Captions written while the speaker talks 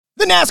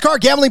The NASCAR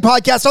Gambling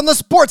Podcast on the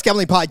Sports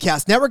Gambling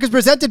Podcast Network is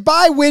presented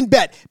by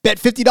WynnBET. Bet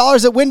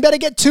 $50 at WynnBET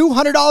and get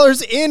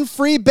 $200 in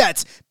free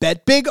bets.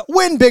 Bet big,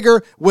 win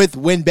bigger with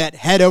WynnBET.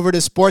 Head over to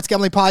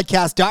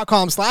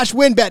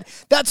sportsgamblingpodcast.com/WynnBET.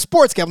 That's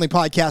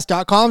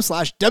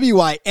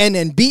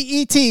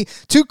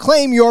sportsgamblingpodcast.com/WINNBET to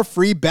claim your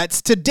free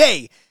bets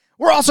today.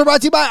 We're also brought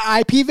to you by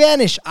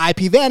IPVanish.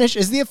 IPVanish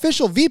is the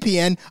official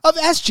VPN of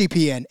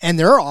SGPN, and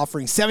they're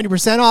offering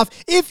 70% off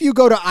if you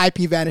go to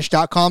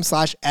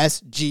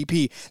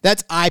IPVanish.com/SGP.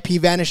 That's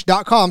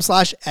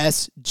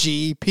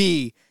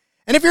IPVanish.com/SGP.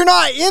 And if you're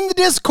not in the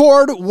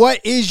Discord, what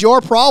is your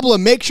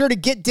problem? Make sure to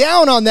get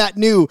down on that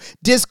new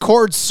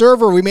Discord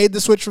server. We made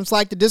the switch from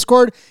Slack to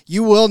Discord.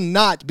 You will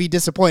not be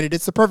disappointed.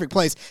 It's the perfect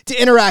place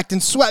to interact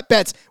and sweat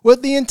bets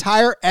with the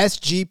entire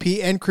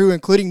SGPN crew,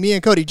 including me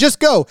and Cody. Just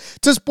go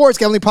to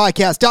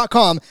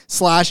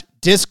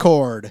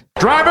sportsgamblingpodcast.com/Discord.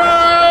 Driver,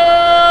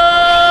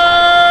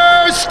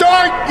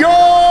 start your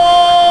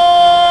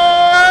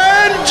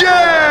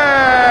engine!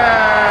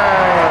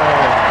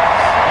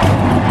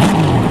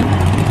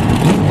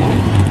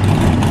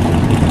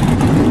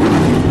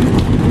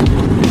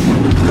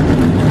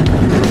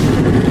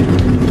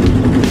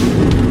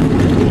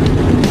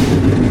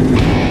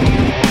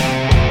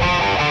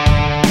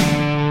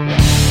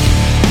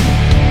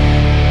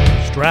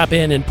 Strap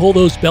in and pull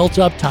those belts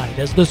up tight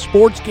as the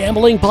Sports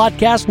Gambling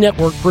Podcast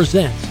Network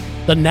presents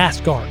the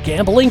NASCAR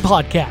Gambling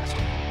Podcast.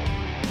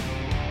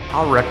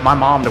 I'll wreck my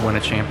mom to win a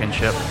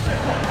championship.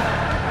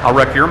 I'll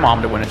wreck your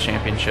mom to win a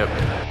championship.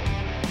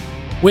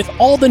 With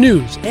all the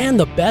news and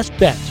the best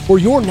bets for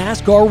your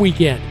NASCAR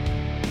weekend.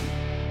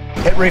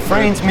 It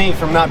refrains me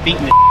from not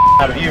beating the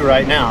out of you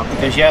right now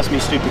because you ask me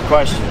stupid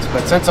questions.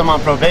 But since I'm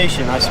on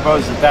probation, I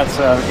suppose that's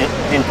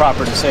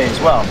improper to say as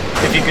well.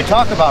 If you could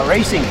talk about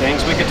racing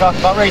things, we could talk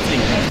about racing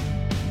things.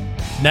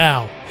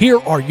 Now, here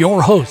are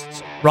your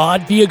hosts,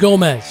 Rod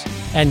Villagomez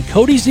and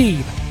Cody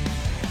Zeeb.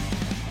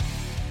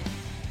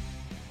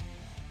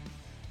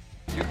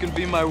 You can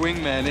be my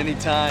wingman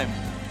anytime.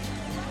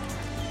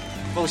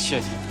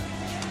 Bullshit.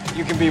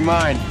 You can be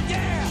mine.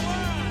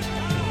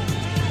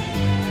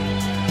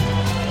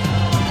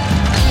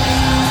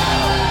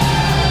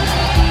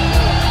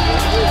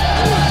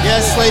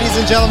 Yes, ladies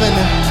and gentlemen,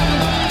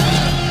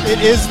 it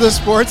is the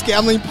Sports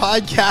Gambling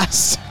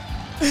Podcast,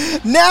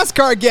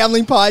 NASCAR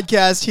Gambling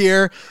Podcast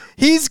here.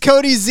 He's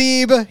Cody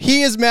Zeeb.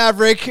 He is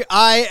Maverick.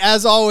 I,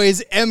 as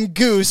always, am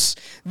Goose,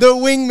 the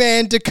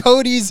wingman to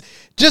Cody's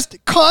just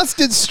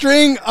constant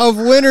string of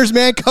winners,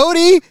 man.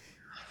 Cody,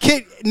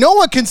 no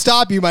one can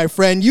stop you, my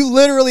friend. You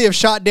literally have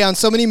shot down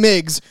so many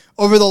MIGs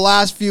over the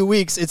last few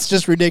weeks. It's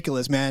just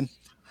ridiculous, man.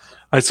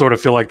 I sort of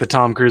feel like the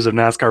Tom Cruise of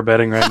NASCAR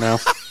betting right now.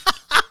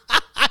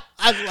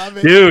 I love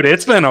it. Dude,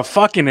 it's been a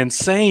fucking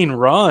insane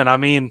run. I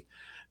mean,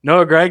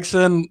 Noah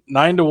Gragson,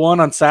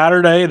 9-1 on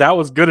Saturday. That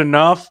was good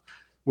enough.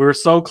 We were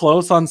so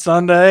close on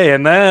Sunday.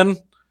 And then,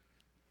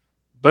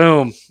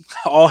 boom,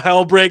 all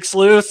hell breaks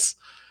loose.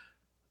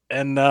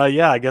 And,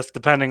 I guess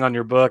depending on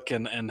your book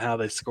and how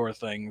they score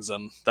things.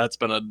 And that's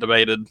been a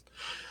debated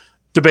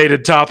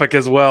topic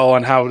as well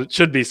on how it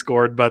should be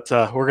scored. But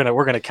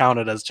we're gonna count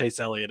it as Chase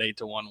Elliott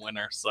 8-1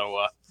 winner.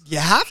 So you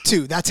have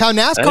to. That's how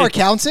NASCAR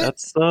counts it.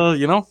 That's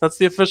that's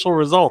the official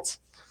results.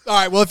 All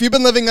right. Well, if you've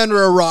been living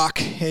under a rock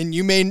and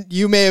you may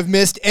have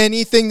missed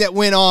anything that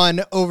went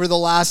on over the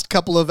last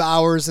couple of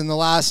hours and the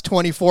last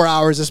 24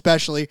 hours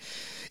especially,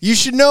 you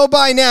should know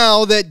by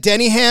now that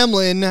Denny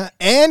Hamlin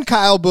and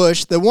Kyle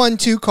Busch, the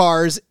 1-2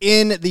 cars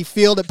in the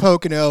field at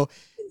Pocono,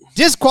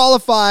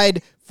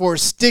 disqualified for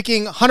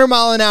sticking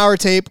 100-mile-an-hour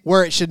tape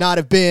where it should not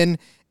have been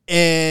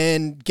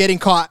and getting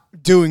caught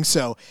doing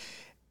so.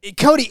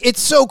 Cody,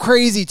 it's so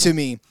crazy to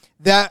me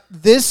that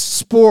this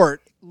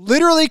sport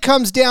literally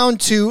comes down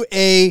to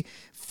a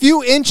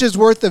few inches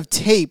worth of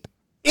tape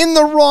in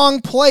the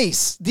wrong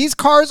place. These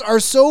cars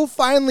are so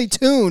finely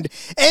tuned.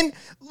 And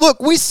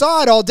look, we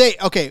saw it all day.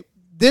 Okay,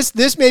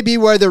 this may be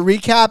where the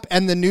recap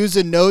and the news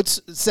and notes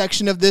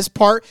section of this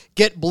part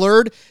get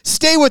blurred.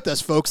 Stay with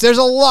us, folks. There's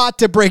a lot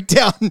to break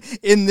down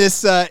in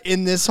this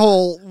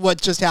whole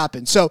what just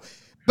happened. So,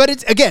 but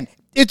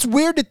it's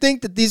weird to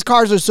think that these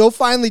cars are so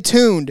finely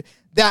tuned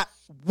that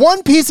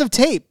one piece of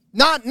tape,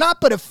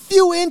 not but a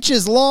few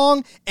inches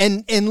long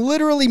and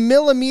literally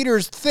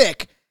millimeters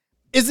thick,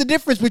 is the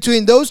difference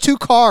between those two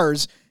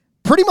cars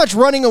pretty much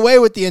running away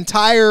with the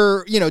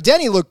entire,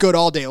 Denny looked good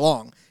all day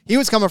long. He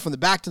was coming from the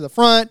back to the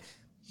front,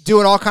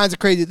 doing all kinds of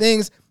crazy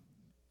things.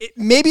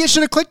 Maybe it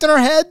should have clicked in our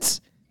heads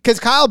because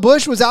Kyle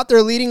Busch was out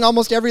there leading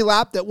almost every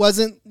lap that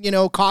wasn't,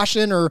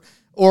 caution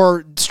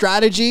or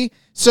strategy.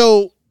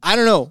 So I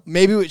don't know.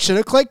 Maybe it should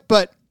have clicked,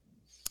 but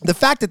the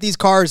fact that these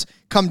cars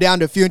come down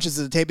to a few inches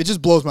of the tape, it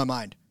just blows my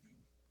mind.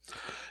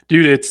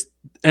 Dude, it's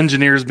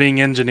engineers being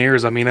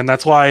engineers. I mean, and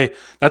that's why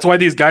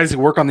these guys who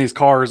work on these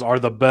cars are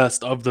the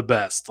best of the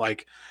best.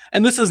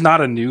 And this is not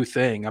a new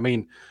thing. I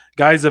mean,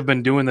 guys have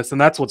been doing this,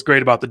 and that's what's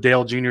great about the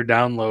Dale Jr.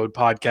 Download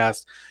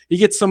podcast. You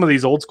get some of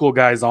these old school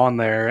guys on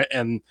there,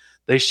 and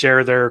they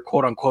share their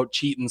quote-unquote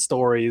cheating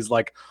stories,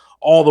 like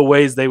all the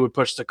ways they would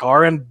push the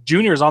car. And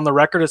Junior's on the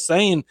record as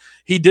saying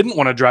he didn't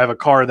want to drive a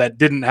car that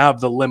didn't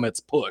have the limits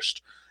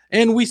pushed.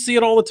 And we see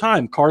it all the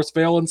time. Cars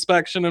fail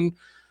inspection and,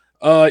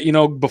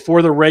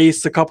 before the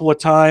race a couple of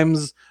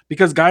times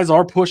because guys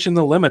are pushing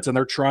the limits and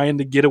they're trying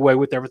to get away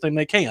with everything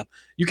they can.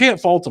 You can't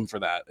fault them for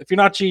that. If you're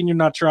not cheating, you're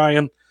not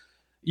trying.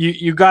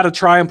 You got to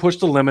try and push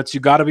the limits. You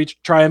got to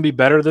try and be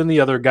better than the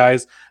other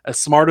guys. As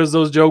smart as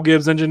those Joe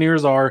Gibbs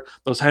engineers are,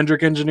 those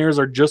Hendrick engineers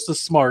are just as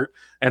smart,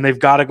 and they've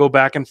got to go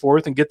back and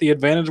forth and get the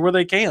advantage where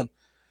they can.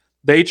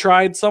 They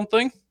tried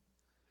something,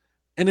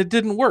 and it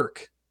didn't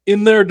work.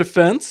 In their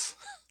defense,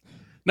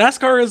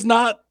 NASCAR has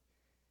not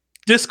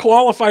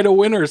disqualified a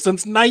winner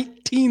since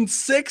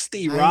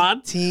 1960, Rod.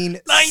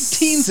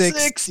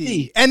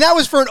 1960. And that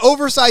was for an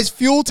oversized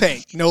fuel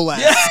tank, no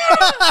less.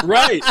 Yeah,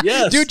 right,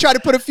 yes. Dude tried to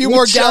put a few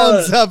more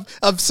gallons of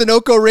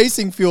Sunoco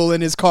racing fuel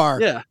in his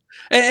car. Yeah.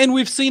 And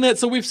we've seen it.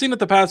 So we've seen it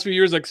the past few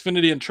years,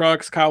 Xfinity and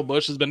trucks. Kyle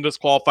Busch has been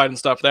disqualified and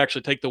stuff. They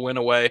actually take the win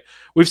away.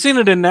 We've seen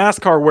it in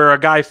NASCAR where a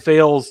guy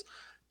fails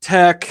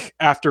tech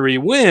after he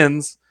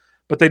wins,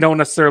 but they don't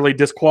necessarily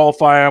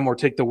disqualify him or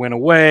take the win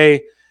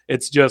away.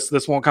 It's just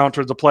this won't count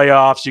towards the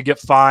playoffs. You get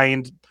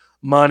fined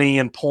money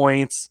and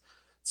points.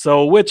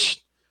 So,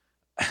 which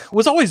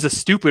was always a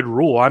stupid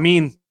rule. I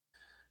mean,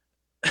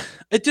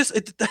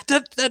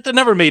 that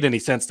never made any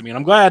sense to me. And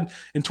I'm glad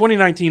in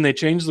 2019 they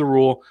changed the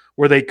rule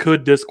where they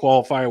could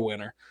disqualify a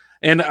winner.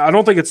 And I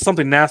don't think it's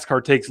something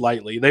NASCAR takes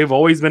lightly. They've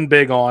always been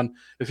big on,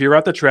 if you're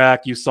at the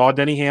track, you saw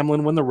Denny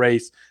Hamlin win the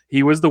race.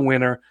 He was the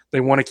winner. They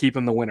want to keep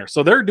him the winner.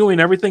 So they're doing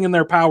everything in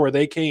their power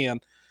they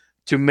can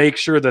to make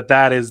sure that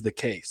that is the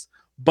case.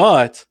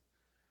 But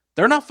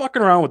they're not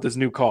fucking around with this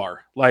new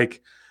car.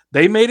 Like,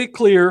 they made it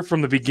clear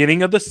from the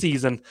beginning of the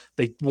season.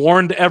 They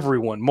warned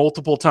everyone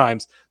multiple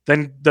times.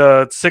 Then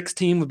the 6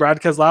 team with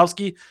Brad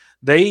Keselowski,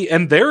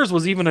 theirs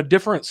was even a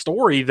different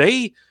story.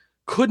 They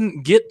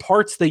couldn't get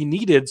parts they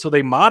needed, so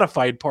they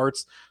modified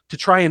parts to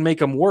try and make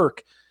them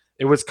work.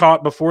 It was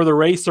caught before the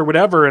race or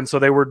whatever, and so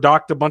they were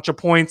docked a bunch of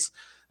points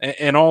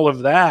and all of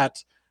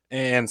that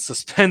and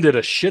suspended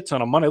a shit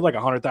ton of money, like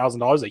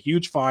 $100,000, a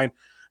huge fine.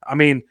 I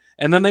mean,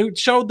 and then they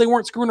showed they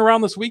weren't screwing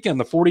around this weekend.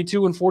 The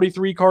 42 and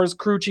 43 cars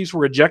crew chiefs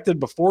were ejected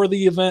before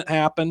the event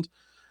happened.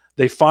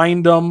 They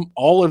fined them,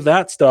 all of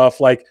that stuff.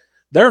 Like,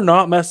 they're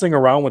not messing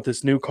around with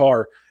this new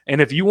car. And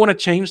if you want to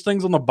change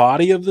things on the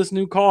body of this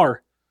new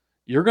car,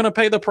 you're going to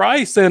pay the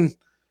price. And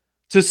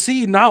to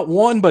see not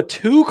 1 but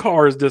 2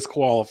 cars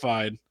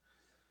disqualified,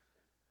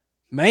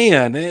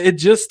 man,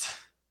 it's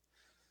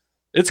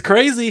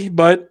crazy.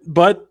 But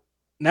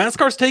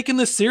NASCAR's taking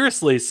this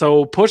seriously,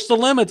 so push the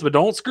limits, but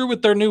don't screw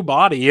with their new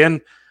body.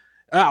 And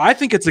I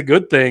think it's a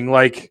good thing.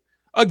 Like,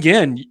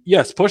 again,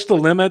 yes, push the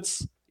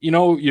limits.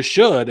 You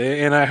should,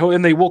 and I hope,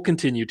 and they will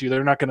continue to.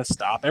 They're not going to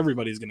stop.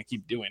 Everybody's going to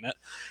keep doing it,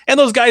 and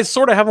those guys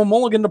sort of have a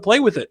mulligan to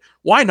play with it.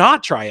 Why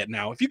not try it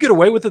now? If you get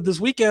away with it this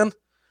weekend,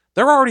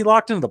 they're already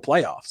locked into the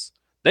playoffs.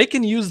 They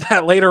can use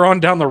that later on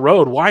down the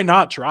road. Why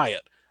not try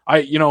it?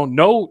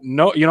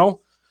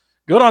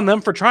 Good on them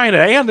for trying it.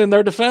 And in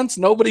their defense,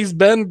 nobody's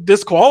been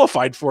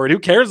disqualified for it. Who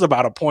cares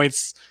about a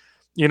points,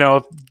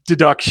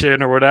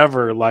 deduction or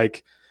whatever?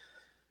 Like,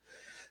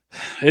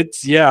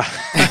 it's, yeah.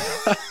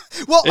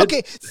 Well,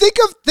 okay.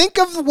 Think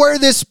of where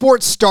this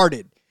sport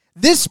started.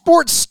 This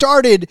sport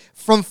started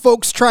from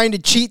folks trying to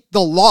cheat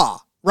the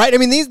law, right? I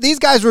mean, these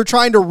guys were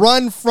trying to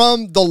run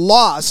from the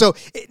law. So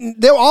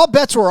all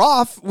bets were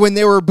off when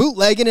they were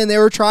bootlegging and they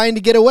were trying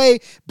to get away,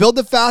 build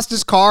the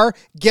fastest car,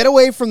 get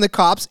away from the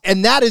cops,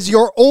 and that is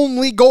your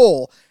only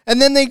goal.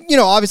 And then they,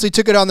 obviously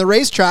took it on the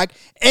racetrack,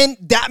 and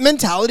that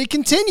mentality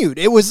continued.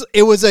 It was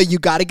you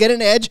got to get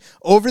an edge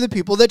over the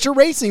people that you're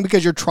racing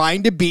because you're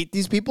trying to beat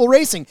these people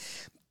racing.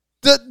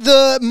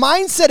 The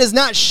mindset is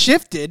not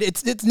shifted.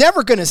 It's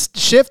never going to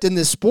shift in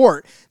this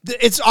sport.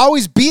 It's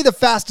always be the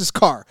fastest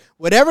car.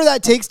 Whatever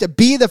that takes to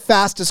be the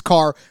fastest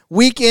car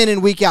week in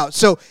and week out.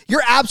 So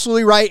you're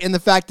absolutely right in the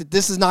fact that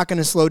this is not going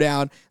to slow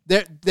down.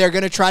 They're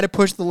going to try to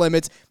push the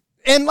limits.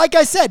 And like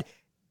I said,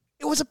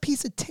 it was a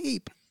piece of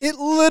tape. It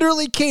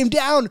literally came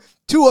down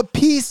to a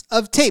piece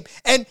of tape.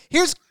 And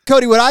here's,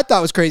 Cody, what I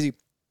thought was crazy.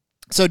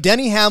 So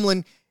Denny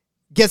Hamlin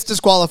gets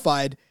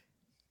disqualified.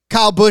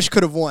 Kyle Busch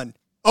could have won.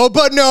 Oh,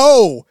 but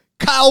no.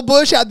 Kyle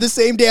Busch had the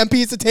same damn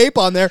piece of tape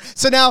on there.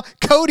 So now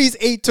Cody's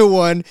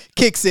 8-1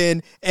 kicks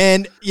in,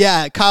 and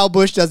yeah, Kyle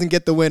Busch doesn't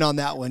get the win on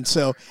that one.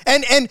 So,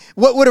 and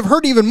what would have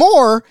hurt even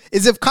more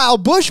is if Kyle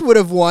Busch would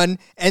have won,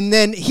 and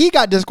then he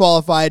got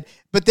disqualified,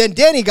 but then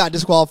Denny got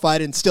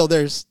disqualified, and still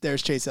there's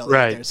Chase Elliott.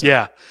 Right. There,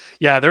 so.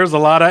 Yeah. There's a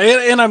lot of,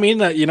 and I mean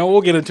that, we'll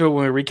get into it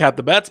when we recap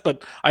the bets,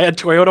 but I had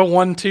Toyota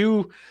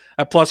 1-2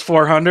 at plus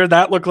 400.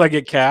 That looked like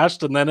it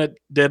cashed, and then it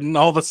didn't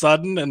all of a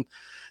sudden, and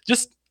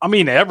just. I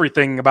mean,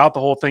 everything about the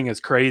whole thing is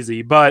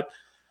crazy, but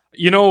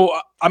these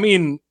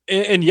teams,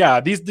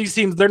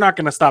 they're not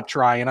going to stop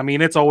trying. I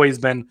mean, it's always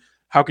been,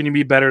 how can you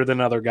be better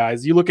than other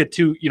guys? You look at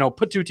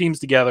put 2 teams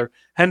together,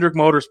 Hendrick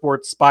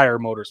Motorsports, Spire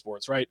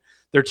Motorsports, right?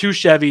 They're 2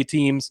 Chevy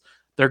teams.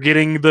 They're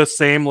getting the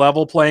same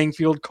level playing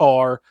field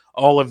car,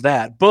 all of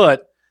that,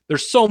 but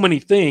There's so many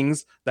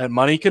things that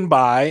money can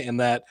buy and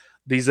that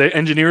these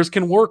engineers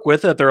can work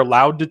with that they're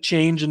allowed to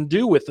change and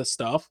do with the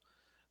stuff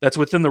that's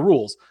within the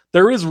rules.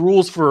 There is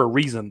rules for a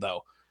reason,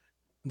 though.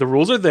 The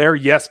rules are there.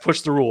 Yes, push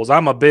the rules.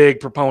 I'm a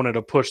big proponent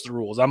of push the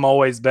rules. I'm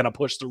always been a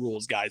push the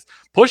rules, guys.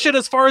 Push it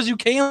as far as you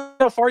can,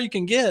 how far you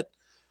can get.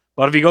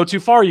 But if you go too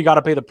far, you got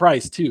to pay the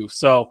price too.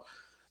 So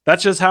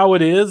that's just how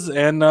it is.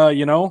 And,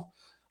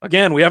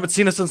 again, we haven't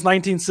seen it since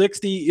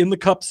 1960 in the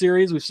Cup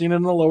Series. We've seen it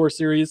in the lower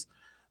series.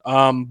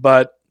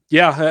 But,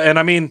 yeah, and,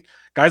 I mean,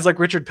 guys like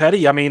Richard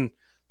Petty, I mean,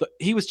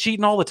 he was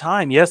cheating all the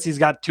time. Yes, he's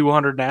got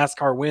 200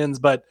 NASCAR wins,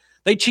 but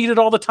they cheated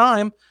all the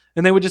time,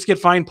 and they would just get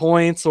fined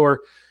points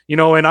or,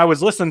 and I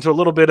was listening to a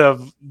little bit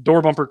of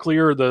Door Bumper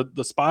Clear,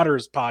 the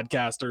Spotters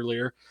podcast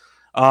earlier.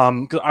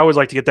 Cause I always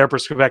like to get their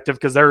perspective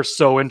because they're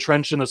so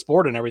entrenched in the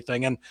sport and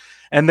everything.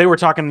 And they were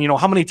talking,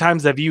 how many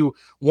times have you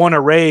won a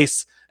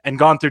race and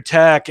gone through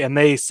tech and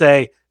they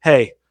say,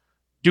 hey,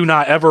 do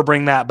not ever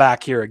bring that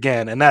back here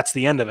again. And that's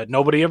the end of it.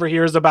 Nobody ever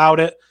hears about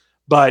it,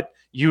 but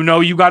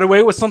you got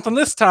away with something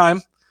this time,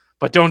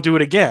 but don't do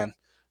it again.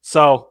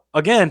 So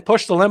again,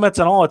 push the limits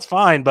and all, it's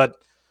fine. But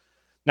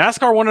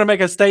NASCAR wanted to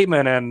make a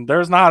statement, and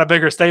there's not a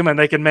bigger statement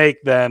they can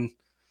make than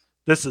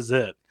this is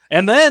it.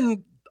 And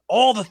then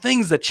all the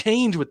things that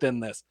change within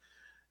this.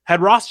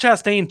 Had Ross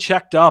Chastain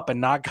checked up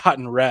and not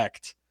gotten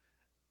wrecked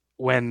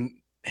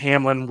when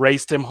Hamlin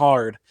raced him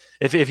hard,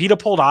 if he'd have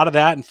pulled out of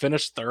that and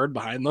finished third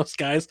behind those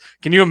guys,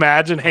 can you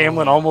imagine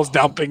Hamlin almost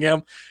dumping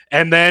him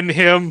and then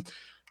him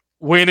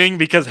winning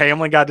because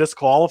Hamlin got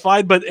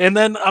disqualified? And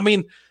then, I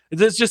mean, it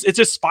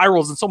just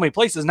spirals in so many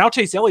places. Now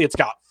Chase Elliott's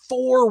got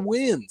 4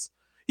 wins.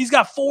 He's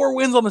got 4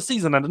 wins on the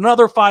season and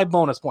another 5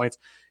 bonus points.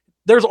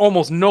 There's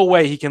almost no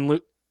way he can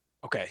lose.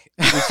 Okay,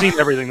 we've seen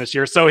everything this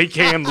year, so he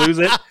can lose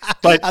it.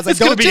 But it's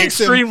going to be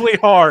extremely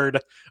hard,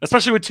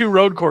 especially with 2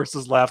 road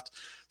courses left,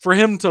 for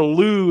him to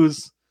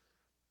lose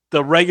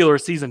the regular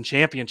season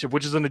championship,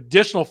 which is an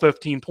additional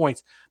 15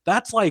 points.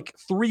 That's like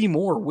 3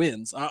 more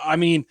wins. I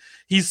mean,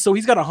 he's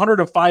got a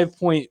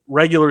 105-point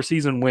regular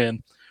season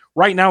win.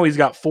 Right now, he's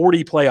got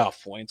 40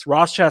 playoff points.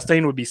 Ross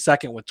Chastain would be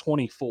second with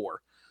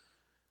 24.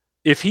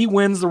 If he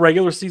wins the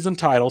regular season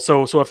title,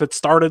 so if it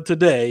started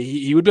today,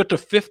 he would be up to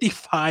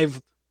 55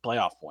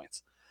 playoff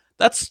points.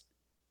 That's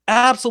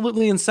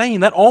absolutely insane.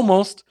 That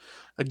almost,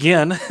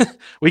 again,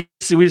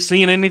 we've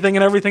seen anything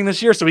and everything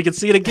this year, so we could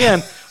see it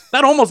again.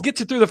 That almost gets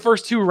you through the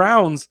first 2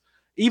 rounds,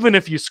 even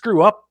if you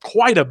screw up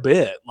quite a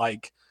bit.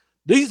 Like,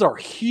 these are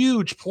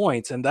huge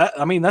points, and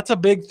that's a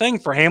big thing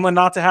for Hamlin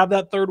not to have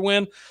that 3rd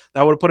win.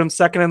 That would have put him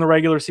second in the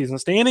regular season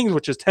standings,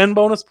 which is 10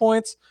 bonus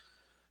points.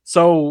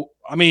 So,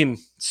 I mean,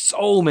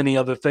 so many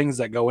other things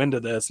that go into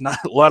this, not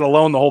let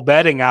alone the whole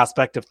betting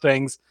aspect of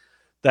things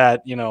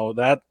that,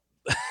 that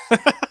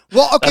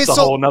well, okay, that's a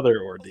whole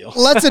nother ordeal.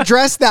 Let's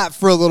address that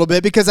for a little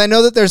bit, because I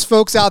know that there's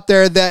folks out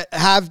there that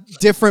have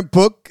different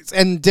books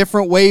and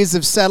different ways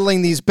of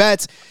settling these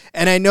bets.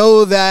 And I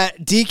know that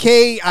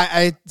DK,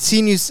 I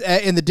seen you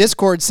in the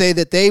Discord say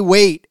that they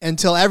wait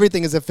until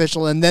everything is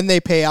official and then they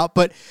pay out.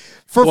 But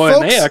for folks,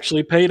 and they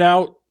actually paid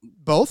out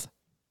both.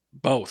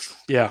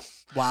 Yeah.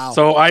 Wow.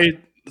 So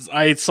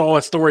I saw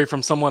a story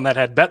from someone that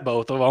had bet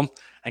both of them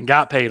and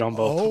got paid on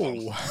both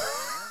of them.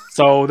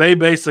 So they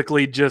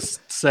basically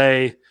just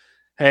say,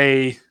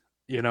 hey,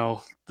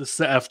 this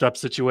effed up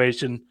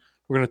situation,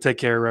 we're going to take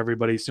care of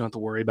everybody, so you don't have to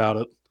worry about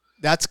it.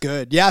 That's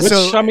good. Yeah. Which,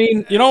 I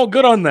mean,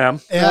 good on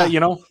them.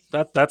 Yeah.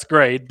 That's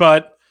great.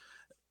 But,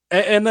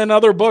 and then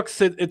other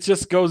books, it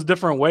just goes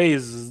different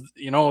ways.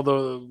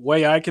 The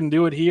way I can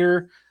do it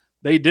here,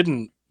 they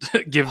didn't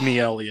give me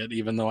Elliott,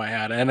 even though I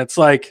had it. And it's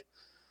like,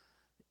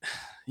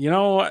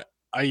 I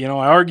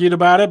argued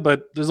about it,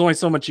 but there's only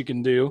so much you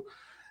can do.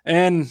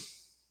 And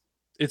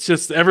it's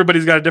just,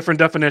 everybody's got a different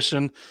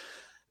definition.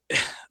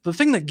 The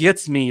thing that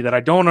gets me that I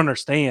don't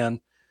understand,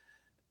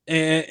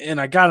 and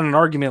I got in an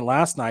argument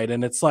last night,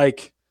 and it's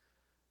like,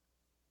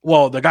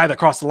 well, the guy that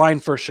crossed the line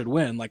first should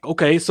win. Like,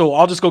 okay, so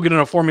I'll just go get in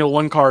a Formula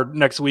 1 car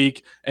next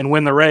week and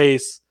win the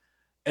race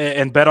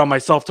and bet on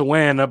myself to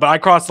win. But I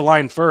crossed the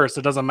line first.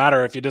 It doesn't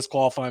matter if you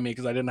disqualify me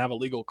because I didn't have a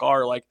legal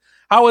car. Like,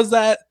 how is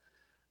that?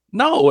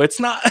 No, it's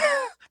not.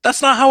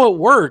 That's not how it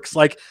works.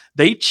 Like,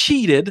 they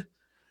cheated.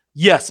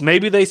 Yes,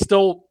 maybe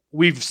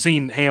we've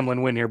seen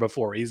Hamlin win here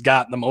before. He's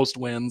got the most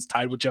wins,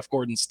 tied with Jeff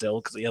Gordon still,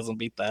 because he hasn't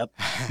beat that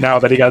now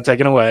that he got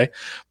taken away.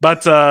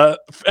 But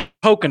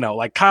Pocono,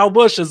 like Kyle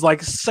Busch is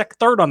like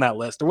 3rd on that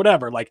list or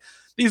whatever. Like,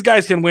 these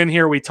guys can win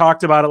here. We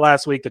talked about it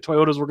last week. The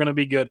Toyotas were going to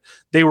be good.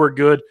 They were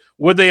good.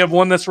 Would they have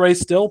won this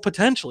race still?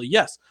 Potentially,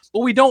 yes.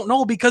 But we don't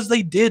know because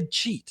they did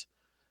cheat.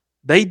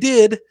 They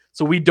did,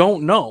 so we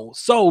don't know.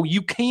 So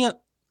you can't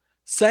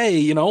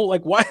say,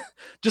 like, why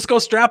just go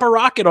strap a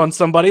rocket on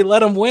somebody,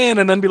 let him win,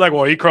 and then be like,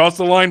 well, he crossed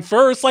the line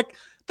first. Like,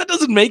 that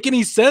doesn't make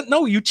any sense.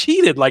 No, you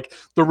cheated. Like,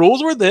 the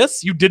rules were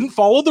this. You didn't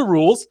follow the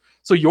rules,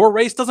 so your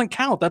race doesn't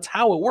count. That's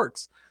how it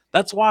works.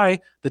 That's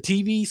why the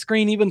TV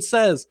screen even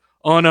says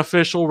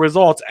unofficial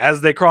results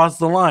as they cross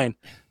the line,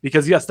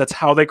 because yes, that's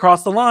how they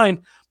cross the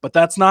line, but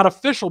that's not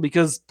official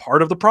because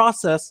part of the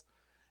process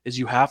is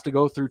you have to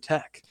go through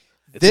tech.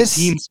 It's a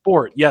team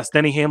sport. Yes,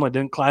 Denny Hamlin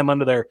didn't climb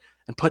under there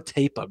and put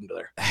tape under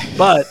there,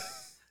 but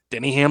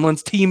Denny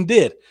Hamlin's team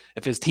did.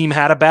 If his team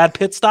had a bad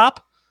pit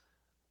stop,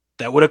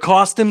 that would have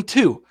cost him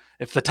too.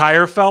 If the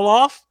tire fell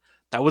off,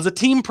 that was a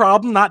team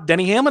problem, not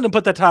Denny Hamlin didn't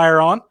put the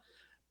tire on,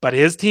 but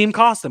his team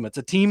cost him. It's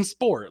a team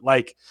sport.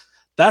 Like,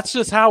 that's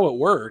just how it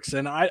works.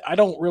 And I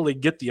don't really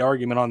get the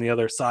argument on the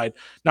other side.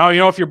 Now,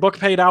 if your book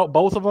paid out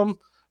both of them,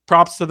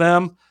 props to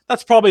them.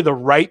 That's probably the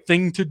right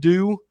thing to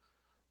do,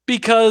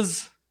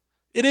 because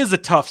it is a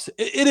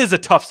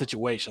tough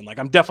situation. Like,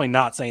 I'm definitely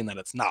not saying that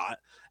it's not.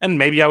 And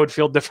maybe I would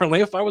feel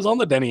differently if I was on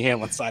the Denny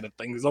Hamlin side of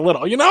things a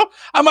little.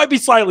 I might be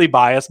slightly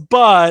biased,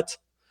 but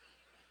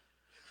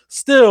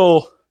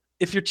still,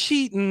 if you're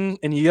cheating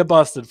and you get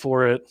busted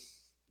for it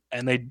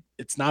and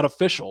it's not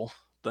official,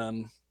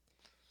 then...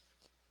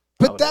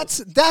 But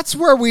that's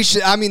where we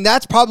should. I mean,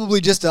 that's probably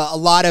just a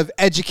lot of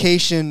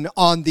education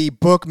on the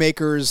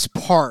bookmaker's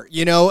part.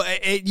 You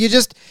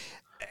just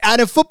at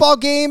a football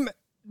game,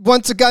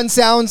 once a gun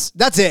sounds,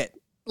 that's it.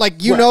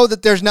 Like, know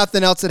that there's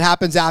nothing else that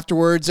happens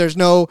afterwards. There's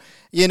no,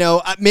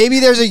 maybe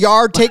there's a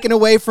yard taken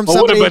away from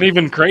somebody. What would have been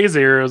even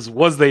crazier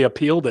was they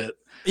appealed it.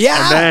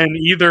 Yeah. And then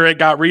either it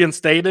got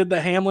reinstated,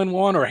 the Hamlin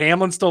won, or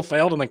Hamlin still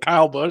failed and then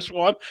Kyle Busch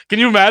won. Can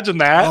you imagine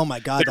that? Oh,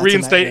 my God. They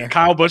reinstate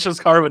Kyle Busch's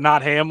car, but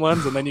not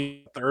Hamlin's, and then you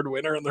get the third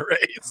winner in the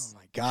race. Oh,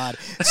 my God.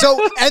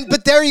 So,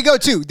 but there you go,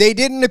 too. They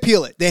didn't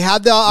appeal it. They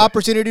had the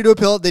opportunity to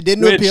appeal it. They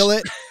didn't appeal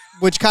it,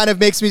 which kind of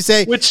makes me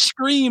say. Which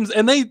screams,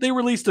 and they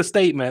released a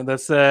statement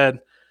that said,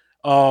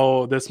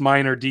 oh, this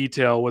minor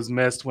detail was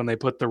missed when they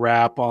put the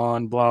wrap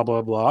on, blah,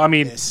 blah, blah. I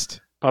mean,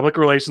 Public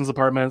Relations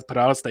Department put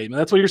out a statement.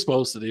 That's what you're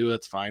supposed to do.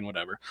 That's fine,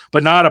 whatever.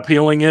 But not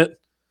appealing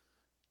it.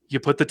 You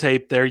put the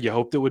tape there. You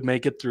hoped it would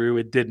make it through.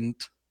 It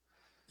didn't.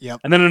 Yep.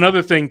 And then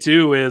another thing,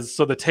 too, is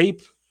so the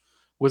tape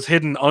was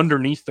hidden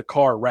underneath the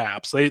car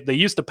wraps. They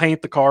used to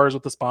paint the cars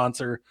with the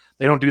sponsor.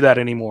 They don't do that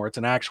anymore. It's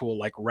an actual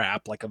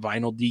wrap, like a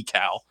vinyl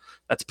decal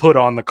that's put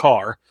on the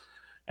car.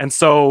 And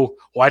so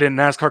why didn't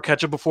NASCAR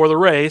catch it before the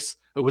race?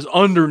 It was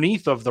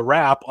underneath of the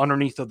wrap,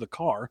 underneath of the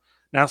car.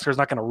 NASCAR's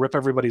not going to rip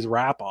everybody's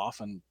wrap off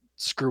and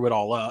screw it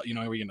all up.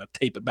 We're going to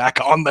tape it back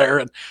on there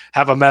and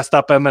have a messed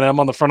up M&M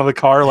on the front of the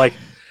car.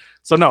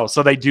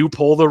 So they do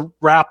pull the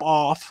wrap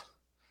off,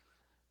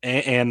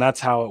 and that's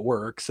how it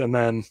works. And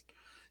then,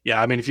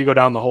 if you go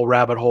down the whole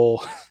rabbit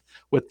hole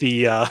with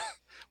the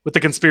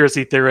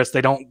conspiracy theorists,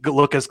 they don't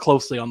look as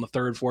closely on the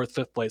third, fourth,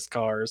 fifth place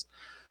cars.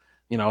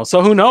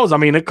 So who knows? I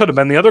mean, it could have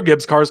been the other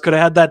Gibbs cars could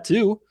have had that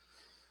too.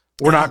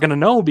 We're not going to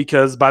know,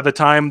 because by the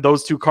time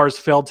those two cars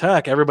failed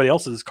tech, everybody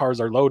else's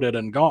cars are loaded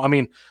and gone. I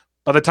mean,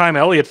 by the time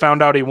Elliott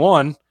found out he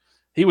won,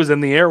 he was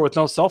in the air with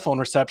no cell phone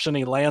reception.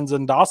 He lands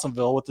in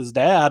Dawsonville with his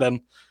dad,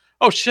 and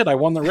oh shit, I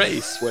won the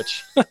race.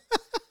 Which,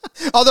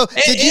 although,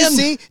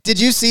 did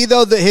you see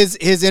though that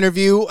his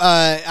interview?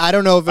 I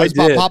don't know if it was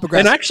about Papa Grass.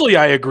 And actually,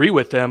 I agree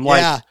with him.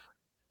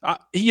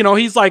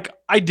 He's like,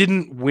 I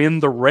didn't win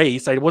the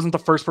race. I wasn't the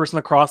first person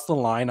to cross the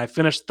line. I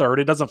finished third.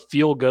 It doesn't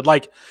feel good.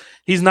 Like,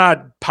 he's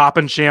not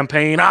popping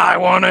champagne. I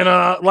won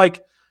it.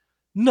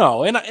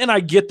 No. And I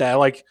get that.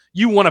 Like,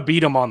 you want to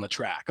beat him on the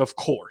track, of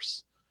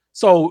course.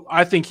 So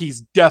I think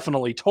he's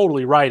definitely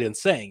totally right in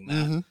saying that.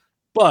 Mm-hmm.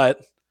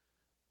 But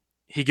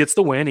he gets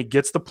the win. He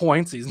gets the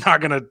points. He's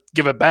not going to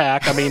give it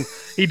back. I mean,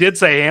 he did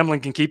say Hamlin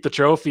can keep the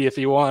trophy if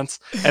he wants.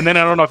 And then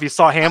I don't know if you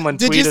saw Hamlin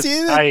tweet it. Did you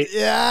see that?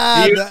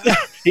 Yeah.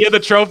 He had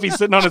the trophy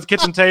sitting on his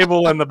kitchen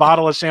table and the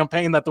bottle of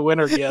champagne that the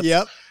winner gets.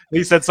 Yep.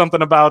 He said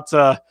something about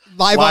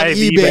live on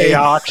eBay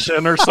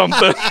auction or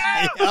something.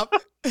 Yep.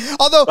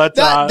 Although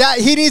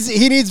he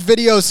needs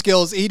video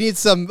skills. He needs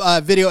some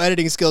video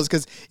editing skills,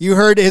 because you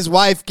heard his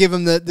wife give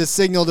him the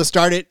signal to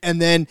start it,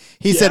 and then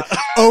he said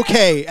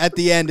okay at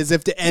the end, as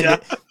if to end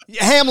it.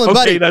 Hamlin, okay,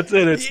 buddy. That's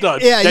it. It's done.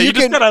 Yeah, you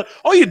just gotta.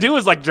 All you do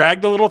is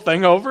drag the little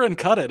thing over and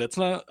cut it. It's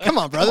not. Come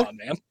on, brother. Come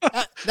on,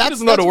 man.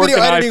 That's video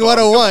editing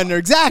 101.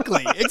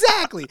 Exactly.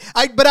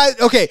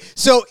 Okay.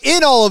 So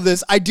in all of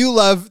this, I do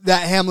love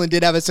that Hamlin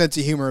did have a sense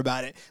of humor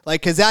about it,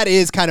 because that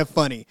is kind of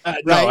funny.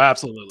 Right? No,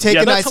 absolutely. Take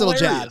a nice little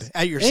jab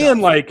at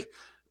yourself.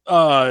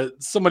 And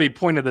somebody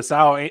pointed this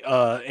out.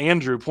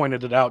 Andrew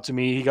pointed it out to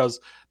me. He goes,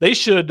 they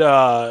should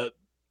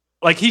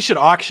he should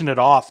auction it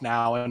off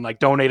now and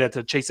donate it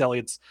to Chase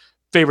Elliott's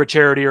favorite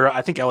charity, or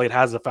I think Elliott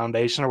has a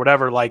foundation or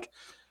whatever.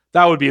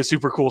 That would be a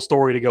super cool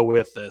story to go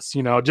with this,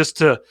 just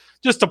to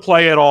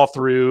play it all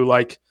through.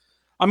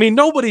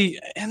 Nobody,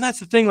 and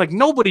that's the thing,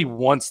 nobody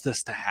wants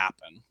this to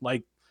happen.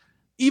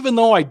 Even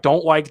though I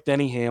don't like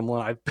Denny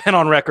Hamlin, I've been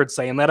on record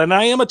saying that, and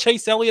I am a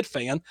Chase Elliott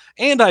fan,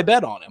 and I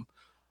bet on him.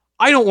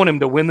 I don't want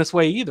him to win this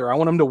way either. I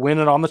want him to win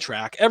it on the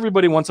track.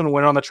 Everybody wants him to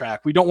win on the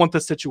track. We don't want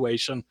this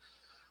situation.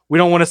 We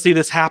don't want to see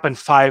this happen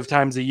 5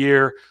 times a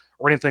year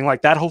or anything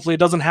like that. Hopefully it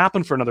doesn't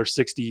happen for another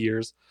 60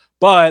 years.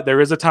 But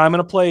there is a time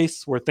and a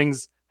place where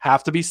things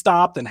have to be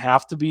stopped and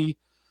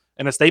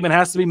a statement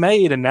has to be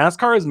made. And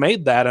NASCAR has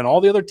made that, and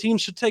all the other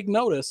teams should take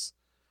notice.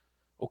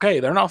 Okay,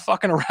 they're not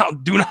fucking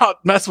around. Do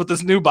not mess with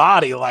this new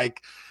body.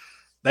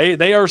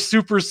 They are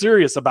super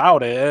serious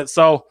about it.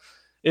 So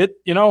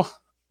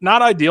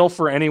not ideal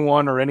for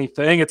anyone or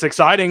anything. It's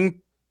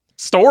exciting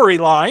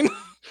storyline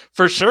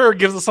for sure. It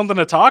gives us something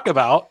to talk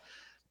about,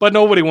 but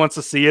nobody wants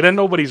to see it, and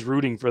nobody's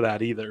rooting for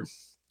that either.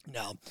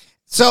 No.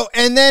 So,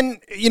 and then,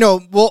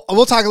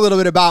 we'll talk a little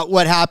bit about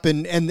what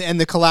happened and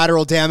the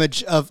collateral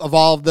damage of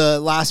all of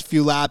the last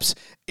few laps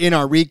in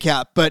our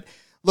recap. But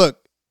look,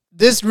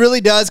 this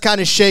really does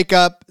kind of shake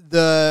up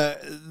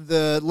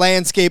the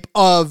landscape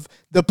of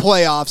the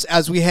playoffs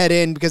as we head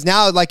in, because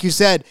now, like you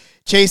said,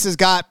 Chase has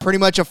got pretty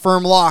much a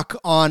firm lock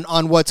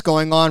on what's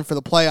going on for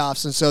the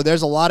playoffs. And so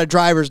there's a lot of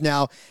drivers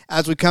now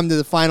as we come to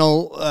the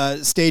final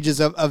stages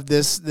of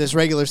this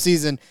regular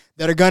season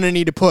that are going to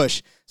need to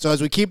push. So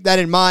as we keep that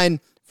in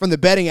mind from the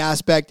betting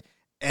aspect,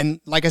 and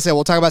like I said,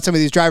 we'll talk about some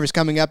of these drivers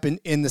coming up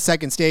in the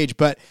second stage,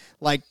 but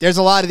like there's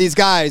a lot of these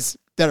guys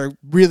that are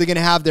really going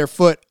to have their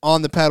foot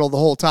on the pedal the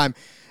whole time.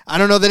 I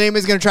don't know that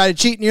anybody's going to try to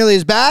cheat nearly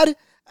as bad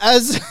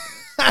as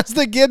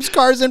the Gibbs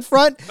cars in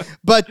front,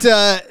 but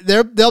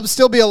there'll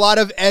still be a lot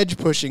of edge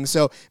pushing.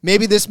 So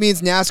maybe this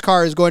means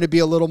NASCAR is going to be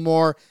a little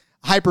more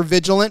hyper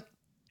vigilant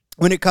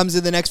when it comes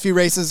to the next few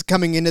races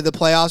coming into the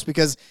playoffs,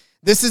 because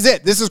this is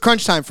it. This is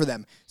crunch time for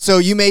them. So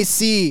you may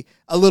see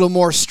a little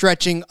more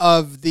stretching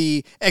of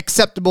the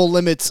acceptable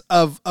limits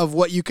of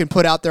what you can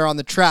put out there on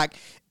the track.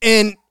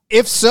 And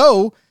if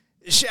so,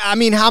 I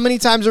mean, how many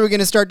times are we going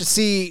to start to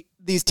see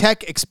these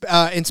tech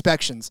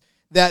inspections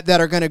that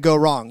are going to go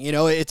wrong?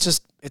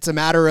 It's a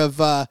matter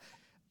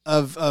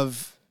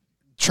of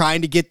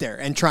trying to get there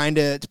and trying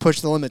to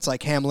push the limits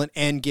like Hamlin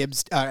and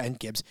Gibbs.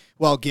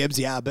 Well, Gibbs,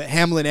 yeah, but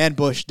Hamlin and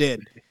Busch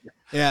did.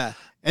 Yeah.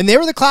 And they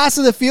were the class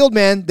of the field,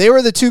 man. They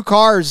were the two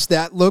cars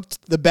that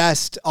looked the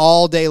best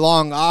all day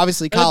long.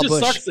 Obviously, Kyle Busch.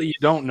 It just sucks that you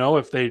don't know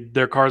if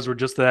their cars were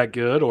just that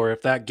good or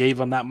if that gave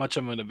them that much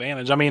of an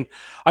advantage. I mean,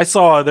 I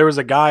saw there was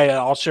a guy,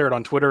 I'll share it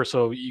on Twitter,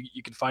 so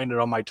you can find it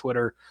on my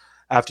Twitter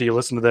after you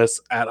listen to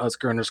this, at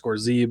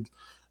Husker_Zeeb.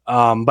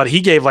 But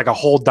he gave like a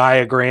whole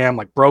diagram,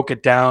 like broke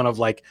it down of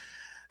like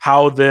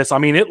how this, I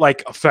mean, it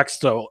like affects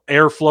the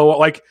airflow.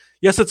 Like,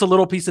 yes, it's a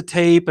little piece of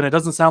tape and it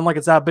doesn't sound like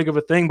it's that big of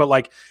a thing, but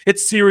like it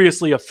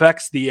seriously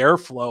affects the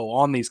airflow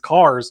on these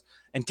cars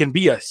and can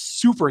be a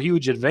super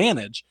huge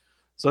advantage.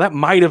 So that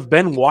might have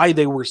been why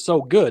they were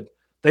so good.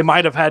 They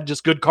might have had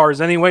just good cars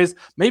anyways.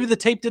 Maybe the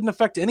tape didn't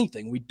affect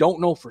anything. We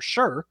don't know for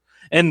sure.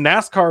 And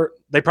NASCAR,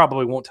 they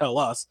probably won't tell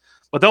us,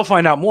 but they'll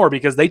find out more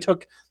because they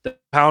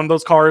pound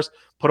those cars,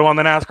 put them on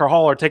the NASCAR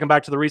Hall, or take them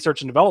back to the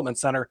Research and Development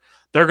Center.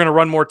 They're going to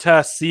run more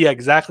tests, see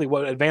exactly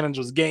what advantage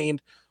was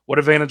gained, what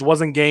advantage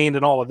wasn't gained,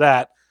 and all of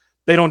that.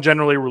 They don't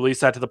generally release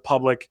that to the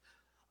public.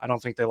 I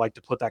don't think they like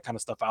to put that kind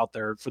of stuff out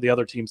there for the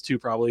other teams too,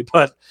 probably.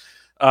 But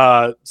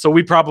so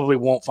we probably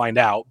won't find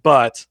out,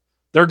 but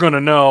they're going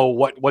to know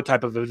what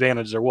type of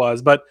advantage there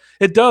was. But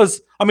it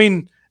does, I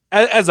mean,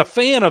 as a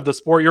fan of the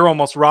sport, you're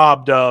almost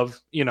robbed of,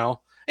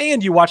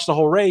 and you watch the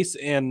whole race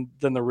and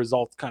then the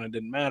results kind of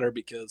didn't matter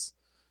because,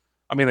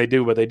 I mean, they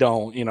do, but they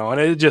don't,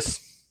 and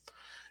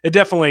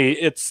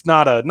it's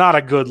not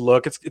a good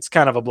look. It's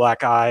kind of a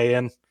black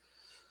eye.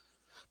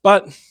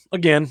 But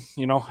again,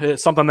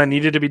 it's something that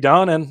needed to be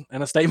done, and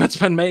a statement's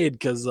been made,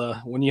 because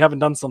when you haven't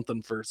done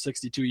something for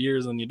 62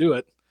 years and you do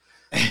it,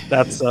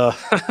 that's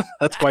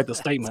quite the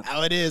statement. That's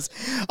how it is.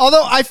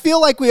 Although I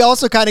feel like we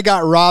also kind of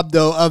got robbed,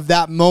 though, of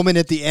that moment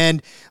at the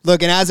end.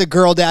 Look, and as a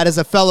girl dad, as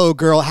a fellow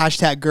girl,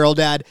 #girl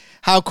dad,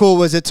 how cool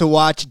was it to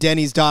watch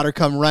Denny's daughter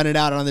come running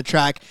out on the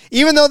track?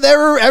 Even though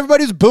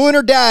everybody was booing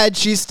her dad,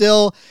 she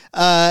still,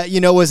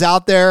 was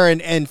out there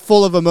and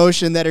full of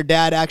emotion that her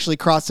dad actually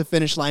crossed the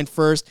finish line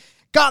first.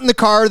 Got in the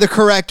car the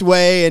correct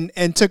way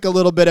and took a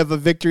little bit of a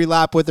victory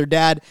lap with her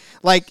dad.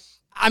 Like,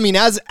 I mean,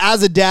 as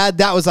a dad,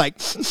 that was like,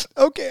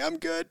 okay, I'm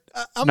good.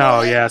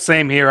 Yeah,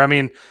 same here. I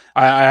mean,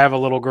 I have a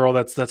little girl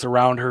that's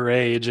around her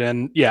age,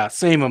 and yeah,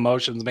 same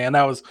emotions, man.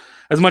 That was,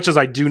 as much as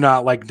I do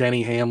not like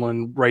Denny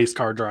Hamlin, race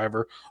car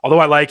driver, although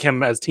I like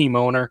him as team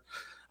owner,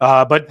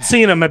 but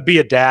seeing him be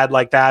a dad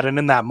like that, and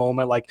in that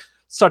moment, like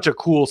such a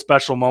cool,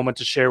 special moment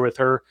to share with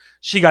her.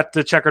 She got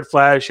the checkered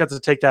flag. She got to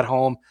take that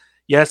home.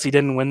 Yes, he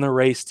didn't win the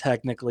race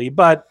technically,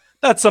 but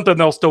that's something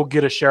they'll still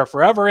get a share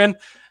forever. And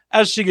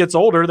as she gets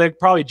older, they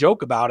probably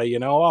joke about it,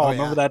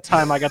 remember that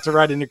time I got to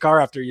ride in your car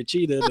after you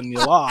cheated and you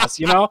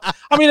lost,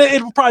 I mean,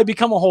 it'll probably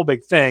become a whole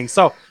big thing.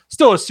 So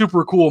still a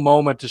super cool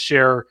moment to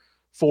share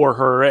for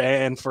her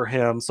and for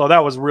him. So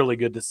that was really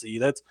good to see.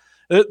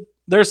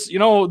 There's,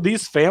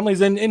 these families,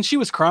 and she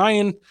was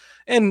crying,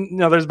 and,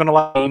 there's been a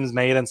lot of memes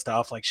made and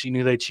stuff, like she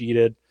knew they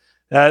cheated.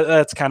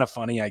 That's kind of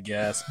funny, I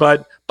guess.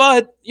 But,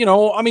 I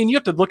mean, you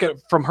have to look at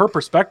it from her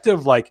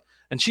perspective, like,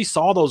 and she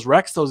saw those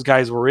wrecks those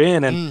guys were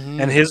in,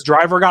 and his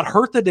driver got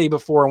hurt the day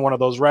before in one of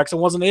those wrecks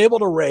and wasn't able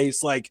to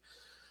race. Like,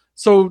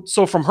 so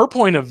from her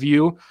point of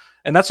view,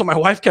 and that's what my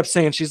wife kept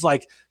saying, she's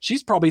like,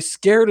 she's probably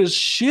scared as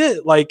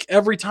shit. Like,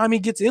 every time he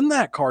gets in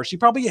that car, she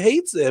probably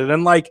hates it.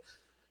 And like,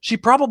 she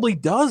probably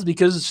does,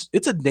 because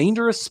it's a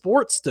dangerous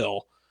sport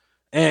still.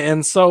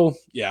 And so,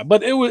 yeah,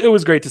 but it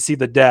was great to see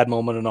the dad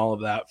moment and all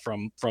of that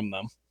from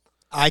them.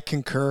 I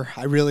concur.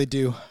 I really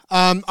do.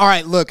 All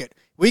right, look,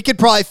 We could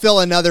probably fill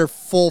another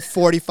full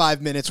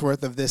 45 minutes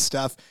worth of this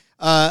stuff.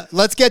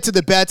 Let's get to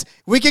the bets.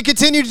 We can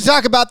continue to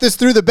talk about this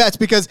through the bets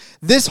because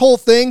this whole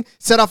thing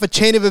set off a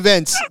chain of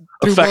events.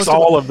 Affects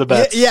all of the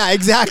bets. Yeah,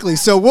 exactly.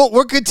 So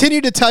we'll continue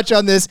to touch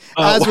on this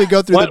as we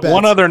go through the bets.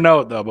 One other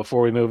note, though,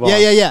 before we move on.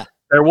 Yeah.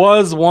 There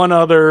was one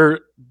other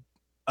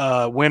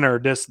winner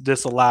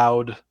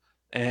disallowed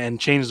and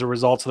changed the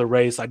results of the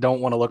race. I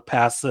don't want to look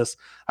past this.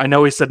 I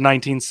know he said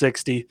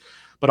 1960,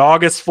 but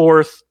August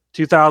 4th,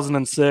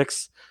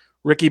 2006,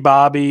 Ricky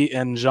Bobby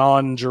and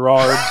Jean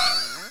Girard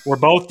were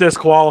both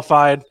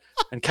disqualified,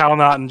 and Cal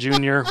Naughton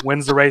Jr.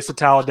 wins the race at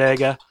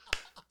Talladega.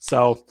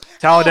 So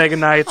Talladega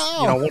Nights,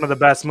 one of the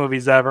best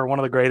movies ever, one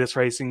of the greatest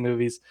racing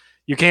movies.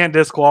 You can't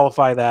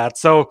disqualify that.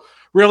 So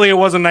really, it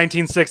wasn't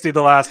 1960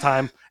 the last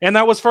time. And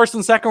that was first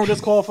and second were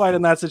disqualified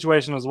in that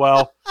situation as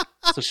well.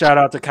 So shout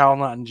out to Cal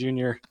Naughton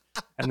Jr.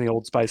 and the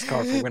Old Spice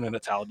car for winning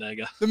at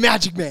Talladega. The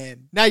Magic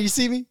Man. Now you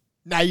see me?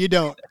 Now you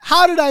don't.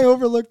 How did I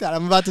overlook that?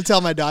 I'm about to tell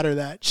my daughter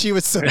that. She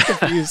was so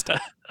confused.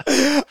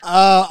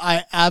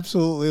 I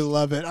absolutely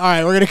love it. All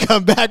right, we're going to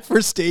come back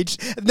for stage.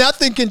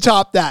 Nothing can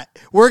top that.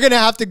 We're going to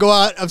have to go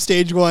out of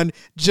stage one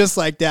just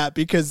like that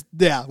because,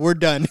 we're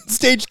done.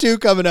 Stage two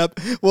coming up.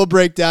 We'll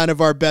break down of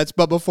our bets.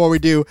 But before we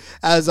do,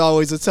 as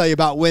always, let's tell you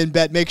about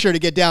WynnBET. Make sure to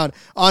get down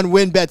on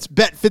WynnBET's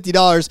Bet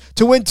 $50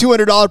 to win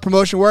 $200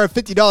 promotion where a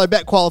 $50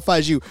 bet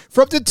qualifies you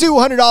for up to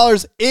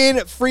 $200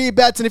 in free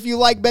bets. And if you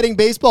like betting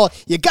baseball,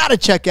 you got to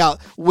check out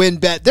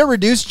WynnBET. Their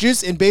reduced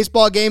juice in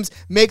baseball games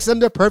makes them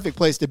the perfect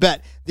place to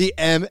bet the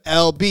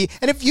MLB.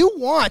 And if you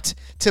want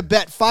to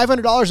bet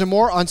 $500 or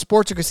more on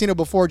sports or casino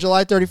before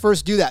July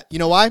 31st, do that. You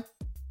know why?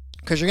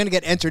 Because you're going to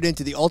get entered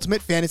into the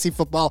ultimate fantasy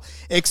football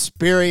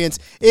experience.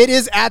 It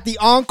is at the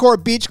Encore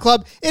Beach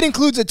Club. It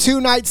includes a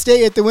 2-night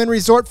stay at the Wynn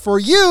Resort for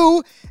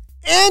you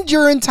and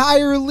your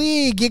entire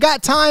league. You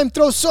got time.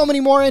 Throw so many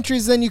more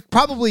entries than you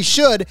probably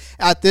should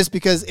at this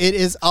because it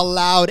is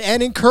allowed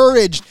and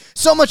encouraged.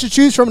 So much to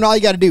choose from, and all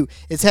you got to do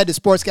is head to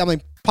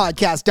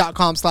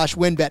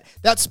sportsgamblingpodcast.com/WynnBET.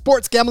 That's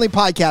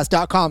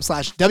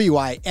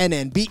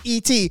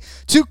sportsgamblingpodcast.com/WYNNBET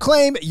to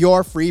claim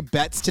your free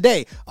bets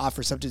today.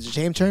 Offer subject to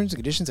change, terms and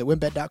conditions at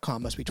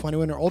WynnBET.com. Must be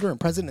 21 or older and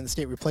present in the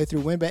state where play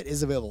through WynnBET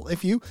is available.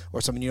 If you or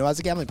someone you know has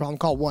a gambling problem,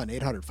 call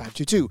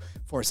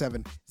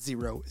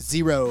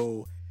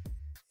 1-800-522-4700.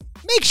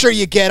 Make sure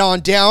you get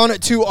on down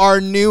to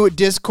our new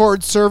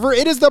Discord server.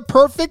 It is the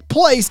perfect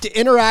place to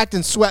interact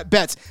and sweat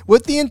bets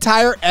with the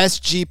entire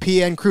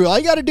SGPN crew. All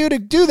you got to do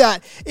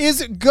that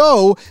is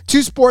go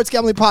to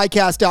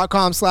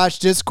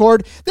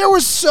sportsgamblingpodcast.com/Discord. There were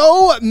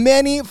so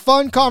many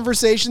fun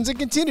conversations and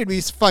continue to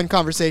be fun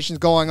conversations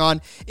going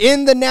on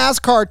in the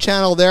NASCAR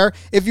channel there.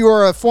 If you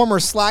are a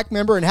former Slack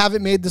member and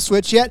haven't made the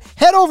switch yet,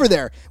 head over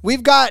there.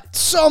 We've got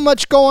so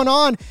much going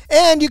on,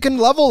 and you can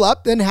level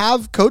up and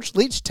have Coach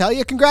Leach tell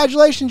you,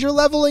 congratulations, you're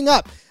leveling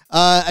up.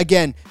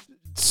 And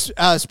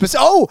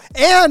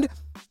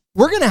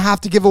we're going to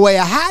have to give away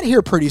a hat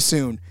here pretty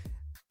soon.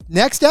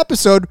 Next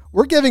episode,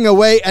 we're giving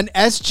away an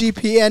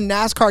SGPN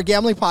NASCAR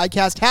Gambling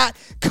Podcast hat.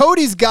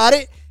 Cody's got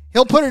it.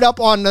 He'll put it up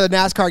on the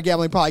NASCAR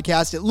Gambling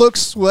Podcast. It looks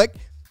slick.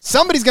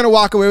 Somebody's going to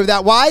walk away with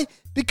that. Why?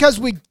 Because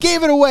we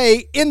gave it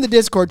away in the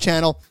Discord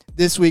channel.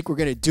 This week, we're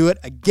going to do it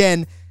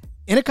again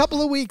in a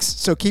couple of weeks.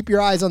 So keep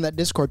your eyes on that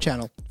Discord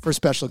channel for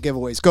special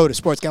giveaways. Go to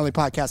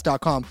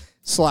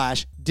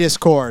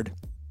sportsgamblingpodcast.com/Discord.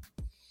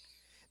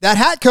 That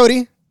hat,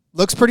 Cody,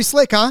 looks pretty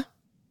slick, huh?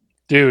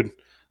 Dude,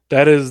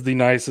 that is the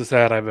nicest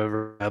hat I've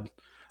ever had.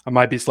 I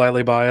might be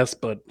slightly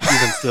biased, but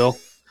even still,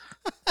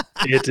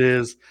 it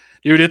is.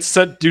 Dude, it's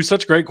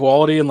such great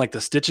quality, and like the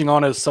stitching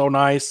on it is so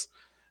nice.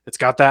 It's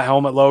got that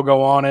helmet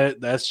logo on it,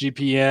 the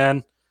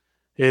SGPN.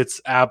 It's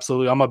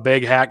absolutely, I'm a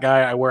big hat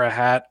guy. I wear a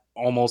hat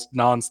almost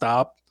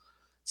nonstop.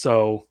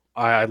 So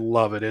I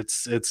love it.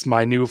 It's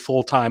my new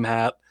full-time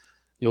hat.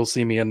 You'll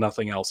see me in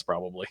nothing else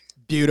probably.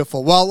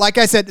 Beautiful. Well, like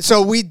I said,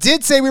 so we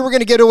did say we were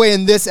going to give it away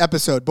in this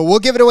episode, but we'll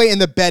give it away in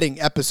the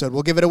betting episode.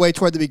 We'll give it away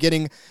toward the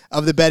beginning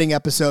of the betting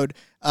episode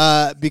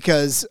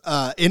because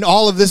in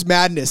all of this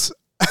madness,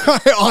 I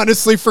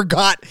honestly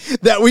forgot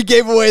that we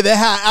gave away the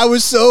hat. I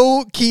was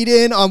so keyed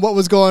in on what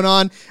was going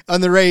on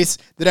the race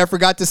that I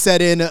forgot to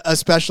set in a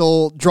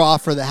special draw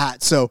for the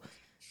hat. So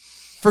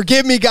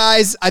forgive me,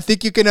 guys. I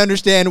think you can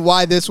understand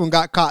why this one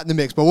got caught in the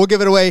mix, but we'll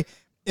give it away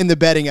in the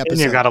betting episode.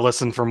 And you got to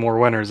listen for more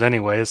winners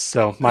anyways,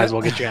 so might as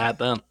well get your hat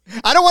then.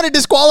 I don't want to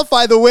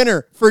disqualify the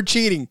winner for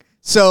cheating.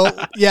 So,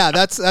 yeah,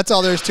 that's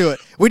all there is to it.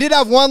 We did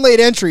have one late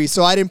entry,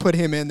 so I didn't put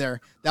him in there.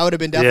 That would have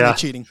been definitely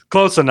cheating.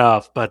 Close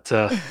enough, but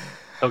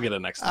he'll get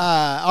it next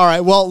time. All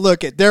right, well,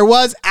 look, there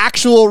was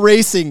actual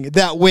racing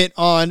that went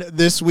on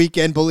this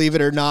weekend, believe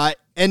it or not.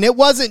 And it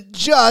wasn't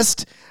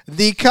just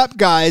the Cup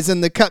guys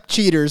and the Cup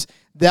cheaters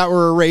that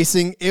were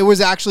racing. It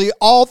was actually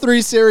all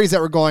three series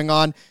that were going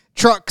on.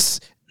 Trucks,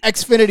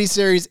 Xfinity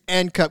Series,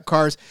 and Cup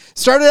cars.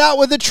 Started out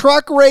with a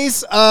truck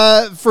race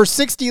for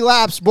 60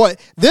 laps. Boy,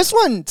 this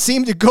one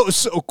seemed to go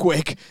so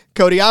quick,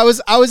 Cody. I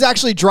was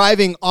actually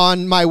driving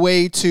on my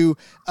way to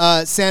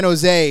San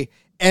Jose,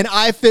 and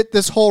I fit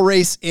this whole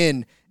race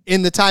in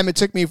the time it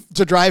took me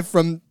to drive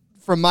from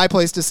from my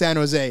place to San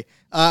Jose.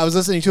 I was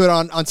listening to it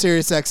on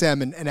Sirius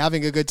XM and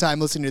having a good time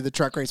listening to the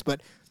truck race.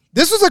 But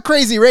this was a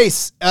crazy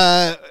race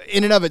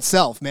in and of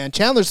itself, man.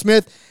 Chandler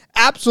Smith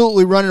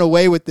absolutely running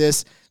away with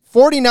this.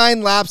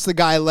 49 laps the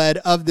guy led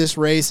of this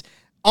race.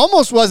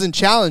 Almost wasn't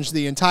challenged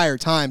the entire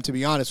time, to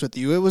be honest with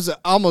you. It was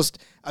almost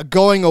a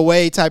going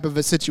away type of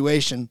a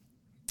situation.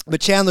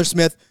 But Chandler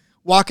Smith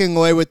walking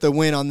away with the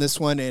win on this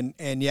one,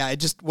 and yeah, it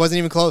just wasn't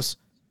even close.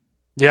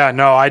 Yeah,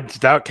 no,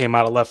 that came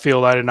out of left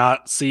field. I did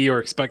not see or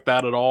expect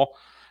that at all.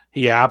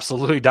 He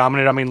absolutely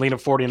dominated. I mean, leading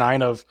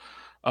 49 of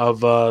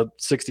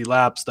 60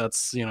 laps,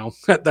 that's,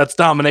 that's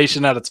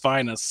domination at its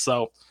finest.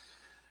 So,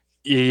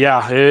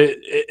 yeah,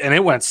 and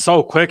it went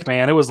so quick,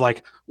 man. It was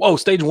like, whoa,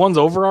 stage one's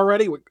over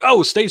already?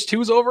 Oh, stage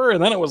two's over?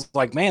 And then it was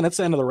like, man, it's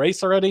the end of the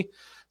race already.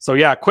 So,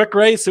 yeah, quick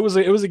race. It was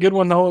a good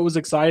one, though. It was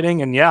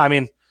exciting. And, yeah, I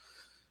mean,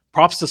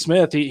 props to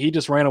Smith. He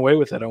just ran away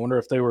with it. I wonder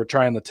if they were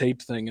trying the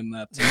tape thing in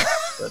that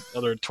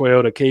other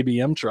Toyota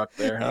KBM truck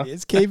there, huh?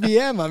 It's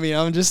KBM. I mean,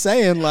 I'm just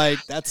saying, like,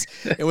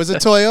 it was a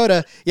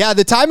Toyota. Yeah,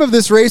 the time of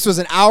this race was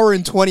 1 hour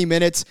and 20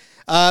 minutes.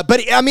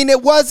 But I mean,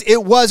 it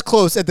was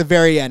close at the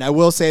very end. I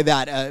will say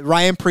that.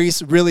 Ryan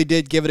Preece really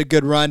did give it a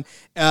good run.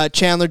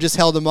 Chandler just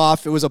held him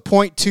off. It was a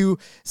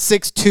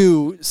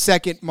 .262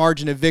 second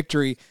margin of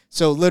victory.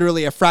 So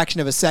literally a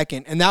fraction of a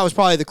second. And that was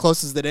probably the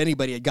closest that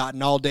anybody had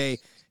gotten all day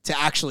to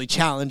actually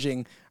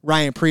challenging.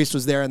 Ryan Preece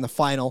was there in the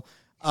final.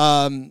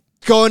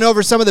 Going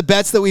over some of the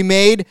bets that we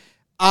made.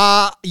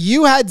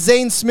 You had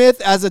Zane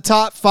Smith as a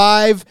top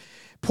 5.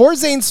 Poor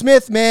Zane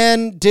Smith,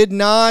 man, did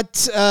not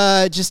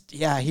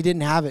he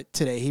didn't have it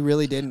today. He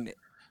really didn't.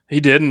 He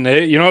didn't.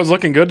 It was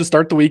looking good to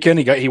start the weekend.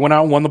 He went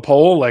out and won the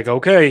pole. Like,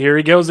 okay, here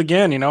he goes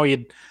again.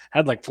 He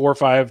had like 4 or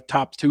 5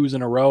 top 2s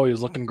in a row. He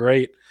was looking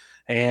great.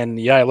 And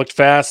yeah, he looked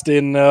fast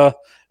in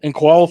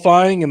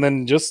qualifying and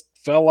then just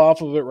fell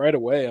off of it right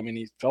away. I mean,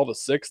 he fell to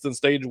 6th in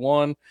stage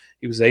 1.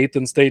 He was 8th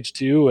in stage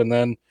 2. And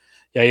then,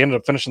 yeah, he ended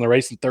up finishing the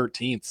race in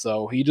 13th.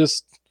 So he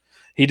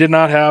did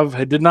not have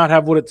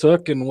what it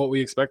took and what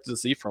we expected to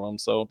see from him.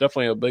 So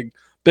definitely a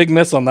big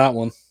miss on that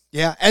one.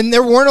 Yeah, and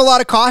there weren't a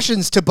lot of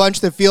cautions to bunch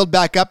the field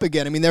back up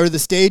again. I mean, there were the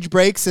stage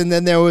breaks, and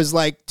then there was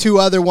like 2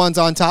 other ones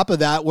on top of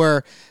that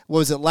where, what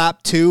was it,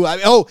 lap 2?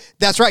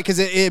 That's right, because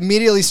it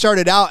immediately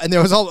started out, and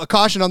there was a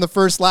caution on the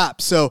first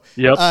lap. So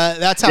yep.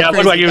 That's how it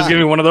looked like he was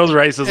giving me one of those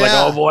races, like,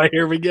 oh boy,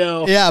 here we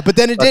go. Yeah, but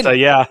then it didn't.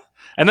 Yeah,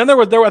 and then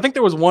I think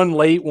there was one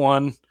late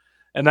one,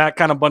 and that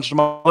kind of bunched him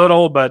a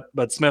little,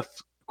 but Smith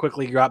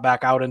quickly got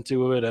back out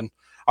into it, and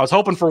I was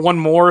hoping for one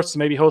more, so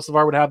maybe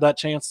Hocevar would have that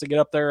chance to get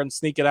up there and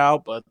sneak it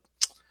out, but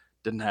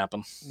didn't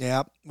happen.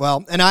 Yeah,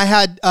 well, and I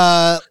had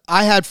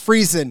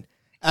Friesen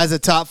as a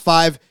top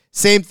 5.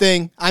 Same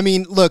thing. I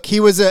mean, look, he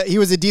was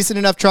a decent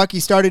enough truck. He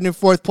started in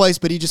 4th place,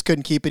 but he just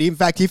couldn't keep it. In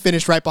fact, he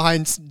finished right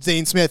behind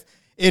Zane Smith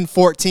in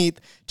 14th.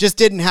 Just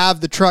didn't have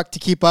the truck to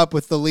keep up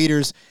with the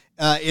leaders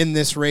in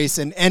this race,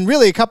 and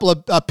really a couple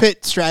of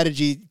pit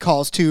strategy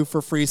calls too for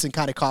Friesen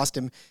kind of cost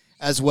him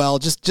as well.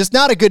 Just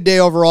not a good day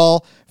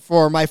overall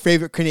for my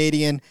favorite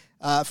Canadian.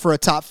 For a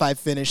top 5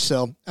 finish,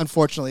 so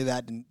unfortunately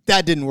that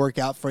didn't work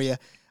out for you.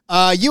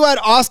 You had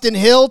Austin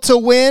Hill to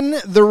win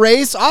the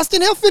race.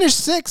 Austin Hill finished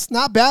 6th,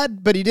 not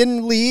bad, but he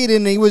didn't lead,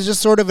 and he was just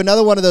sort of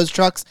another one of those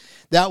trucks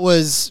that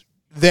was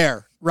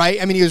there,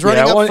 right? I mean, he was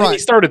running up front. He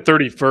started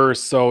 31st,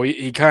 so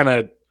he kind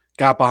of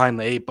got behind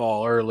the 8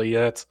 ball early.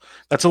 That's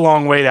a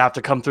long way to have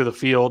to come through the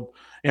field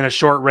in a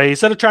short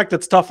race at a track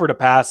that's tougher to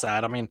pass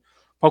at. I mean,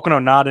 Pocono,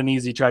 not an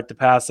easy track to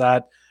pass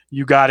at.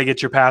 You got to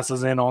get your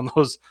passes in on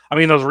those. I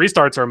mean, those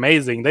restarts are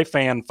amazing. They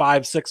fan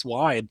 5-6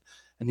 wide,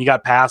 and you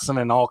got passing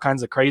and all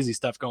kinds of crazy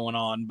stuff going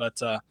on.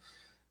 But,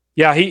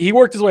 yeah, he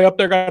worked his way up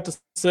there, got to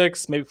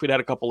 6. Maybe if we'd had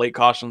a couple late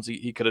cautions,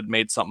 he could have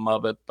made something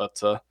of it.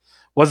 But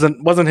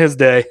wasn't his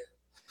day.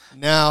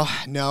 No.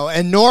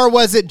 And nor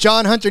was it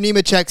John Hunter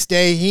Nemechek's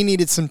day. He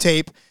needed some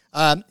tape.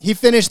 He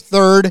finished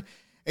 3rd.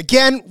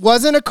 Again,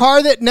 wasn't a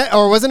car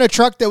wasn't a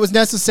truck that was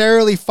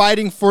necessarily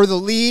fighting for the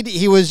lead.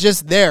 He was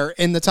just there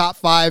in the top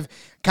 5,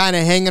 kind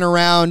of hanging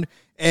around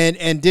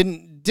and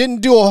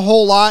didn't do a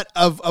whole lot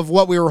of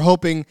what we were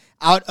hoping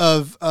out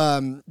of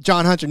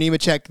John Hunter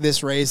Nemechek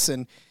this race.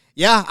 And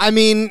yeah, I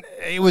mean,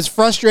 it was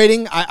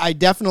frustrating. I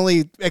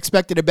definitely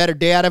expected a better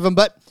day out of him,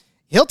 but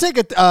he'll take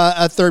a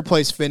 3rd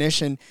place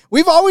finish. And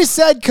we've always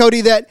said,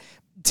 Cody, that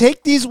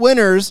take these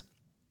winners,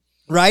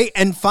 right,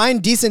 and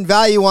find decent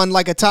value on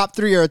like a top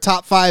 3 or a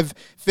top 5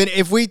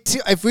 If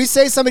we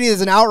say somebody is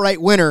an outright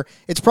winner,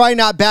 it's probably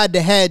not bad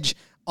to hedge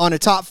on a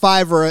top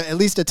 5 or at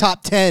least a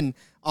top 10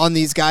 on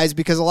these guys,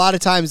 because a lot of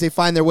times they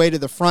find their way to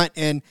the front.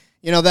 And,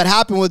 that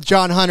happened with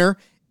John Hunter.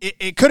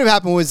 It could have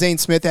happened with Zane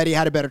Smith had he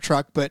had a better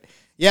truck. But,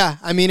 yeah,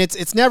 I mean,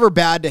 it's never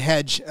bad to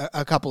hedge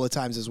a couple of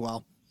times as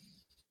well.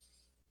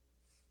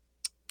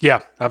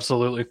 Yeah,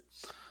 absolutely.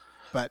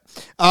 But,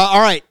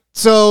 all right.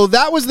 So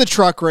that was the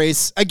truck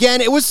race. Again,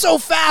 it was so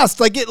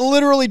fast. Like, it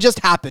literally just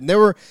happened. There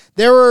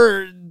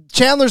were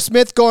Chandler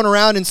Smith going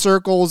around in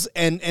circles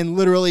and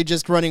literally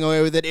just running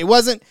away with it. It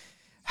wasn't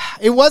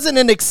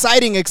an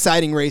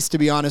exciting race, to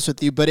be honest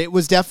with you, but it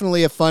was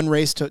definitely a fun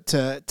race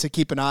to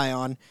keep an eye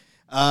on.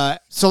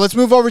 So let's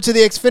move over to the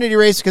Xfinity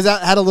race because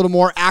that had a little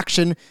more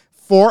action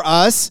for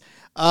us.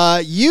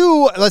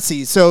 Let's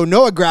see. So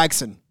Noah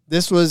Gragson,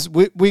 this was,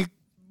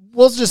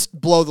 we'll just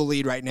blow the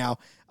lead right now.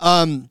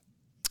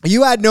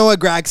 You had Noah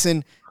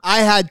Gragson. I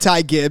had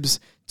Ty Gibbs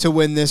to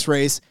win this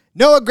race.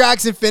 Noah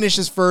Gragson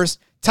finishes first.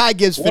 Ty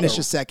Gibbs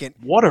finishes second.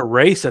 What a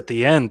race at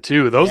the end,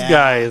 too. Those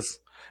guys,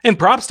 and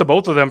props to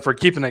both of them for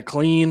keeping it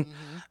clean.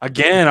 Mm-hmm.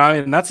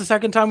 Again, that's the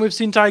second time we've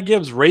seen Ty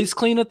Gibbs race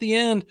clean at the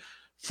end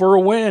for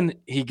a win.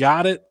 He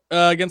got it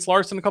against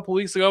Larson a couple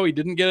weeks ago. He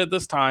didn't get it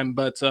this time,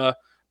 but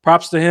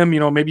props to him.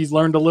 Maybe he's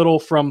learned a little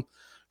from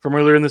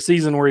earlier in the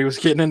season where he was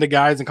getting into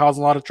guys and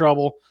causing a lot of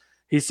trouble.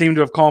 He seemed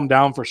to have calmed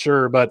down for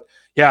sure. But,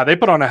 yeah, they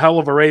put on a hell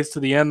of a race to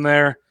the end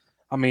there.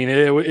 I mean,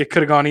 it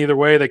could have gone either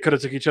way. They could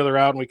have took each other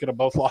out, and we could have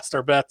both lost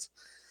our bets.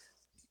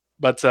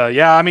 But,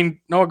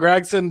 Noah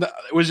Gragson,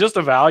 it was just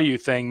a value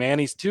thing, man.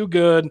 He's too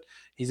good.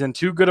 He's in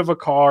too good of a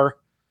car.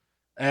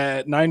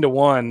 At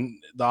 9-1,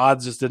 the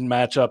odds just didn't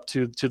match up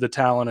to the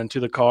talent and to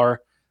the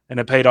car, and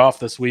it paid off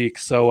this week.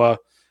 So,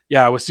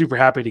 I was super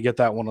happy to get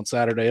that one on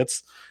Saturday.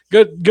 It's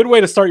good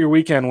way to start your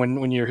weekend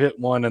when you're hit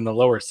one in the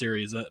lower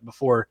series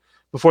before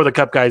the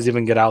Cup guys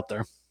even get out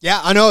there. Yeah,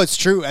 I know it's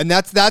true. And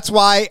that's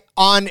why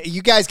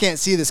you guys can't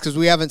see this because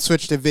we haven't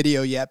switched to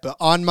video yet, but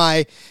on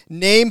my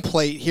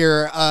nameplate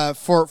here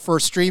for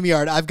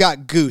StreamYard, I've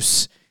got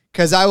Goose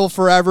because I will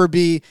forever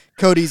be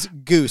Cody's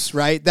Goose,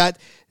 right?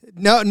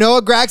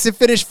 Noah Gragson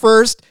finished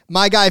first.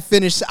 My guy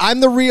finished.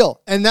 I'm the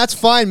reel, and that's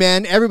fine,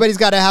 man. Everybody's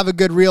got to have a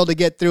good reel to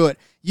get through it.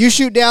 You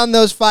shoot down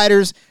those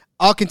fighters.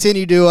 I'll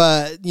continue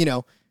to,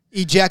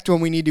 eject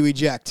when we need to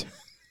eject.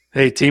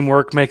 Hey,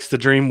 teamwork makes the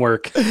dream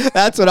work.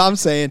 That's what I'm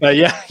saying.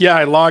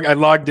 I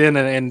logged in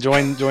and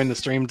joined the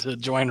stream to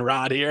join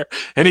Rod here,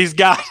 and he's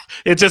got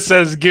it just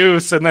says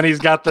Goose, and then he's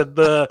got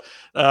the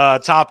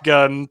Top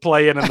Gun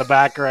playing in the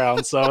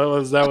background.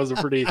 So that was a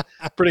pretty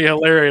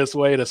hilarious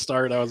way to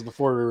start. That was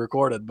before we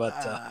recorded, but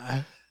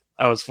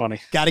that was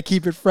funny. Got to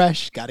keep it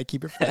fresh.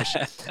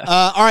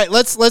 All right,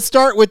 let's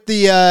start with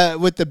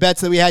the bets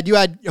that we had. You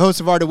had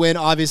Hocevar to win,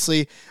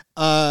 obviously.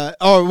 You had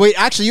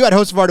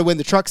Hocevar to win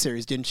the Truck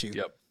Series, didn't you?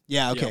 Yep.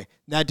 Yeah, okay. Yep.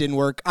 That didn't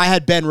work. I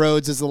had Ben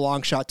Rhodes as the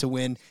long shot to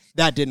win.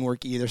 That didn't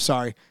work either.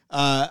 Sorry.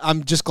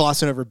 I'm just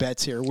glossing over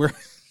bets here.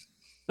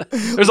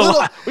 There's a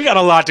lot. We got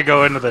a lot to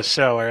go into this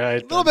show, all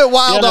right? A little bit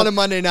wild on a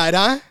Monday night,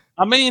 huh?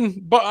 I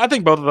mean, but I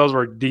think both of those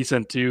were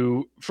decent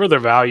too for their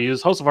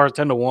values. Hocevar's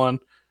 10-1.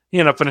 He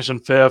ended up finishing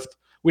fifth.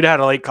 We'd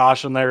had a late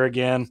caution there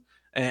again,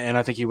 and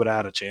I think he would have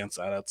had a chance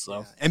at it.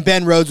 So, and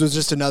Ben Rhodes was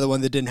just another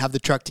one that didn't have the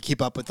truck to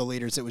keep up with the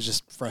leaders. It was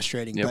just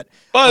frustrating. Yep.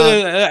 But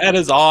at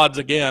his odds,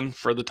 again,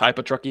 for the type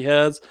of truck he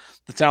has,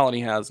 the talent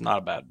he has, not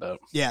a bad bet.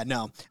 Yeah,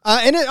 no.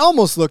 And it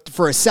almost looked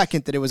for a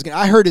second that it was.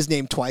 I heard his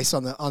name twice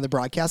on the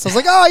broadcast. I was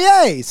like,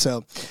 oh yay!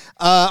 So,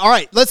 all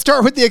right, let's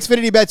start with the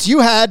Xfinity bets.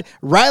 You had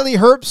Riley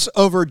Herbst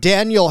over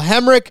Daniel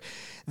Hemrick.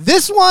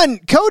 This one,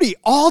 Cody,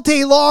 all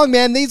day long,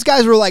 man, these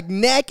guys were like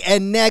neck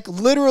and neck,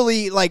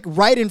 literally like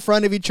right in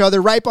front of each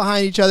other, right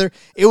behind each other.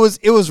 It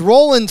was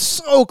rolling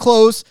so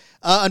close.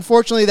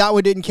 Unfortunately, that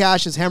one didn't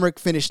cash as Hemrick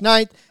finished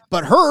 9th,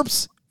 but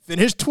Herbst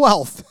finished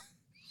 12th.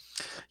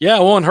 Yeah,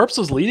 well, and Herbst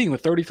was leading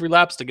with 33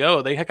 laps to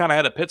go. They kind of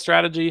had a pit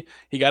strategy.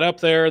 He got up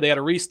there, they had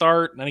a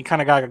restart, and then he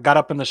kind of got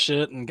up in the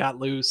shit and got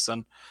loose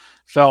and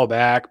fell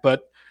back.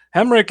 But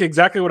Hemrick,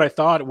 exactly what I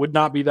thought, would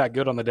not be that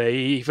good on the day.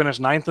 He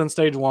finished 9th in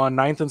stage 1,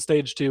 9th in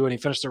stage 2, and he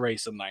finished the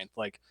race in 9th.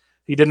 Like,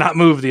 he did not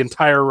move the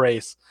entire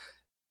race.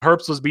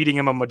 Herbst was beating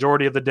him a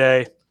majority of the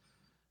day.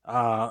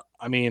 I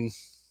mean,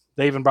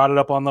 they even brought it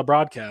up on the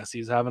broadcast.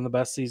 He's having the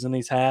best season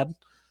he's had.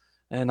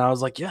 And I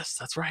was like, yes,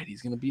 that's right.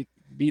 He's going to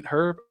beat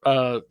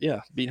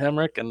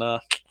Hemrick.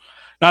 And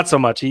not so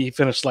much. He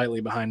finished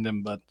slightly behind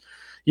him. But,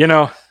 it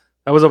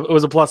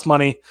was a plus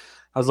money.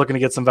 I was looking to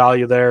get some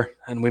value there,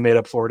 and we made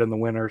up for it in the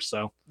winter.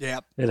 So yeah,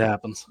 it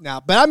happens.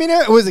 No, but I mean,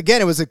 it was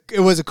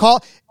a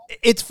call.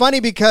 It's funny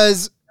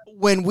because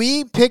when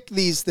we pick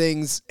these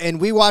things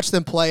and we watch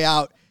them play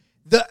out,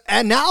 the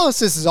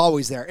analysis is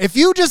always there. If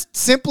you just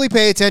simply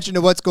pay attention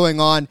to what's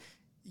going on,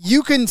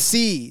 you can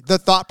see the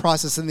thought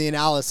process and the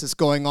analysis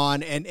going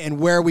on and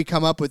where we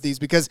come up with these,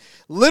 because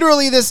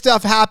literally this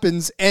stuff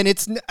happens. And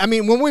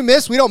when we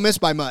miss, we don't miss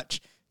by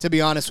much, to be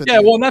honest with you.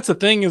 Yeah, well, and that's the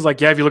thing is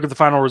if you look at the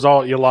final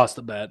result, you lost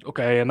the bet.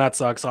 Okay, and that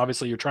sucks.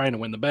 Obviously, you're trying to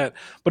win the bet.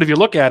 But if you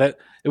look at it,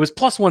 it was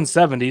plus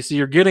 170, so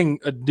you're getting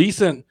a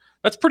decent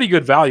 – that's pretty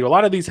good value. A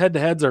lot of these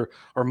head-to-heads are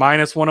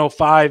minus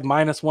 105,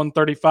 minus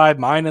 135,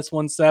 minus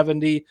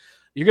 170.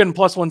 You're getting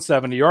plus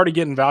 170. You're already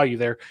getting value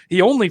there.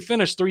 He only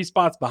finished 3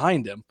 spots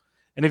behind him.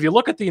 And if you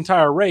look at the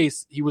entire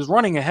race, he was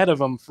running ahead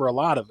of him for a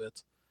lot of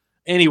it.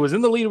 And he was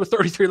in the lead with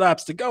 33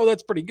 laps to go.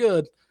 That's pretty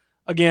good.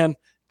 Again,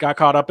 got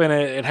caught up in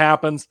it. It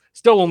happens.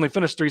 Still only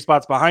finished 3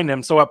 spots behind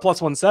him. So at plus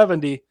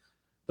 170,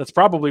 that's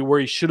probably where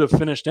he should have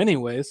finished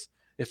anyways,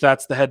 if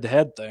that's the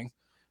head-to-head thing.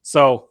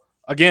 So,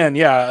 again,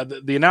 yeah,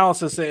 the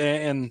analysis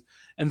and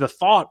the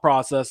thought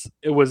process,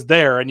 it was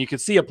there, and you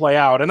could see it play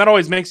out. And that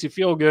always makes you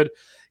feel good,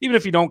 even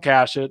if you don't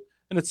cash it.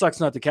 And it sucks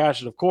not to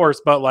cash it, of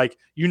course, but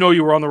you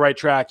were on the right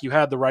track. You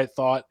had the right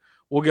thought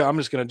I'm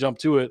just going to jump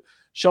to it.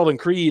 Sheldon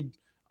Creed,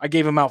 I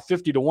gave him out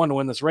 50-1 to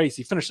win this race.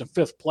 He finished in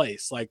 5th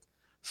place, like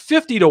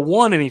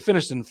 50-1, and he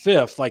finished in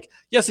 5th. Like,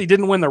 yes, he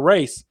didn't win the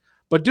race,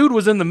 but dude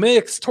was in the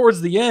mix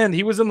towards the end.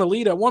 He was in the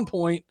lead at one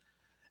point,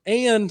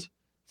 and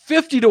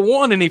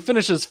 50-1, and he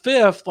finishes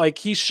 5th. Like,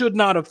 he should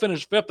not have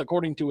finished 5th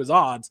according to his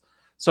odds.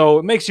 So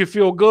it makes you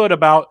feel good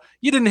about,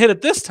 you didn't hit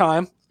it this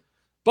time,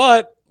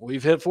 but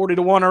we've hit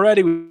 40-1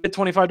 already. We hit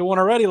 25-1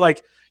 already.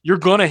 Like, you're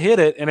going to hit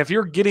it. And if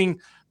you're getting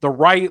the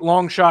right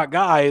long shot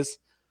guys,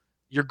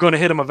 you're going to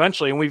hit them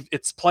eventually. And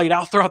it's played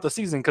out throughout the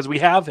season because we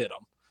have hit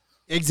them.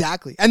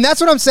 Exactly. And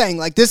that's what I'm saying.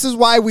 Like, this is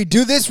why we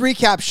do this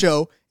recap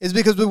show, is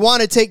because we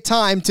want to take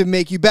time to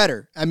make you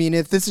better. I mean,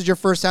 if this is your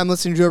first time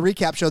listening to a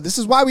recap show, this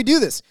is why we do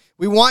this.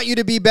 We want you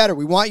to be better.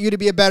 We want you to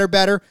be a better.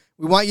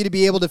 We want you to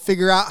be able to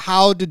figure out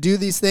how to do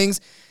these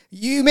things.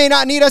 You may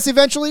not need us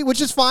eventually,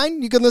 which is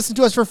fine. You can listen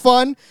to us for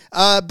fun.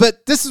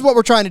 But this is what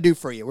we're trying to do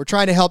for you. We're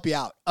trying to help you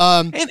out.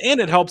 And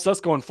it helps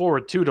us going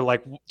forward too,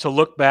 to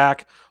look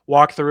back,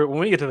 walk through it. When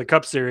we get to the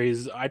Cup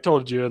Series, I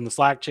told you in the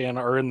Slack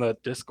channel, or in the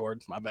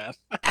Discord, my bad,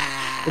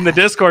 in the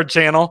Discord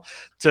channel,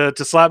 to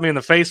slap me in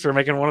the face for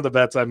making one of the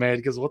bets I made,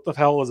 because what the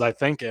hell was I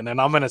thinking?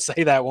 And I'm going to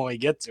say that when we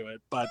get to it.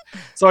 But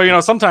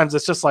so, sometimes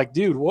it's just like,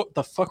 dude, what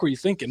the fuck were you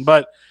thinking?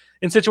 But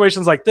in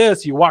situations like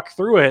this, you walk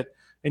through it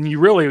and you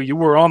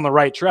were on the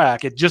right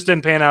track. It just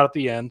didn't pan out at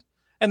the end.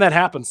 And that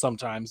happens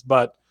sometimes,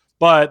 but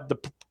the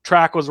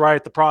track was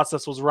right. The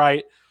process was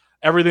right.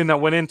 Everything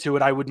that went into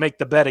it, I would make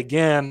the bet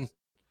again,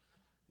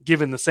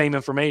 given the same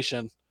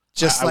information.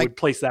 I would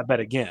place that bet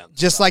again.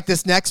 Just like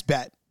this next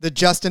bet, the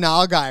Justin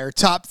Allgaier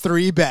top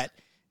 3 bet.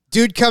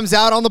 Dude comes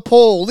out on the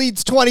pole,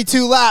 leads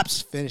 22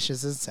 laps,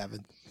 finishes in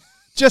 7th.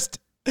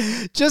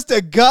 Just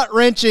a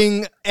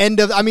gut-wrenching end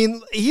of,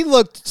 he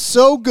looked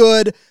so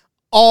good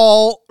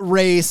all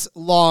race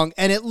long,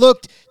 and it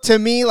looked to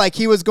me like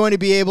he was going to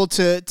be able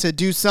to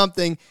do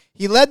something.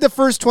 He led the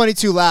first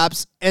 22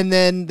 laps, and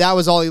then that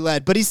was all he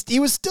led. But he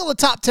was still a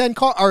top 10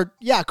 car. I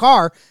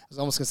was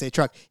almost going to say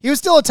truck. He was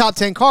still a top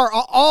 10 car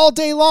all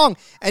day long,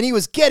 and he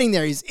was getting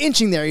there. He's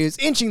inching there. He was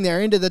inching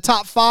there into the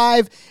top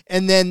 5,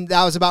 and then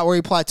that was about where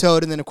he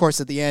plateaued. And then, of course,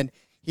 at the end,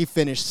 he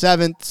finished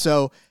 7th.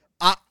 So,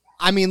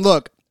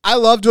 look, I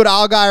loved what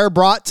Allgaier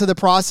brought to the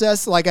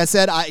process. Like I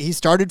said, he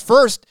started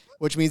first,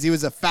 which means he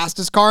was the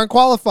fastest car in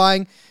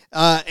qualifying,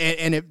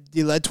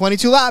 he led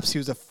 22 laps. He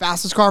was the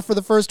fastest car for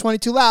the first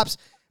 22 laps,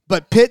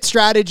 but pit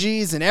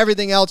strategies and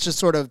everything else just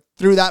sort of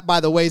threw that by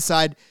the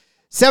wayside.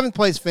 7th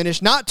place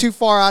finish, not too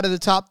far out of the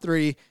top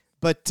 3,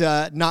 but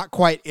not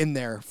quite in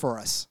there for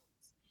us.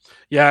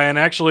 Yeah, and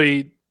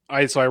actually,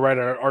 I write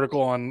an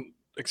article on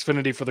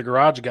Xfinity for the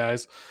Garage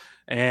Guys,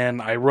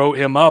 and I wrote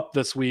him up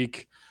this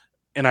week.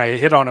 And I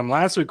hit on him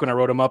last week when I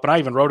wrote him up, and I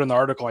even wrote in the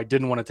article I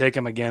didn't want to take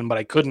him again, but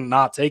I couldn't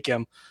not take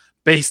him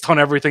based on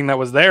everything that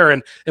was there.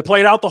 And it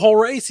played out the whole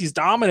race. He's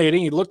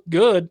dominating. He looked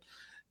good.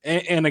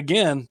 And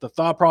again, the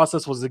thought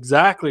process was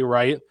exactly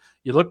right.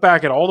 You look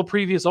back at all the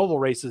previous oval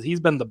races, he's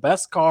been the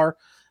best car.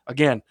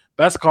 Again,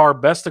 best car,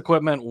 best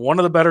equipment, one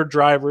of the better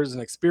drivers,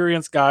 an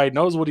experienced guy,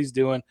 knows what he's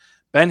doing,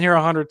 been here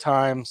 100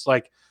 times.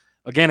 Like,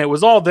 again, it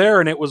was all there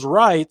and it was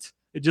right.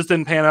 It just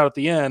didn't pan out at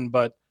the end,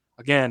 but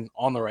again,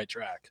 on the right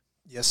track.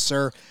 Yes,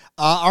 sir.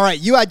 All right,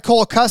 you had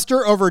Cole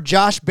Custer over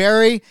Josh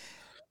Berry.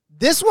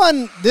 This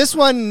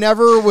one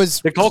never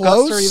was Did Cole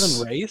close.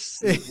 Custer even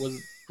race?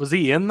 Was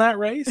he in that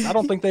race? I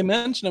don't think they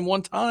mentioned him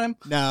one time.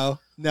 No,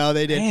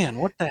 they didn't. Man,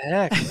 what the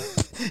heck?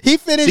 He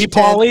finished. See,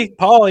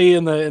 Paulie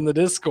in the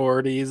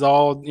Discord, he's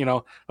all,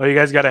 you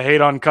guys got to hate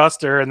on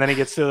Custer, and then he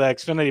gets to the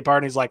Xfinity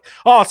part, and he's like,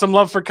 "Oh, some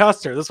love for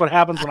Custer." This is what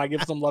happens when I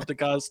give some love to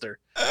Custer.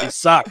 He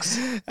sucks.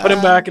 Put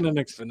him back in an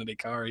Xfinity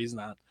car. He's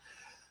not.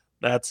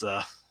 That's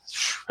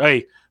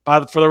hey.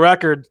 For the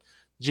record,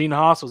 Gene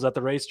Haas was at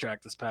the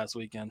racetrack this past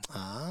weekend.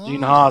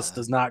 Gene Haas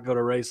does not go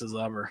to races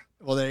ever.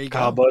 Well, there you go.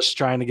 Kyle Busch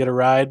trying to get a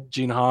ride.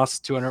 Gene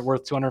Haas,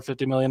 worth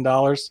 $250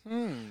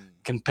 million.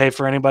 Can pay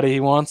for anybody he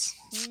wants.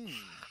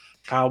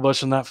 Kyle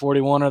Busch in that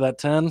 41 or that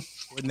 10.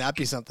 Wouldn't that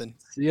be something?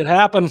 See it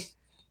happen.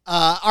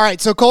 All right,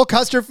 so Cole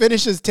Custer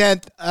finishes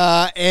 10th,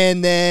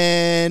 and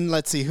then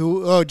let's see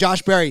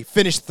Josh Berry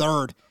finished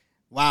 3rd.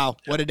 Wow,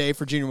 what a day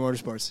for Junior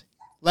Motorsports.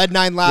 Led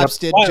 9 laps,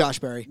 Josh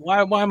Berry.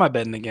 Why am I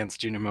betting against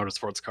Junior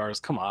Motorsports cars?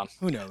 Come on.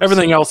 Who knows?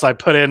 Everything else I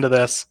put into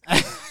this.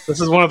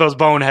 This is one of those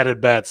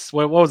boneheaded bets.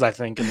 What was I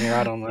thinking here?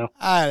 I don't know.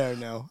 I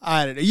don't know.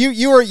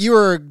 You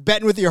were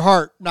betting with your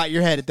heart, not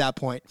your head at that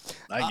point.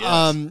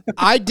 I guess.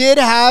 I did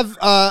have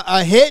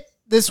a hit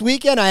this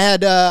weekend. I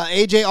had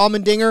AJ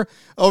Allmendinger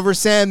over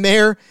Sam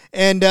Mayer.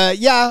 And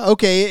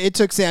it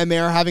took Sam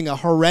Mayer having a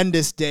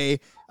horrendous day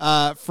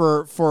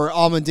for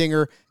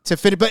Allmendinger to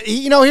fit it. But,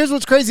 here's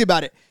what's crazy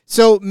about it.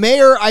 So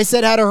Mayer, I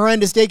said, had a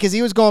horrendous day because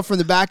he was going from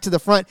the back to the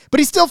front, but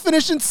he still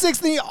finished in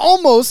 6th, and he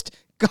almost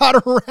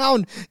got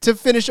around to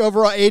finish over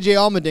AJ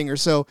Allmendinger.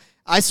 So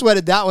I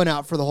sweated that one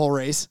out for the whole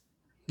race.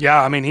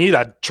 Yeah, he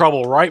had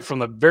trouble right from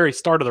the very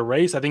start of the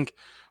race. I think,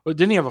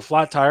 didn't he have a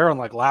flat tire on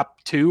like lap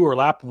 2 or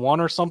lap 1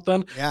 or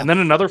something? Yeah. And then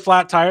another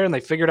flat tire, and they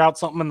figured out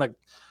something in the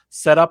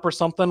setup or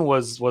something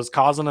was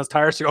causing his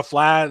tires to go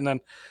flat, and then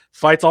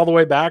fights all the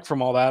way back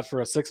from all that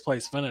for a 6th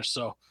place finish.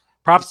 So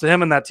props to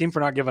him and that team for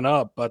not giving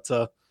up. But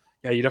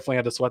yeah, you definitely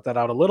had to sweat that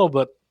out a little,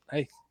 but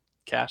hey,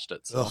 cashed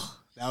it. So. Ugh,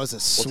 that was a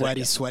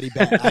sweaty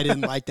bet. I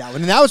didn't like that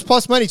one. And that was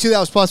plus money too. That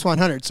was plus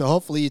 100. So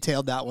hopefully you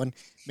tailed that one,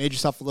 made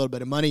yourself a little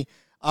bit of money.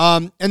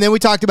 And then we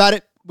talked about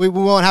it. We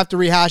won't have to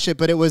rehash it,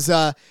 but it was,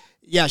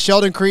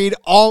 Sheldon Creed.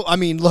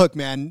 Look,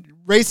 man,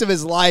 race of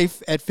his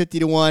life at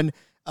 50-1.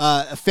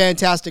 A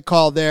fantastic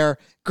call there.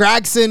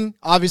 Gragson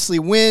obviously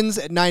wins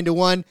at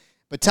 9-1,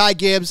 but Ty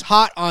Gibbs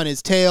hot on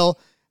his tail.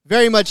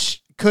 Very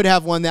much could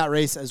have won that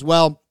race as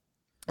well.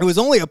 It was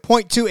only a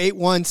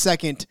 0.281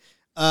 second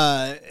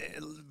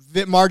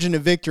margin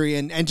of victory.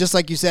 And just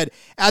like you said,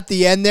 at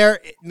the end there,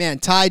 man,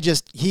 Ty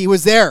he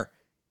was there.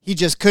 He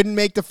just couldn't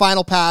make the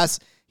final pass.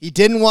 He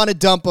didn't want to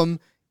dump him.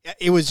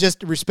 It was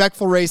just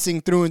respectful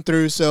racing through and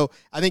through. So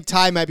I think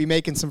Ty might be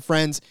making some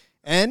friends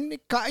and,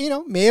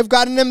 may have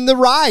gotten him the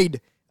ride.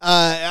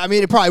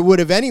 It probably would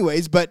have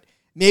anyways, but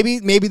maybe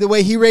the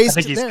way he raced.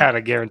 I think he's kind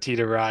of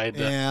guaranteed a ride.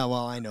 Yeah,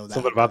 well, I know that.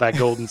 Something about that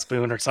golden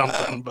spoon or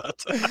something. But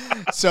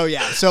So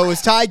it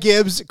was Ty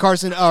Gibbs,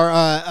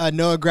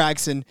 Noah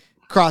Gragson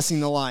crossing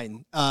the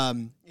line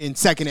in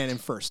second and in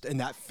first in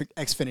that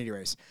Xfinity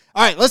race.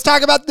 All right, let's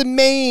talk about the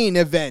main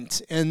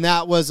event, and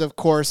that was, of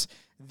course,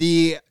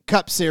 the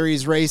Cup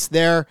Series race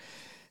there,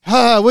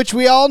 which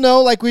we all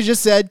know, like we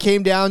just said,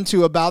 came down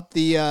to about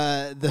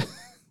the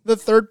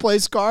third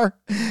place car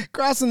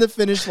crossing the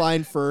finish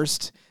line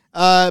first.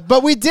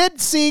 But we did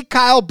see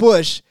Kyle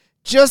Busch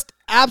just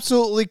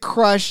absolutely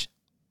crush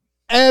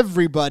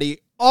everybody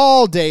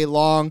all day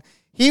long.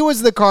 He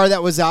was the car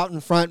that was out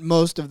in front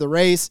most of the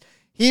race.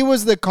 He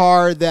was the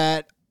car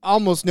that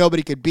almost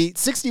nobody could beat.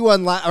 63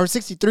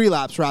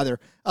 laps rather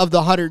of the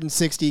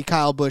 160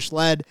 Kyle Busch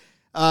led.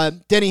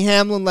 Denny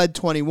Hamlin led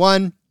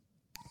 21.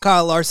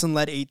 Kyle Larson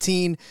led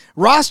 18.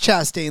 Ross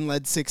Chastain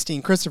led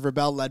 16. Christopher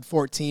Bell led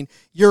 14.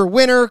 Your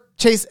winner,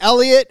 Chase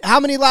Elliott. How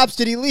many laps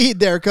did he lead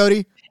there,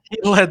 Cody? He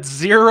led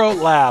 0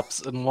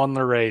 laps and won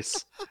the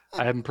race.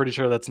 I'm pretty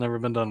sure that's never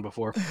been done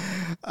before.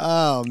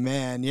 Oh,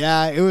 man.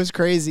 Yeah, it was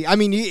crazy. I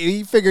mean,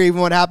 you figure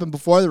even what happened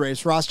before the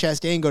race. Ross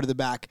Chastain go to the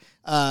back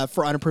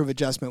for unapproved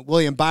adjustment.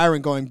 William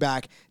Byron going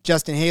back.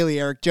 Justin Haley,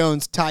 Eric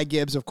Jones, Ty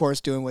Gibbs, of course,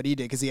 doing what he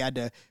did because he had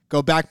to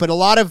go back. But a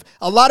lot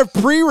of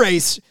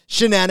pre-race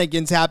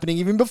shenanigans happening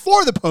even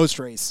before the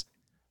post-race.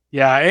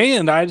 Yeah,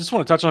 and I just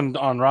want to touch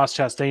on Ross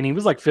Chastain. He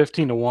was like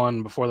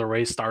 15-1 before the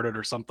race started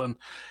or something.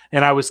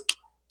 And I was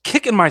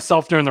kicking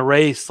myself during the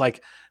race,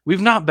 like,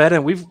 we've not bet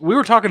him. We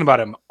were talking about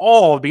him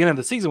all at the beginning of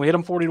the season. We hit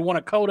him 40-1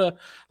 at Coda.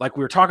 Like,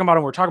 we were talking about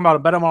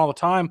him. Bet him all the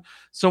time.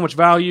 So much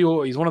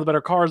value. He's one of the better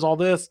cars, all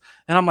this.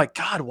 And I'm like,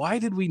 God, why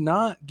did we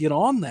not get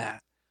on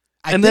that?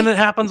 Then it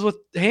happens with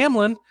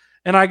Hamlin.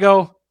 And I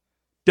go,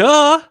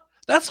 duh.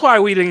 That's why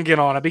we didn't get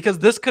on it, because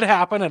this could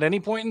happen at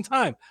any point in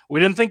time. We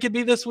didn't think it'd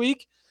be this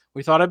week.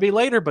 We thought it'd be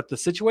later, but the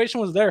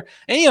situation was there.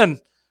 And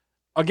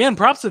again,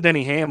 props to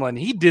Denny Hamlin.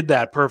 He did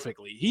that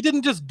perfectly. He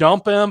didn't just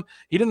dump him.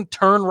 He didn't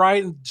turn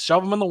right and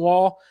shove him in the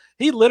wall.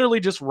 He literally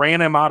just ran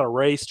him out of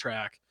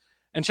racetrack.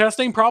 And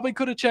Chastain probably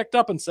could have checked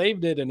up and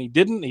saved it, and he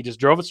didn't. He just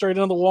drove it straight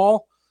into the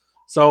wall.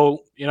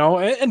 So,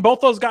 and both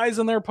those guys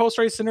in their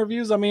post-race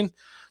interviews, I mean,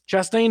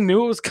 Chastain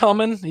knew it was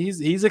coming.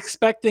 He's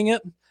expecting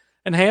it.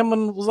 And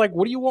Hamlin was like,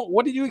 what do you want?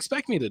 What did you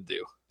expect me to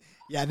do?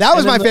 Yeah, that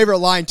was my favorit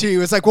line, too. He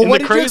was like, well,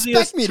 what did you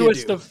expect me to do? The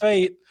craziest twist of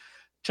fate,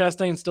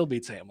 Chastain still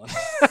beats Hamlin.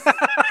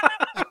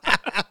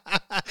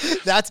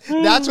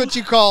 That's what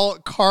you call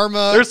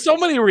karma. There's so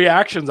many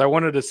reactions I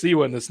wanted to see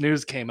when this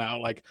news came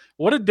out. Like,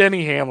 what did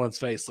Denny Hamlin's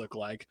face look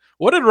like?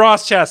 What did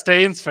Ross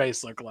Chastain's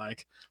face look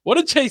like? What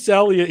did Chase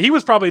Elliott? He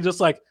was probably just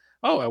like,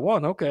 oh, I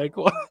won. Okay,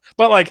 cool.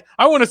 But like,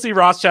 I want to see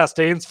Ross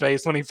Chastain's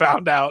face when he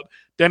found out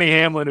Denny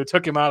Hamlin, who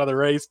took him out of the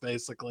race,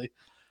 basically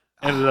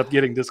ended up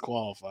getting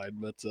disqualified.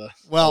 But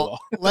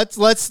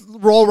let's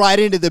roll right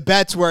into the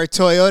bets where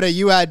Toyota,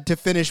 you had to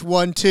finish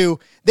 1-2.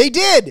 They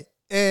did,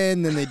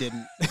 and then they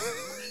didn't.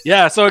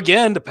 Yeah, so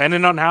again,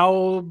 depending on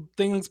how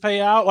things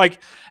pay out,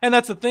 and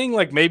that's the thing,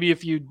 maybe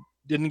if you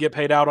didn't get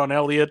paid out on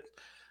Elliott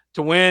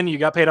to win, you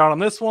got paid out on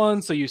this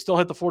one, so you still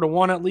hit the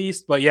 4-1 at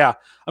least. But yeah,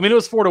 I mean, it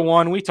was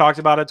 4-1. We talked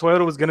about it.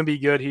 Toyota was going to be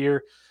good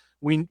here.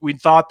 We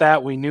thought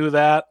that. We knew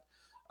that.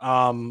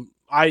 I'm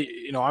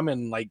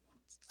in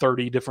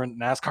 30 different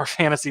NASCAR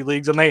fantasy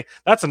leagues, and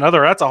that's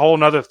a whole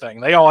nother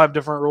thing. They all have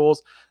different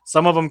rules.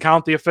 Some of them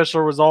count the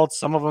official results.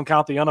 Some of them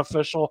count the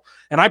unofficial.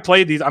 And I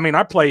played these. I mean,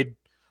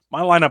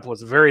 my lineup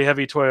was very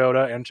heavy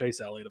Toyota and Chase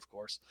Elliott, of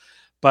course.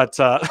 But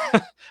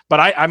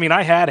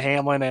I had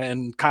Hamlin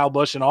and Kyle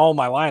Busch in all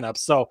my lineups.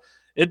 So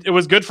it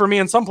was good for me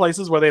in some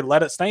places where they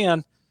let it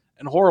stand,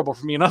 and horrible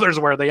for me in others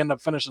where they end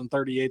up finishing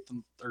 38th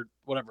and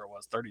whatever it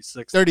was,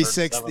 36th.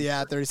 36th,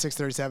 yeah,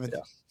 36th, 37th.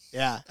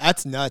 Yeah,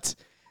 that's nuts.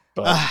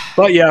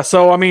 But yeah,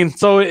 so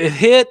it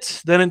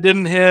hit, then it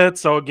didn't hit.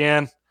 So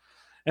again,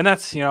 and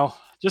that's,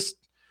 just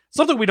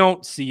something we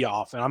don't see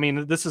often. I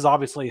mean, this is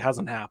obviously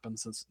hasn't happened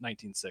since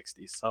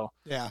 1960. So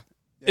yeah,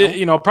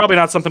 Probably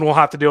not something we'll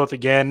have to deal with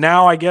again.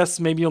 Now, I guess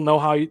maybe you'll know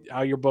how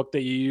your book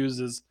that you use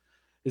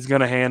is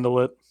going to handle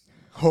it.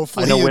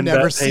 Hopefully, you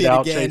never see it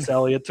again. Chase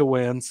Elliott to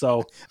win.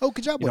 So,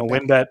 good job.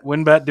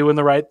 WinBet doing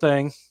the right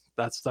thing.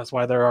 That's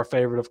why they're our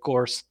favorite, of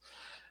course.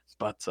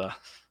 But,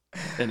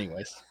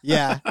 anyways,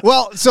 yeah.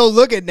 Well, so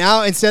look at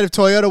now. Instead of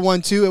Toyota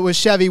 1-2, it was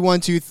Chevy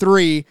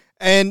 1-2-3,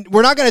 and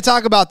we're not going to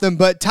talk about them.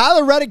 But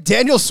Tyler Reddick,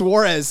 Daniel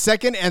Suarez,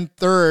 second and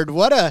third.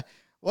 What a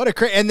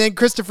and then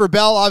Christopher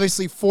Bell,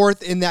 obviously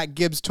fourth in that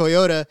Gibbs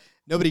Toyota.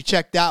 Nobody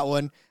checked that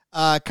one.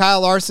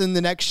 Kyle Larson,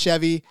 the next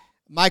Chevy.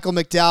 Michael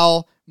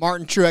McDowell,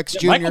 Martin Truex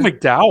Jr. Michael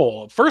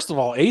McDowell, first of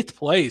all, 8th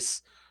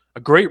place, a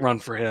great run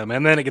for him,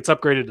 and then it gets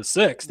upgraded to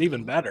 6th,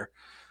 even better.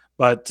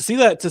 But to see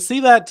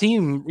that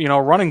team,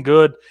 running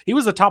good, he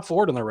was the top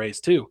Ford in the race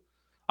too.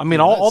 I mean,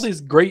 all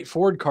these great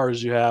Ford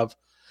cars you have,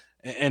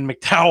 and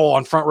McDowell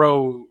on Front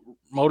Row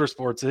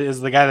Motorsports is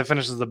the guy that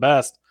finishes the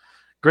best.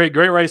 Great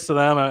race to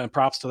them, and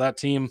props to that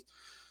team.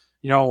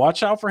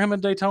 Watch out for him in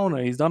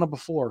Daytona. He's done it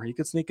before. He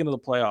could sneak into the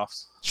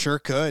playoffs. Sure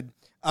could.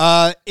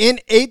 In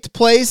 8th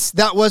place,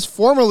 that was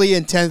formerly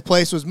in 10th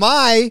place, was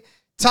my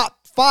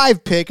top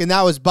 5 pick, and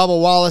that was Bubba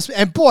Wallace.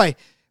 And boy,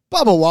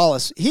 Bubba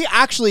Wallace, he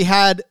actually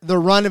had the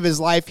run of his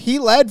life. He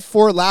led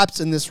 4 laps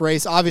in this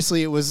race.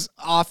 Obviously, it was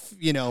off,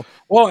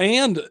 Well,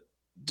 and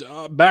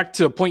back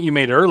to a point you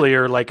made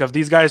earlier, like of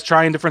these guys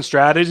trying different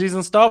strategies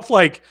and stuff,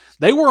 like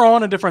they were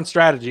on a different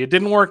strategy. It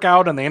didn't work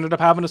out, and they ended up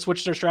having to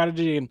switch their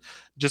strategy and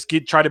just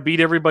try to beat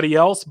everybody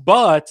else.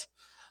 But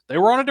they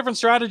were on a different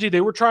strategy.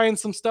 They were trying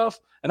some stuff,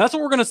 and that's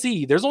what we're going to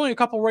see. There's only a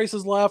couple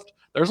races left.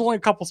 There's only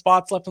a couple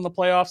spots left in the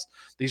playoffs.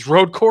 These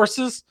road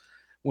courses,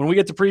 when we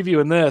get to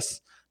previewing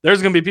this,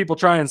 there's going to be people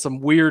trying some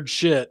weird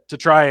shit to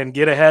try and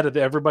get ahead of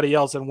everybody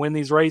else and win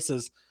these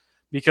races,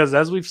 because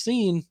as we've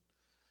seen,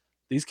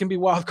 these can be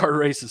wild card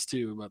races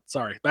too. But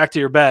sorry, back to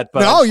your bet.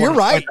 But no, you're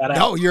right.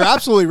 No, you're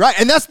absolutely right.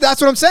 And that's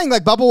what I'm saying.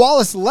 Like Bubba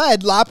Wallace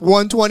led lap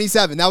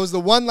 127. That was the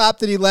one lap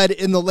that he led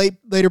in the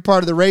later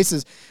part of the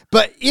races.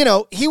 But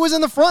he was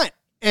in the front.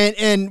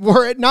 And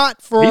were it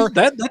not for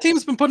that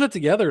team's been putting it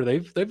together,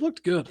 they've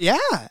looked good. Yeah,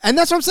 and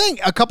that's what I'm saying.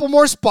 A couple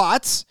more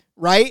spots,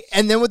 right?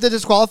 And then with the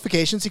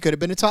disqualifications, he could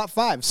have been a top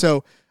 5.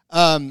 So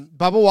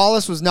Bubba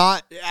Wallace was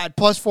not at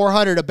plus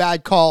 400 a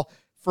bad call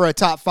for a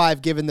top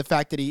 5, given the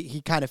fact that he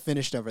kind of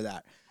finished over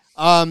that.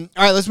 All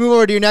right, let's move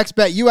over to your next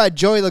bet. You had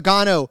Joey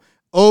Logano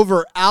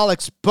over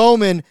Alex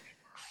Bowman.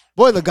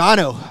 Boy,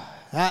 Logano,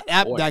 that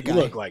guy. He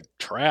looked like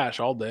trash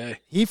all day.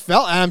 And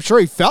I'm sure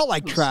he felt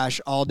like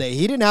trash all day.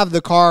 He didn't have the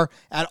car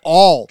at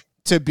all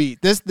to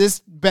beat. This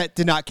bet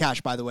did not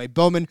cash, by the way.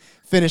 Bowman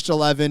finished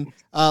 11.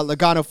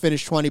 Logano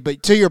finished 20.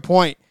 But to your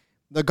point,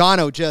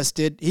 Logano just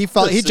did. He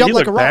jumped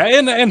like a rock.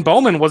 And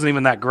Bowman wasn't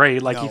even that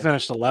great. Like, no. He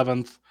finished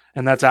 11th.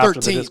 And that's after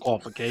 13th. The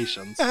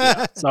disqualifications.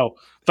 Yeah. So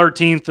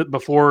 13th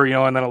before,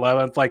 and then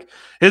 11th. Like,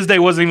 his day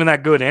wasn't even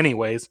that good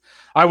anyways.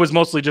 I was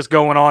mostly just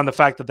going on the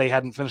fact that they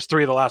hadn't finished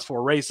 3 of the last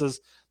 4 races.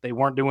 They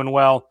weren't doing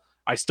well.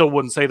 I still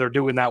wouldn't say they're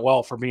doing that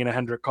well for being a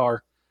Hendrick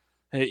car.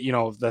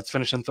 That's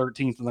finishing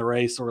 13th in the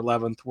race or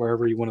 11th,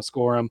 wherever you want to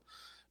score them.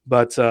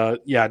 But, Joey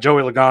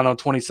Logano,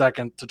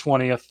 22nd to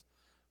 20th.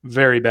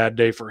 Very bad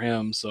day for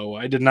him. So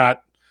I did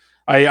not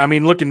 – I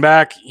mean, looking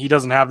back, he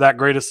doesn't have that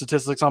great of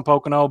statistics on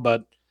Pocono,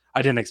 but –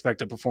 I didn't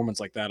expect a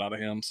performance like that out of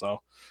him. So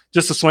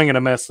just a swing and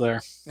a miss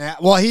there. Yeah,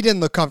 well, he didn't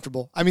look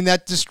comfortable. I mean,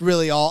 that's just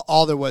really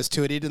all there was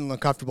to it. He didn't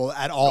look comfortable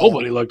at all.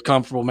 Nobody looked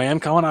comfortable, man.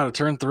 Coming out of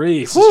turn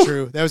 3. This is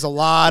true. There was a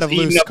lot of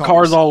loose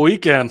cars all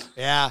weekend.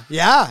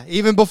 Yeah.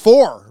 Even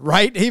before,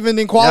 right? Even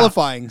in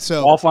qualifying.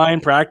 So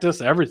qualifying, practice,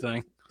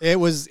 everything. It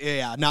was,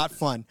 not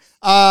fun.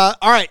 All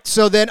right,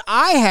 so then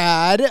I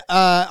had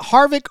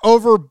Harvick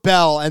over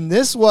Bell, and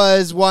this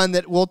was one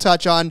that we'll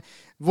touch on,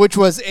 which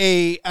was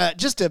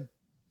just a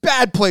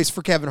bad place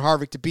for Kevin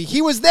Harvick to be.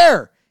 He was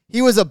there.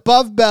 He was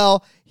above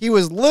Bell. He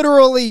was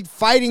literally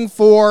fighting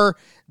for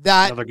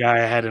that. Another guy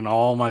I had in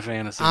all my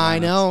fantasy. I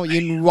know.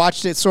 You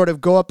watched it sort of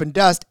go up in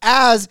dust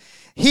as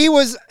he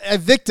was a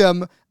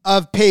victim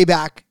of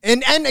payback.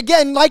 And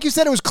again, like you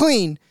said, it was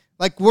clean.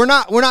 Like we're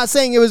not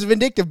saying it was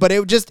vindictive, but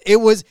it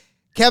was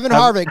Kevin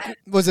Harvick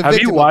was a victim.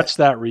 Have you watched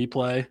that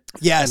replay?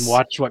 Yes. And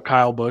watch what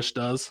Kyle Busch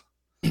does?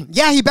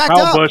 Yeah, he backed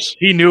Kyle up. Busch,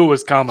 he knew it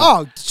was coming.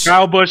 Oh,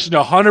 Kyle Busch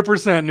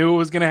 100% knew it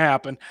was going to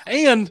happen.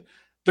 And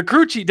the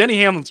crew chief, Denny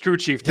Hamlin's crew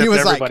chief, tipped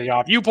everybody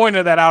off. You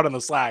pointed that out in the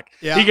Slack.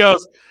 Yeah. He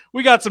goes,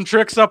 we got some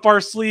tricks up our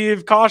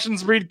sleeve.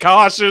 Cautions breed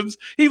cautions.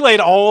 He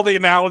laid all the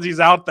analogies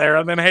out there.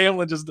 And then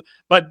Hamlin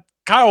but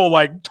Kyle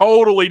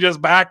totally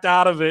just backed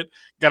out of it,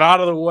 got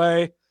out of the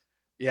way.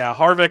 Yeah,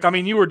 Harvick, I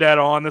mean, you were dead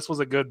on. This was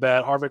a good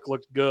bet. Harvick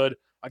looked good.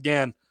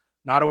 Again,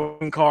 not a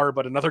winning car,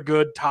 but another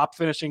good top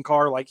finishing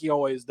car like he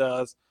always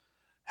does.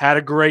 Had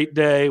a great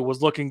day,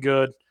 was looking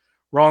good.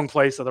 Wrong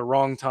place at the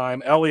wrong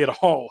time. Elliott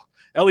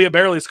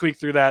barely squeaked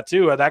through that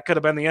too. That could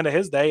have been the end of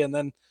his day, and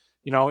then,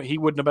 he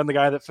wouldn't have been the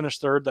guy that finished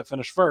third, that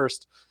finished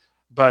first.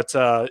 But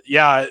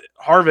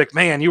Harvick,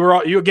 man, you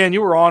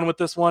were on with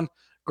this one.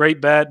 Great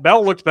bet.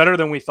 Bell looked better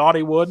than we thought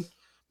he would.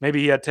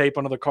 Maybe he had tape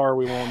under the car.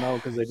 We won't know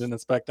because they didn't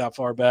inspect that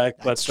far back.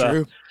 That's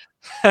true.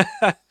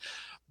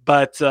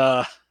 But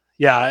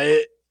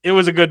it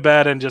was a good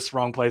bet and just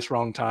wrong place,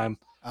 wrong time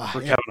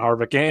for Kevin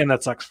Harvick, and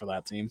that sucks for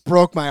that team.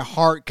 Broke my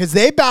heart because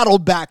they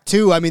battled back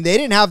too. I mean, they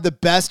didn't have the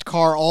best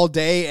car all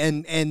day,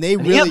 and they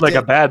really had like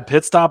a bad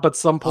pit stop at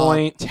some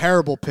point.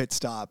 Terrible pit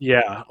stop.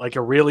 Yeah, like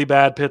a really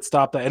bad pit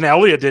stop. And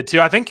Elliott did too.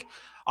 I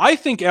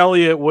think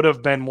Elliott would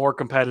have been more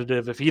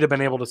competitive if he'd have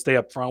been able to stay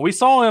up front. We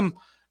saw him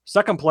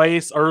second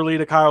place early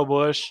to Kyle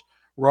Busch,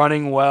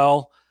 running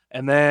well,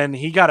 and then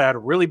he got a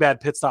really bad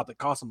pit stop that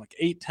cost him like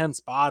 8-10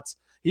 spots.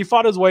 He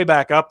fought his way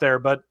back up there,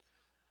 but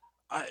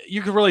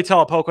you could really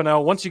tell at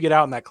Pocono, once you get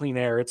out in that clean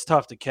air, it's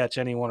tough to catch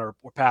anyone or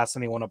pass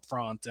anyone up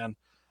front. And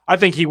I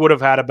think he would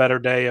have had a better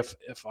day if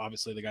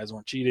obviously the guys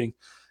weren't cheating.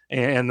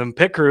 And then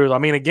pit crew, I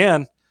mean,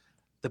 again,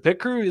 the pit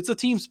crew, it's a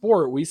team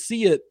sport. We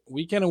see it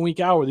week in and week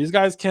out where these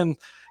guys can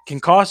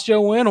cost you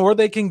a win, or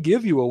they can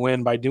give you a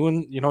win by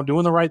doing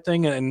the right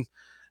thing and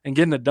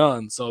getting it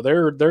done. So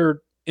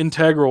they're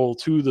integral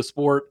to the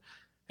sport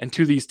and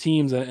to these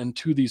teams and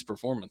to these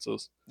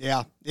performances.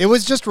 Yeah, it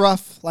was just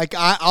rough. Like,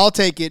 I'll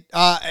take it.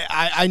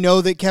 I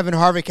know that Kevin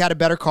Harvick had a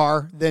better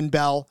car than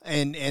Bell,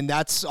 and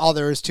that's all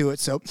there is to it.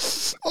 So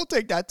I'll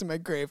take that to my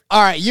grave.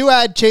 All right, you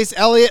had Chase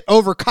Elliott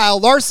over Kyle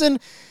Larson.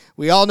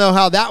 We all know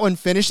how that one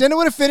finished, and it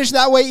would have finished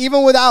that way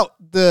even without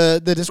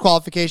the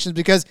disqualifications,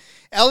 because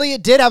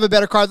Elliott did have a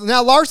better car.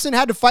 Now, Larson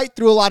had to fight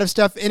through a lot of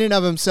stuff in and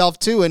of himself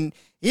too, and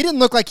he didn't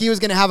look like he was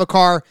going to have a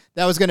car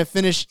that was going to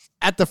finish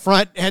at the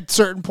front at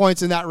certain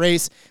points in that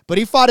race, but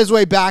he fought his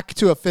way back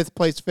to a 5th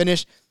place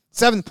finish,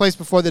 7th place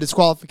before the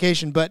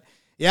disqualification. But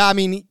yeah, I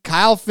mean,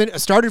 Kyle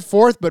started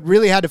 4th, but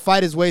really had to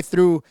fight his way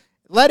through,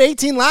 led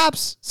 18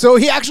 laps. So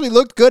he actually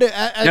looked good.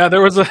 Yeah,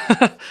 there was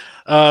the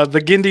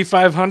Gindy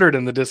 500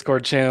 in the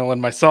Discord channel,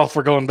 and myself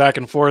were going back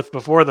and forth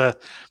before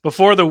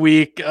the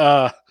week.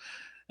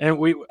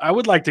 And I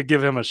would like to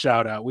give him a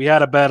shout out. We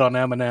had a bet on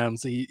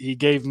M&Ms. He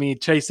gave me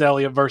Chase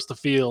Elliott versus the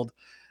field,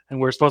 and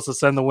we're supposed to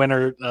send the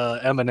winner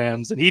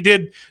M&Ms. And he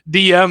did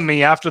DM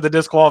me after the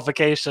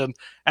disqualification,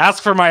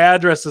 ask for my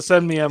address to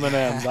send me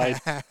M&Ms.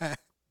 I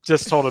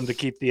just told him to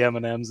keep the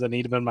M&Ms and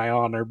eat them in my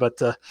honor. But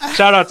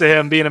shout out to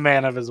him being a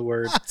man of his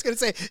word. I was gonna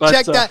say,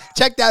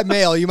 check that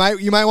mail. You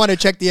might want to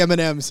check the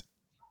M&Ms.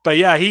 But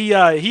yeah, he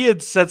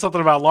had said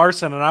something about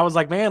Larson, and I was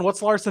like, man,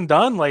 what's Larson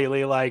done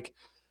lately? Like,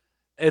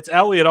 it's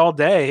Elliott all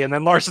day, and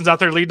then Larson's out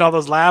there leading all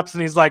those laps,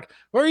 and he's like,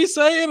 what are you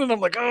saying? And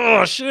I'm like,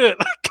 oh, shit.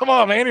 Come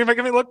on, man. You're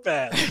making me look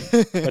bad.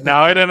 But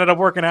no, it ended up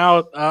working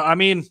out. I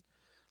mean,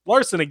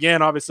 Larson,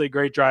 again, obviously a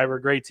great driver,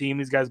 great team.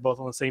 These guys both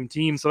on the same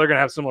team, so they're going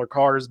to have similar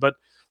cars. But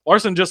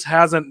Larson just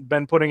hasn't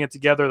been putting it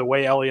together the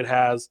way Elliott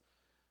has.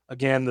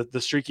 Again,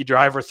 the streaky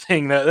driver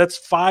thing, that's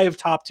 5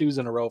 top 2s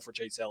in a row for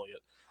Chase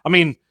Elliott. I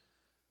mean,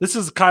 this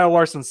is Kyle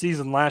Larson's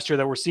season last year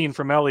that we're seeing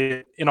from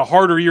Elliott in a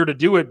harder year to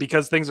do it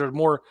because things are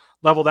more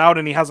leveled out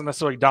and he hasn't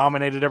necessarily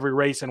dominated every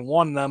race and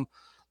won them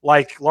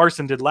like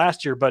Larson did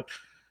last year. But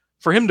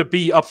for him to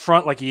be up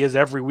front like he is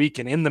every week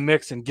and in the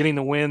mix and getting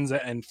the wins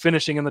and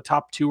finishing in the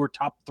top 2 or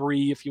top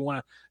 3, if you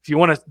want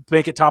to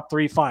make it top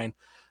 3, fine.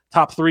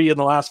 Top 3 in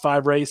the last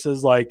 5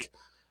 races, like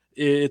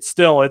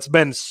it's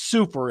been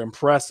super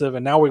impressive.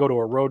 And now we go to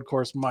a road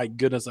course. My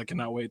goodness, I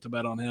cannot wait to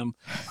bet on him.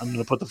 I'm going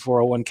to put the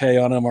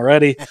 401k on him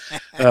already.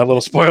 A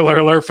little spoiler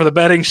alert for the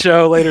betting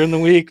show later in the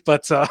week.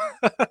 But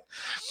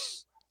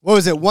what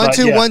was it?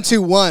 1-2,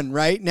 1-2, 1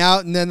 right now.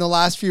 And then the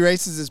last few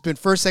races, it's been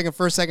first, second,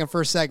 first, second,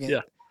 first, second.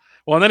 Yeah.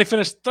 Well, and then he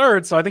finished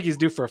 3rd. So I think he's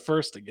due for a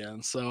 1st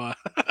again. So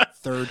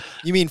 3rd,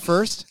 you mean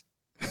 1st?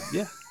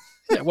 Yeah.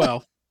 Yeah.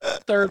 Well,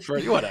 3rd,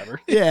 1st,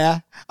 whatever. Yeah.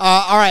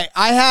 All right.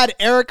 I had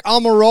Eric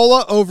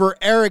Almirola over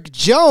Eric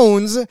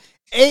Jones,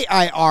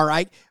 AIR.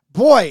 Right?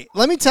 Boy,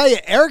 let me tell you,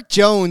 Eric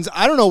Jones,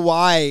 I don't know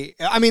why.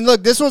 I mean,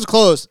 look, this was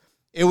close.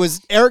 It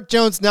was Eric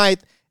Jones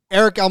 9th,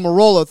 Eric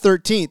Almirola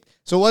 13th.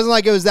 So it wasn't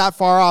like it was that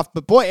far off.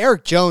 But boy,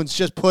 Eric Jones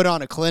just put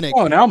on a clinic.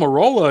 Oh, and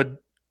Almirola,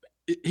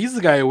 he's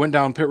the guy who went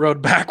down pit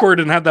road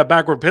backward and had that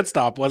backward pit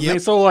stop, wasn't he?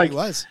 So, like,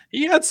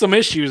 he had some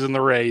issues in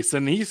the race,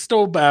 and he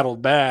still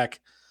battled back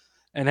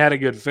and had a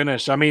good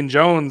finish. I mean,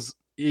 Jones,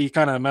 he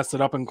kind of messed it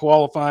up in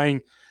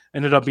qualifying,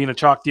 ended up being a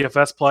chalk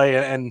DFS play,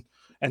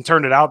 and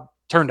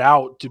turned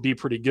out to be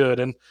pretty good.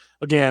 And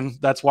again,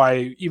 that's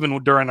why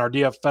even during our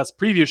DFS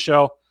preview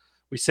show,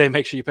 we say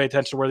make sure you pay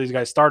attention to where these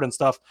guys start and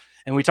stuff.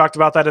 And we talked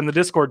about that in the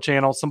Discord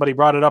channel. Somebody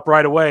brought it up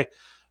right away.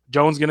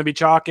 Jones going to be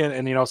chalking,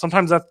 and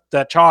sometimes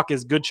that chalk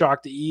is good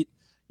chalk to eat.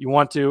 You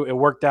want to. It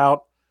worked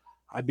out.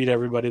 I beat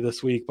everybody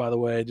this week, by the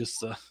way, just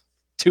to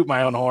toot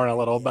my own horn a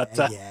little. But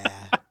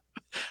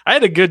I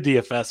had a good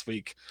DFS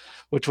week,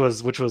 which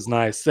was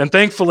nice. And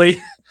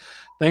thankfully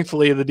the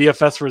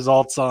DFS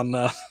results on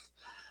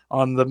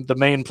the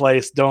main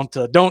place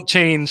don't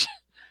change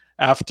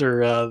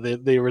after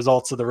the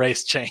results of the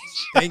race change.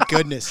 Thank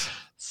goodness.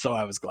 So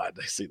I was glad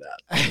to see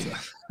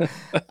that.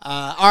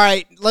 All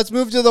right, let's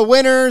move to the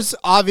winners.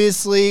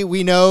 Obviously,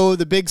 we know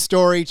the big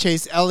story.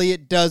 Chase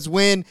Elliott does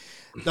win.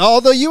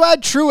 Although you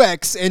had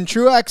Truex, and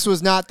Truex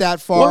was not that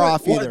far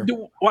off either.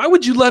 Why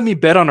would you let me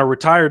bet on a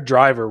retired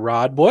driver,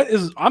 Rod?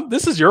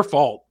 This is your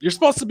fault. You're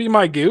supposed to be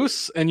my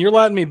goose, and you're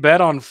letting me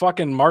bet on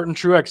fucking Martin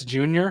Truex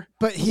Jr.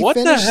 But what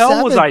the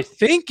hell was I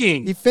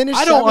thinking? He finished.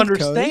 I don't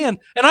understand,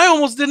 and I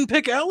almost didn't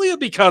pick Elliott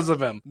because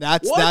of him.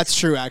 That's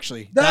true,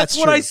 actually. That's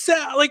what true. I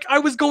said. Like I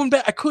was going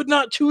back. I could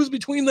not choose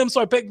between them, so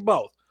I picked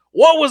both.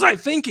 What was I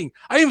thinking?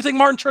 I didn't even think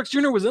Martin Truex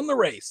Jr. was in the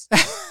race.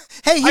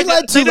 Hey, he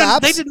led 2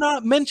 laps. They did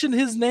not mention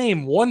his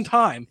name one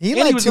time. He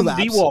led was 2 in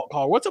laps. The D-Walt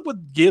car. What's up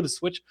with Gibbs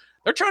switch?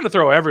 They're trying to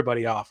throw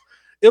everybody off.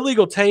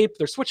 Illegal tape.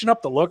 They're switching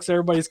up the looks of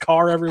everybody's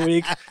car every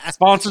week.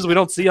 Sponsors we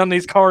don't see on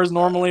these cars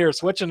normally are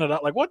switching it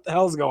up. Like, what the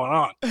hell's going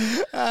on?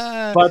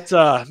 But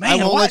man,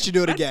 I won't let you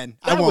do it again.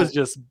 That was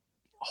just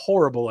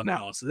horrible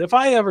analysis. If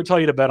I ever tell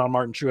you to bet on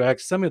Martin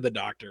Truex, send me to the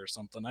doctor or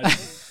something. I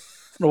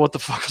don't know what the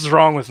fuck is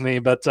wrong with me,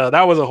 but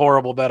that was a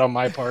horrible bet on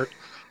my part.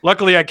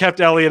 Luckily, I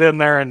kept Elliott in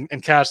there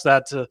and cashed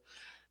that to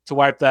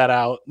wipe that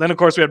out. Then, of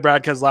course, we had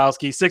Brad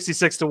Keselowski,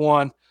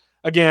 66-1.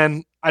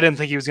 Again, I didn't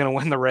think he was going to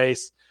win the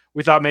race.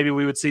 We thought maybe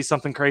we would see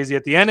something crazy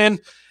at the end.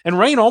 And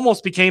rain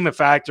almost became a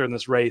factor in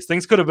this race.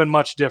 Things could have been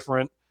much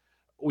different.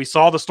 We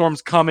saw the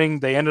storms coming.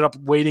 They ended up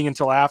waiting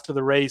until after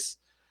the race,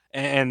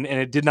 and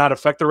it did not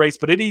affect the race,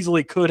 but it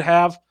easily could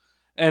have.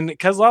 And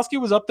Keselowski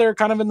was up there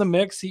kind of in the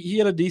mix. He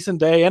had a decent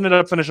day, ended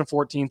up finishing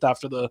 14th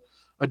after the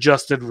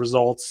adjusted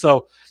results.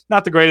 So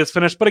not the greatest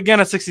finish, but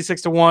again, at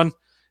 66-1,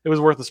 it was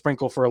worth a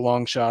sprinkle for a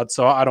long shot.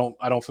 So I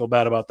don't feel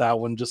bad about that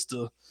one. Just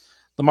the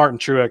Martin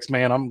Truex,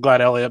 man. I'm glad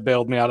Elliott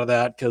bailed me out of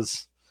that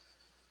because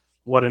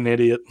what an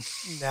idiot.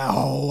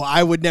 No,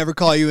 I would never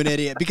call you an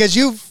idiot because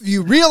you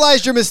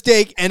realized your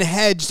mistake and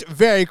hedged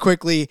very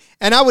quickly.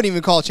 And I wouldn't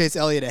even call Chase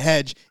Elliott a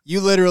hedge.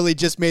 You literally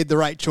just made the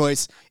right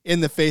choice in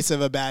the face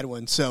of a bad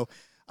one. So,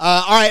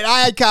 all right,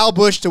 I had Kyle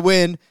Busch to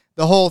win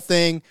the whole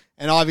thing.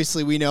 And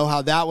obviously we know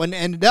how that one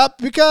ended up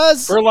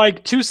because for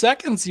like 2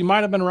 seconds, you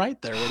might have been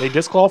right there where they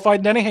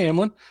disqualified Denny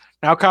Hamlin.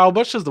 Now Kyle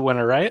Busch is the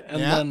winner, right?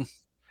 And then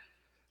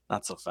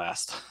not so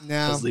fast. No.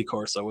 As Lee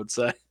Corso would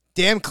say.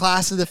 Damn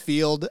class of the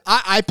field.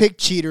 I picked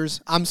cheaters.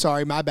 I'm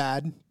sorry, my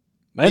bad.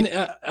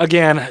 And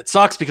again, it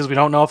sucks because we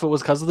don't know if it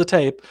was because of the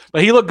tape,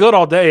 but he looked good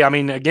all day. I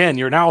mean, again,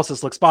 your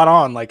analysis looks spot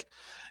on. Like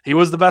he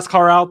was the best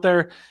car out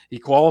there. He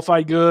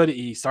qualified good.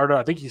 He started,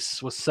 I think he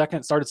was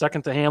started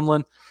second to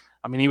Hamlin.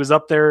 I mean, he was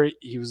up there.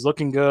 He was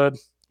looking good.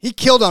 He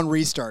killed on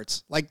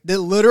restarts. Like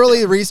literally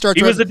restarts.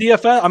 He was the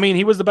DFS. I mean,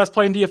 he was the best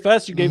play in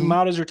DFS. You gave him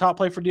out as your top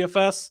play for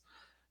DFS.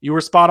 You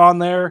were spot on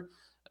there.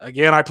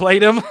 Again, I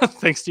played him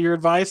thanks to your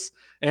advice,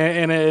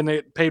 and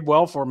it paid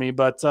well for me.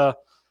 But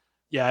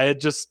it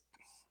just.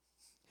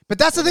 But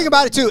that's the thing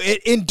about it too.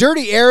 In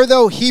Dirty Air,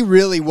 though, he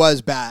really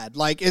was bad.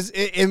 Like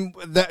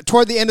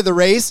toward the end of the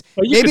race,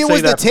 maybe it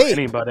was the tape.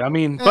 Anybody, I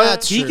mean,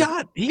 but he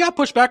got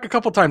pushed back a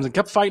couple times and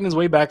kept fighting his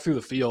way back through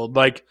the field.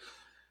 Like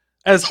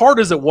as hard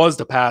as it was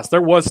to pass,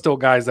 there was still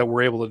guys that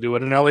were able to do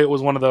it, and Elliott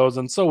was one of those,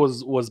 and so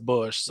was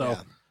Busch. So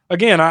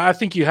again, I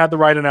think you had the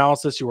right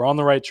analysis. You were on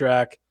the right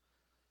track.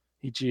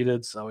 He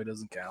cheated, so he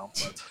doesn't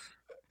count. But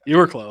you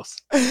were close.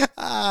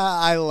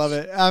 I love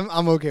it.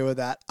 I'm okay with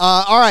that.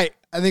 All right.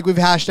 I think we've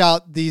hashed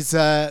out these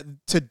to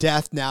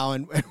death now,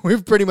 and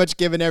we've pretty much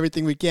given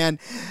everything we can.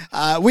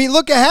 We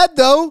look ahead,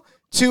 though,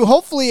 to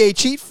hopefully a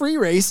cheat-free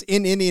race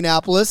in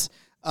Indianapolis.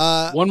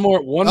 One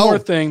more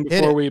thing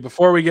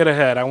before we get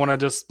ahead. I want to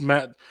just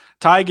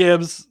Ty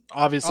Gibbs,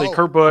 obviously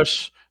Kurt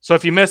Busch. So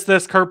if you missed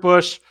this, Kurt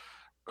Busch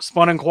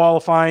spun in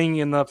qualifying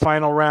in the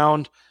final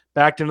round,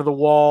 backed into the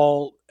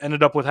wall,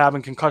 ended up with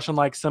having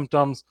concussion-like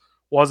symptoms,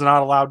 was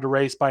not allowed to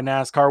race by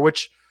NASCAR,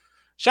 which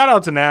shout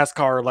out to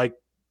NASCAR. Like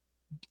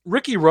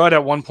Ricky Rudd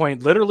at one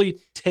point literally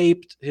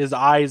taped his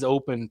eyes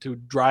open to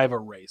drive a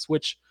race,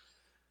 which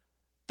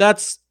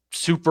that's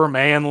super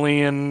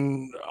manly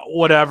and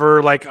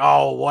whatever. Like,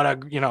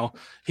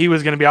 he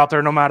was going to be out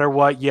there no matter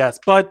what. Yes,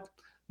 but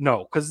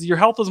no, because your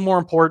health is more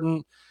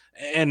important.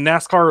 And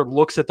NASCAR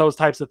looks at those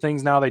types of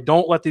things now. They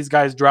don't let these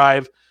guys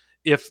drive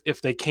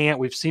if they can't.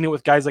 We've seen it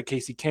with guys like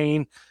Casey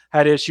Kane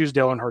had issues.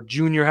 Dale Earnhardt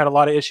Jr. had a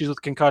lot of issues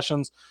with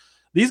concussions.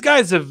 These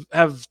guys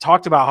have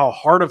talked about how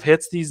hard of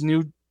hits these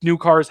new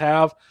cars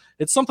have.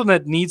 It's something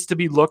that needs to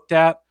be looked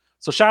at.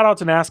 So shout out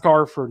to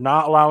NASCAR for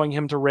not allowing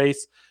him to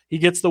race. He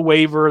gets the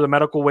waiver, the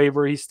medical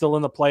waiver. He's still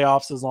in the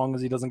playoffs as long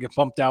as he doesn't get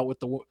bumped out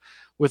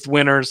with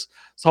winners.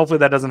 So hopefully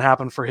that doesn't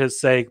happen for his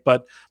sake.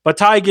 But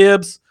Ty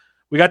Gibbs,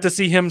 we got to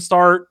see him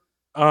start.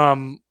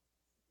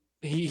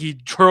 He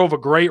drove a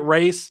great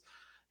race.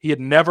 He had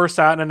never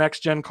sat in a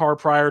next-gen car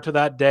prior to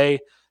that day.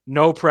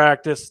 No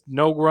practice,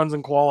 no runs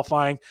in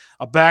qualifying,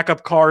 a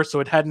backup car,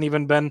 so it hadn't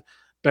even been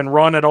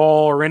run at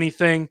all or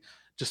anything,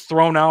 just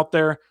thrown out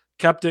there,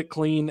 kept it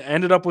clean,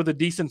 ended up with a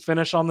decent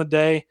finish on the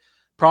day.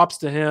 Props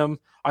to him.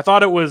 I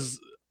thought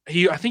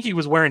I think he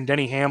was wearing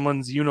Denny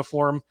Hamlin's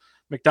uniform,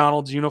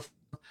 McDonald's uniform.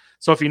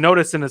 So if you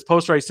notice in his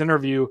post-race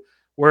interview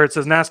where it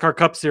says NASCAR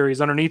Cup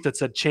Series, underneath it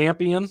said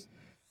champion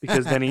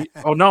because Denny,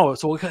 oh no,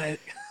 so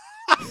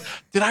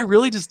Did I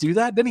really just do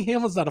that? Denny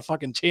Hamlin's not a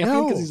fucking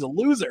champion because he's a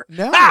loser.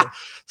 No.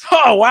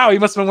 Oh, wow. He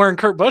must have been wearing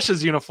Kurt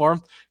Busch's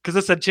uniform because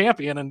it said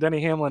champion, and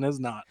Denny Hamlin is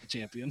not a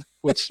champion,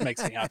 which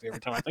makes me happy every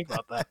time I think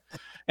about that.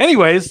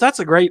 Anyways, that's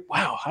a great,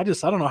 wow. I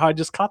don't know how I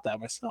just caught that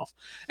myself.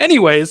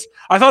 Anyways,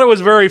 I thought it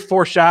was very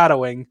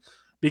foreshadowing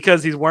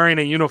because he's wearing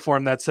a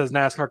uniform that says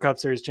NASCAR Cup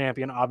Series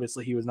champion.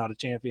 Obviously, he was not a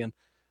champion.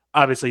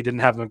 Obviously, he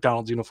didn't have a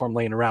McDonald's uniform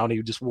laying around.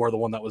 He just wore the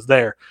one that was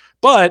there.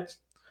 But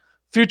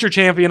future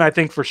champion, I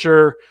think for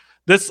sure.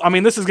 This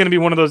is going to be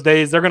one of those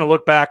days. They're going to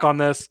look back on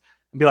this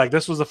and be like,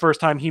 this was the first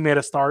time he made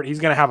a start. He's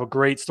going to have a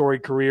great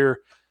storied career.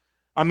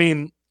 I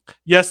mean,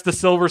 yes, the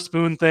silver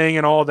spoon thing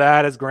and all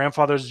that. His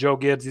grandfather's Joe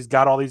Gibbs. He's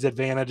got all these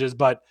advantages,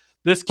 but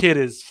this kid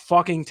is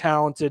fucking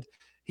talented.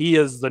 He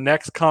is the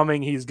next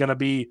coming. He's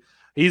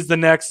the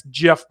next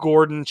Jeff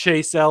Gordon,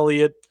 Chase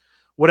Elliott,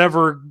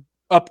 whatever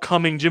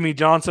upcoming Jimmy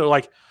Johnson.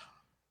 Like,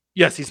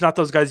 yes, he's not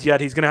those guys yet.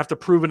 He's going to have to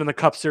prove it in the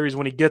Cup Series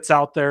when he gets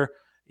out there.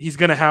 He's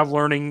going to have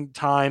learning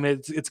time.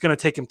 It's going to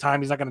take him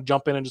time. He's not going to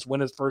jump in and just win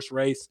his first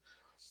race,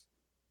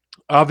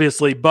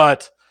 obviously.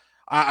 But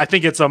I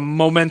think it's a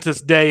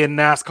momentous day in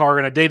NASCAR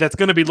and a day that's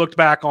going to be looked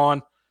back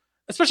on,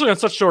 especially on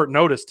such short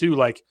notice, too.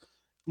 Like,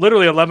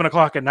 literally 11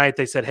 o'clock at night,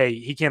 they said, hey,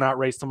 he cannot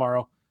race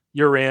tomorrow.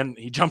 You're in.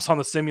 He jumps on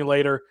the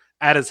simulator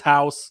at his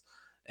house.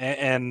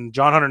 And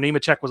John Hunter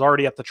Nemechek was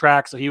already at the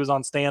track, so he was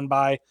on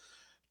standby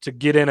to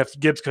get in. If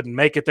Gibbs couldn't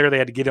make it there, they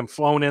had to get him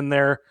flown in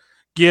there.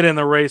 Get in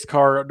the race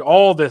car,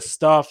 all this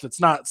stuff. It's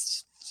not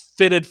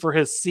fitted for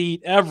his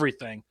seat,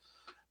 everything.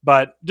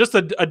 But just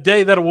a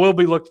day that will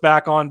be looked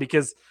back on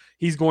because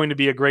he's going to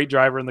be a great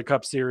driver in the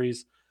Cup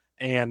Series.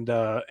 And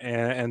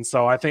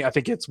so I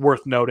think it's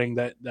worth noting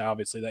that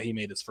obviously that he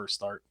made his first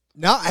start.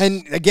 No,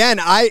 and again,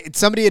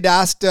 somebody had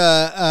asked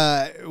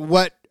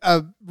what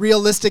a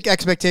realistic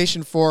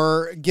expectation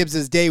for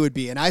Gibbs's day would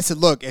be. And I said,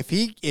 look, if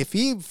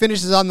he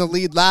finishes on the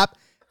lead lap,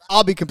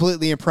 I'll be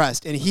completely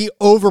impressed. And he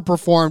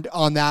overperformed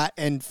on that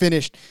and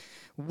finished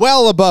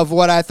well above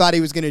what I thought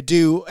he was going to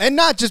do. And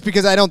not just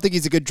because I don't think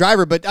he's a good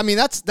driver, but I mean,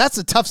 that's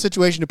a tough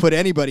situation to put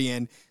anybody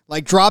in.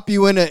 Like, drop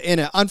you in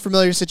an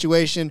unfamiliar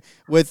situation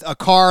with a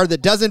car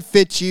that doesn't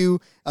fit you,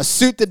 a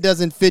suit that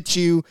doesn't fit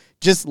you,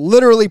 just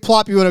literally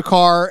plop you in a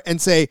car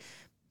and say,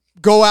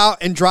 go out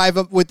and drive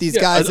up with these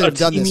guys that have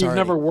done this already. You've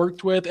never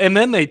worked with. And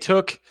then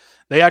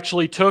they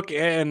actually took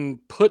and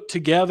put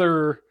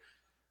together,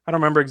 I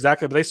don't remember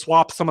exactly, but they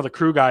swapped some of the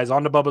crew guys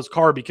onto Bubba's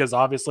car because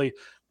obviously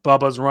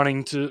Bubba's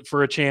running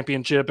for a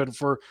championship and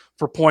for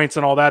points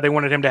and all that. They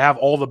wanted him to have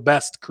all the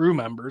best crew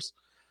members.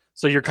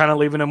 So you're kind of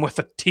leaving him with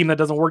a team that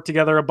doesn't work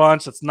together a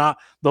bunch. That's not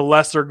the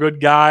lesser good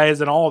guys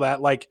and all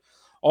that. Like,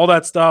 all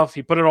that stuff.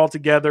 He put it all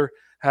together,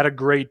 had a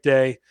great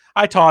day.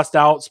 I tossed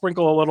out,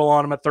 sprinkle a little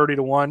on him at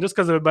 30-1 just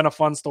because it would have been a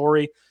fun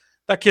story.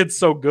 That kid's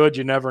so good,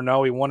 you never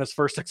know. He won his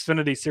first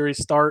Xfinity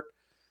Series start,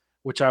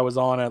 which I was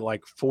on at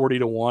like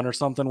 40-1 or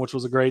something, which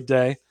was a great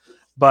day.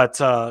 But,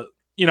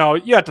 you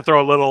have to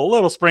throw a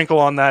little sprinkle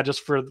on that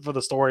just for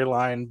the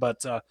storyline.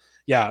 But,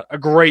 yeah, a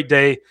great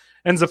day.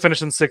 Ends up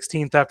finishing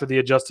 16th after the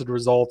adjusted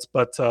results.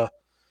 But,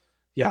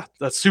 yeah,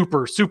 that's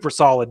super, super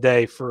solid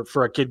day for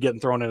a kid getting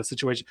thrown in a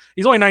situation.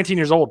 He's only 19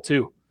 years old,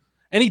 too.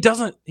 And he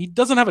doesn't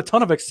have a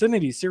ton of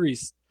Xfinity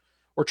Series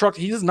or truck.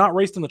 He has not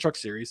raced in the Truck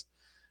Series.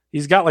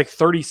 He's got like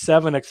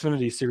 37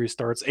 Xfinity Series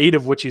starts, 8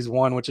 of which he's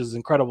won, which is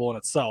incredible in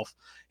itself.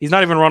 He's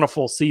not even run a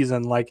full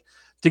season. Like,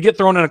 to get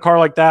thrown in a car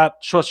like that,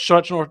 such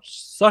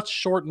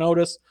short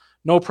notice,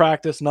 no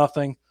practice,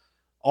 nothing.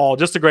 All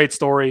just a great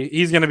story.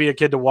 He's going to be a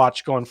kid to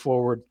watch going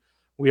forward.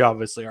 We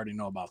obviously already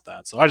know about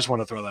that. So I just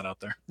want to throw that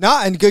out there. No,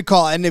 and good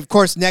call. And of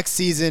course, next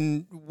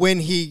season, when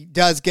he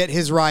does get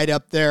his ride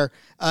up there,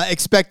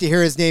 expect to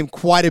hear his name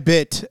quite a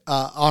bit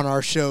on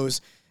our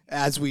shows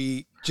as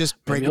we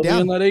just break it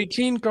down. Maybe in that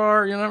 18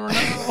 car, you never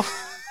know.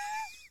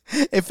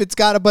 If it's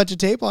got a bunch of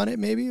tape on it,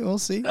 maybe we'll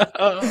see.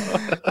 All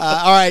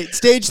right,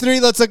 stage 3,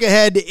 let's look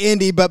ahead to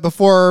Indy. But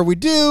before we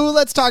do,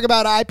 let's talk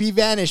about IP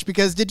Vanish,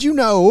 because did you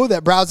know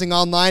that browsing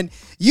online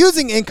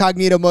using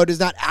incognito mode does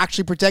not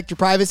actually protect your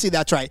privacy?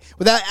 That's right.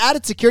 Without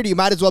added security, you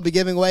might as well be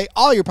giving away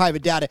all your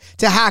private data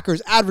to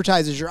hackers,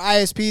 advertisers, your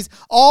ISPs,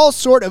 all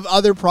sort of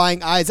other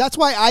prying eyes. That's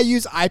why I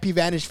use IP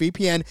Vanish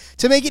VPN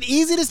to make it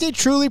easy to stay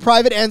truly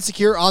private and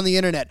secure on the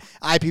internet.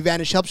 IP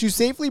Vanish helps you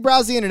safely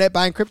browse the internet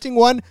by encrypting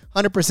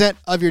 100%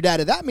 of your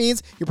data. That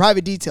means your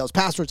private details,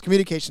 passwords,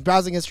 communications,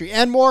 browsing history,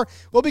 and more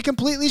will be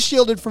completely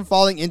shielded from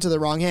falling into the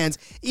wrong hands.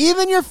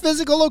 Even your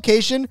physical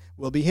location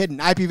will be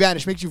hidden. IP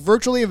Vanish makes you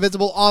virtually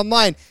invisible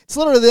online. It's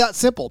literally that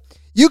simple.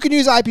 You can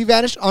use IP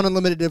Vanish on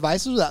unlimited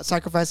devices without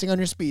sacrificing on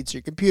your speeds,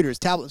 your computers,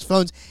 tablets,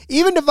 phones,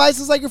 even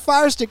devices like your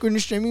Fire Stick when you're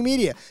streaming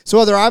media. So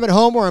whether I'm at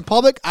home or in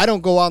public, I don't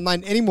go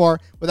online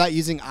anymore without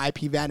using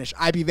IP Vanish.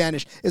 IP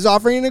Vanish is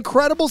offering an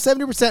incredible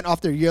 70%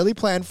 off their yearly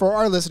plan for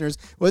our listeners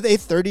with a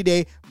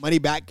 30-day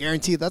money-back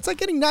guarantee. That's like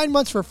getting 9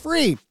 months for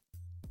free.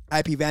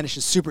 IPVanish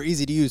is super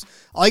easy to use.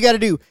 All you got to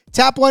do,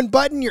 tap one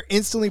button, you're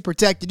instantly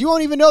protected. You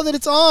won't even know that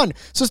it's on.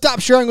 So stop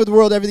sharing with the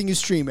world everything you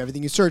stream,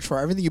 everything you search for,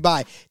 everything you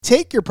buy.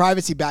 Take your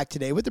privacy back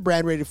today with the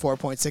brand rated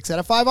 4.6 out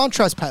of 5 on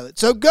Trustpilot.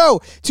 So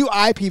go to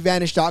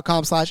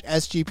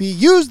IPVanish.com/SGP.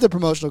 Use the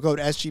promotional code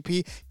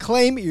SGP.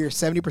 Claim your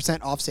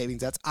 70% off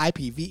savings. That's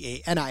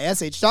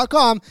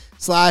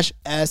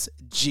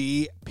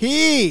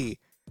IPVanish.com/SGP.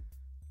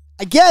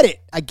 I get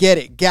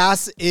it.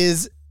 Gas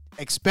is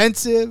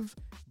expensive.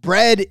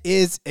 Bread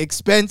is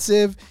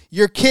expensive.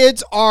 Your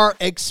kids are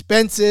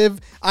expensive.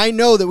 I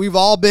know that we've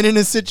all been in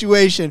a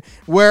situation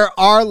where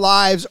our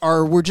lives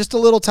we're just a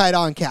little tight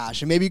on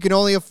cash. And maybe you can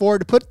only afford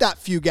to put that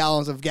few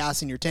gallons of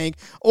gas in your tank.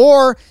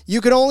 Or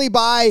you can only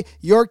buy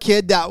your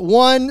kid that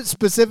one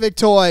specific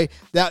toy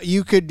that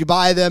you could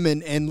buy them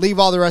and leave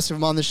all the rest of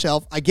them on the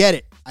shelf. I get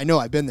it. I know,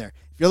 I've been there.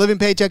 If you're living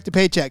paycheck to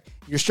paycheck,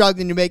 you're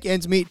struggling to make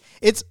ends meet,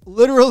 it's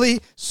literally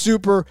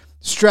super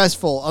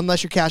stressful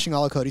unless you're cashing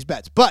all of Cody's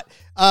bets. But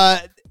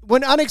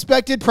when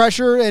unexpected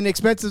pressure and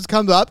expenses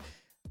come up,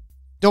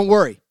 don't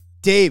worry.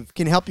 Dave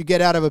can help you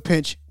get out of a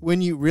pinch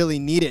when you really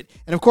need it.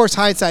 And of course,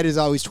 hindsight is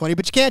always 20,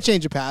 but you can't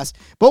change the past.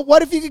 But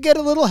what if you could get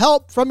a little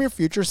help from your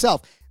future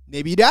self?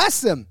 Maybe you'd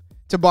ask them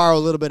to borrow a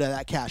little bit of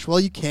that cash. Well,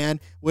 you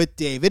can with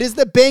Dave. It is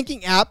the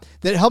banking app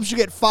that helps you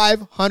get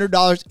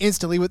 $500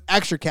 instantly with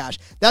extra cash.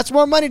 That's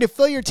more money to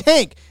fill your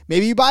tank.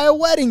 Maybe you buy a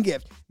wedding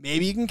gift.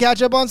 Maybe you can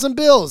catch up on some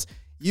bills.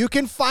 You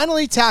can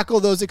finally tackle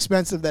those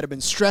expenses that have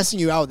been stressing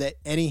you out without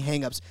any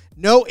hangups.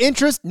 No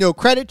interest, no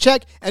credit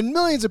check, and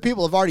millions of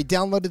people have already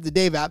downloaded the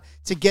Dave app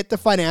to get the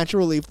financial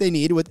relief they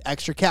need with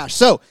extra cash.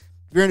 So,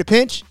 if you're in a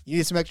pinch, you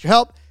need some extra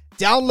help,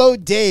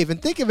 download Dave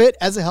and think of it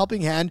as a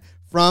helping hand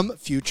from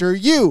future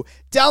you.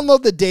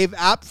 Download the Dave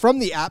app from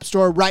the App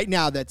Store right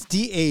now. That's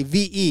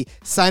DAVE.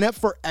 Sign up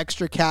for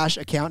extra cash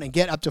account and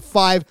get up to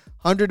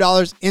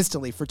 $500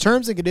 instantly. For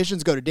terms and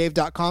conditions, go to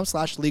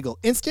dave.com/legal.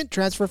 Instant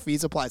transfer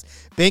fees applies.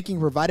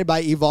 Banking provided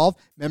by Evolve.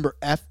 Member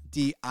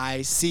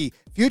FDIC.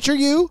 Future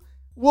you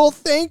will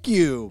thank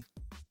you.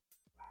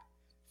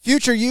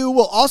 Future you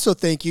will also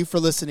thank you for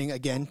listening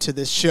again to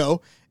this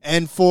show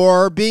and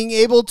for being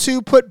able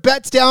to put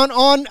bets down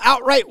on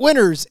outright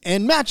winners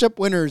and matchup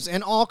winners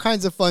and all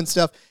kinds of fun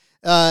stuff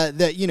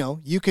that,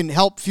 you can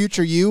help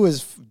future you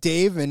as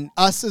Dave and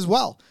us as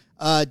well.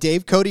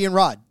 Dave, Cody, and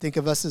Rod. Think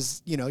of us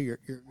as, your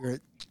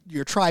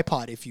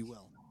tripod, if you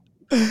will.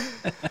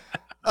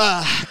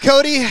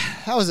 Cody,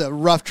 that was a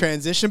rough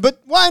transition, but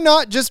why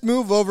not just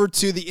move over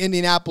to the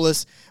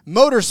Indianapolis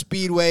Motor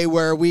Speedway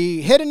where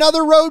we hit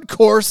another road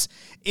course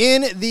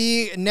in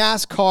the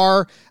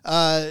NASCAR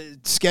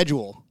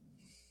schedule.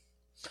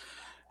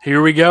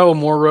 Here we go.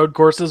 More road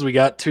courses. We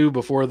got 2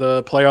 before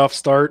the playoffs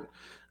start.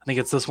 I think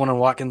it's this one in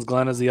Watkins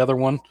Glen is the other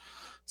one.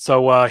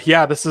 So,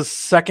 this is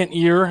second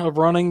year of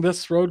running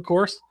this road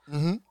course.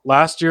 Mm-hmm.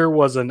 Last year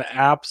was an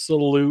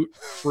absolute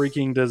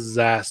freaking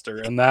disaster,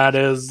 and that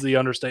is the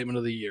understatement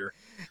of the year.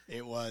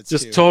 It was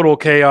just total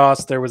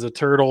chaos. There was a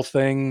turtle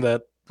thing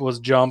that was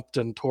jumped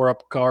and tore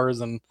up cars,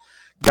 and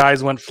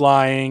guys went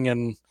flying,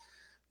 and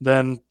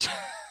then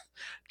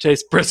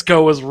Chase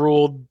Briscoe was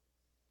ruled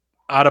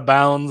out of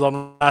bounds on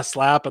the last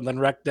lap and then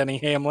wrecked Denny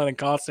Hamlin and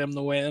cost him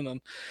the win,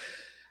 and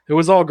it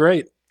was all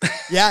great.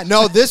 Yeah,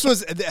 no, this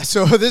is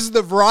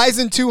the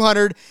Verizon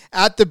 200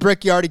 at the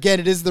Brickyard. Again,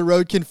 it is the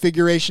road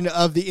configuration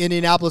of the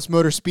Indianapolis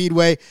Motor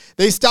Speedway.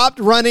 They stopped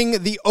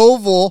running the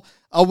oval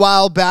a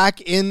while back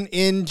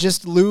in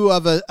just lieu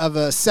of a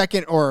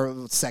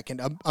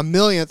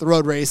millionth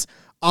road race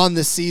on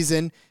the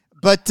season.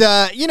 But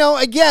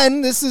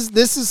again, this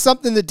is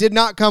something that did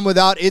not come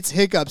without its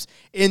hiccups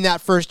in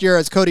that first year,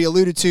 as Cody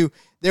alluded to.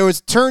 There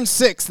was turn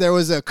 6. There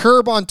was a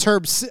curb on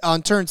turn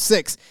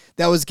 6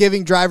 that was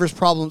giving drivers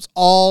problems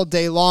all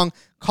day long,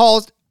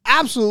 caused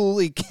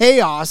absolutely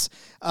chaos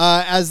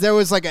as there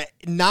was like a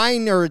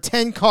 9 or a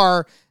 10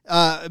 car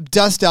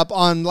dust up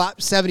on lap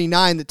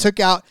 79 that took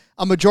out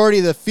a majority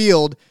of the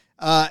field,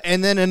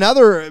 and then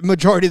another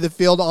majority of the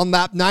field on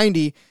lap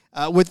 90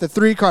 with the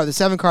 3 car, the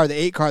 7 car, the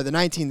 8 car, the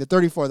 19, the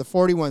 34, the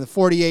 41, the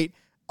 48,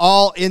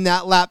 all in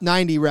that lap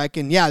 90 wreck.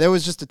 And yeah, there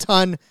was just a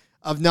ton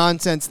of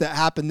nonsense that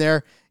happened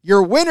there.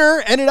 Your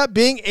winner ended up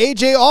being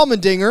AJ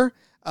Allmendinger.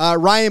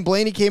 Ryan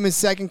Blaney came in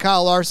second,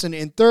 Kyle Larson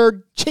in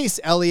third, Chase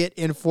Elliott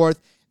in fourth,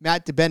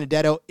 Matt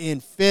DiBenedetto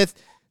in fifth.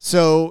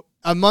 So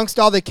amongst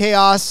all the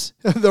chaos,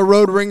 the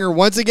road ringer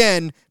once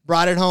again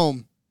brought it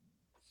home.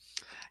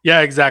 Yeah,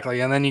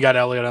 exactly. And then you got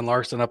Elliott and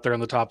Larson up there in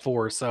the top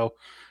 4. So,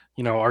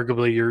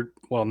 arguably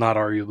not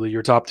arguably,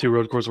 your top 2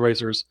 road course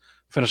racers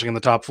finishing in the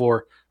top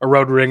 4, a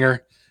road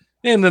ringer,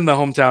 and then the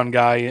hometown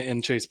guy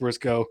in Chase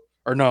Briscoe.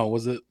 Or no,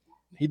 was it?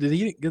 He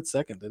didn't get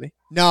second, did he?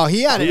 No,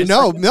 he had it.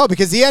 No,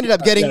 because he ended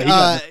up getting.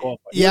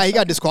 He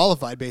got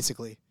disqualified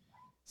basically.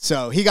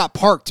 So he got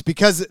parked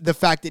because the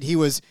fact that he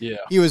was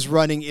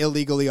running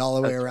illegally all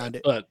the way around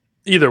it. But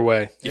either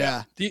way,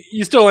 yeah,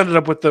 you still ended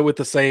up with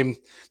the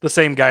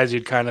same guys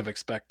you'd kind of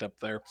expect up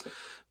there.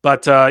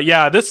 But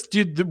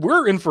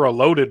we're in for a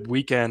loaded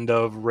weekend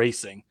of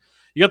racing.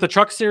 You got the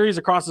Truck Series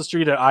across the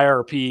street at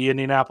IRP,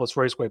 Indianapolis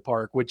Raceway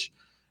Park, which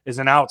is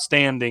an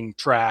outstanding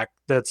track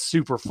that's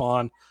super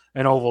fun,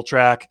 an oval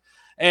track.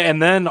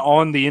 And then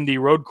on the Indy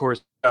road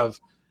course, you have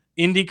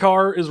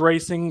IndyCar is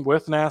racing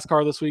with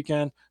NASCAR this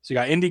weekend. So you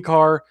got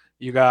IndyCar,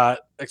 you got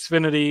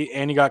Xfinity,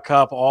 and you got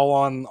Cup all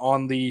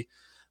on the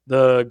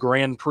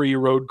Grand Prix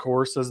road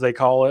course, as they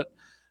call it.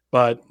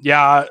 But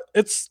yeah,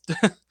 it's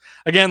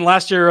again,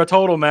 last year a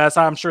total mess.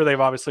 I'm sure they've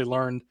obviously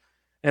learned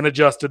and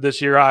adjusted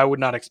this year. I would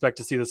not expect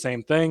to see the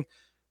same thing.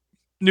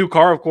 New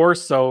car, of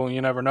course, so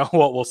you never know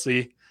what we'll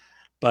see.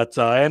 But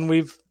and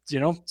we've,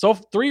 so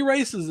 3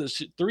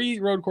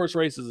 road course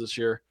races this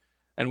year,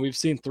 and we've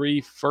seen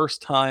 3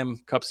 first-time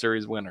Cup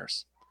Series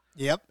winners.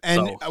 Yep,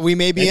 and so we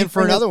may be in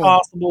for another one.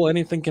 Possible,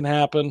 anything can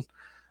happen.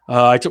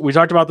 We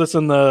talked about this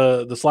in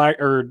the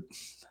Slack or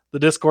the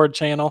Discord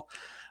channel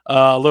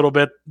a little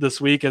bit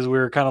this week as we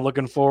were kind of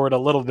looking forward a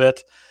little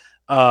bit.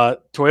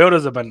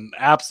 Toyotas have been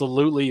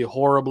absolutely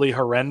horribly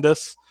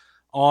horrendous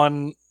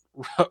on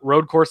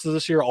road courses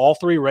this year. All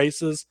 3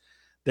 races,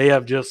 they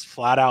have just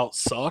flat out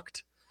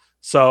sucked.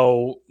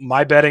 So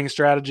my betting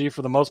strategy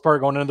for the most part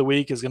going into the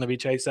week is going to be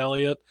Chase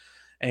Elliott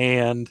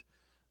and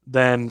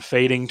then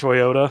fading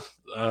Toyota.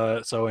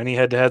 So any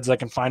head-to-heads I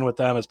can find with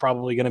them is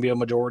probably going to be a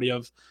majority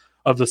of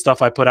the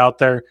stuff I put out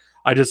there.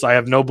 I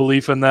have no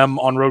belief in them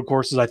on road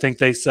courses. I think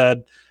they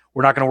said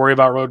we're not going to worry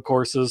about road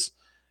courses,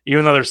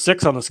 even though there's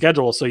 6 on the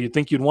schedule. So you'd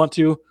think you'd want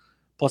to.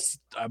 Plus,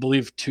 I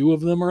believe 2 of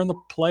them are in the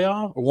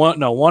playoff.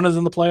 One is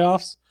in the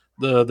playoffs.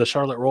 The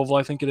Charlotte Roval,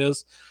 I think it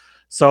is.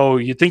 So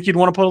you'd think you'd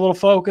want to put a little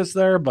focus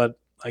there, but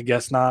I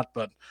guess not.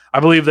 But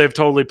I believe they've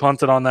totally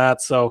punted on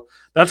that. So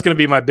that's going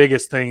to be my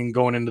biggest thing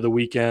going into the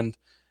weekend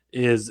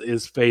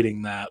is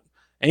fading that.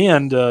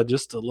 And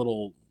just a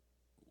little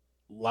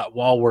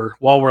while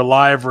we're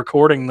live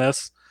recording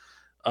this,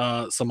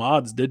 some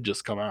odds did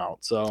just come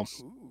out. So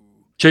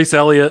Chase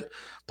Elliott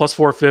plus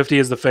 450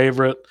 is the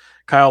favorite.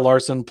 Kyle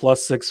Larson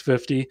plus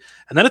 650.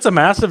 And then it's a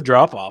massive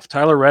drop off.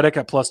 Tyler Reddick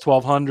at plus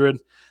 1200.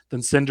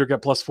 Then Cindric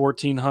at plus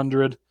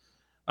 1400.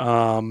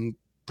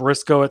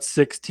 Briscoe at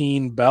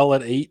 16. Bell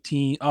at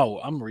 18. Oh,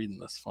 I'm reading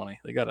this funny.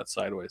 They got it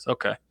sideways.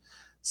 Okay.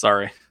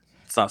 Sorry.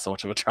 It's not so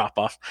much of a drop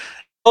off.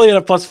 Elliott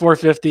at plus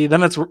 450.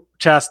 Then it's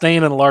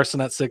Chastain and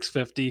Larson at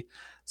 650.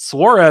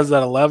 Suarez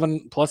at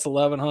 11 plus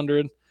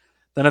 1100.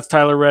 Then it's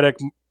Tyler Reddick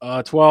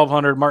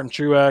 1200. Martin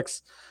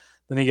Truex.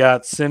 Then you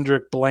got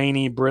Cindric,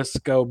 Blaney,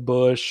 Briscoe,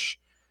 Busch,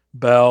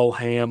 Bell,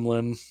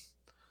 Hamlin.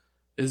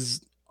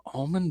 Is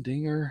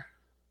Allmendinger?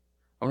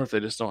 I wonder if they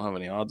just don't have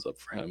any odds up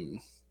for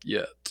him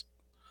yet.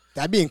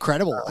 That'd be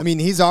incredible. I mean,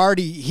 he's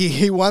already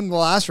he won the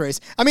last race.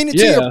 I mean,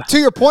 to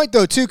your point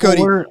though, too,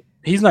 Cody.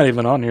 He's not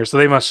even on here, so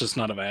they must just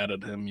not have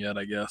added him yet,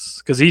 I guess,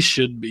 because he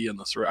should be in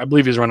this. I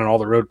believe he's running all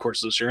the road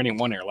courses this year, and he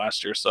won here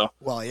last year. So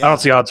I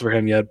don't see odds for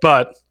him yet,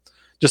 but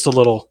just a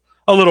little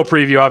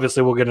preview.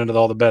 Obviously, we'll get into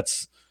all the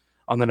bets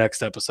on the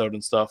next episode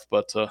and stuff,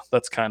 but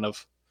that's kind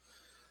of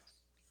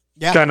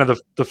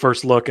the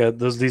first look at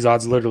these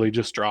odds. Literally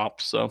just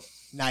dropped. So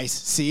nice.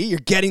 See, you're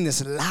getting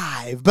this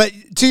live. But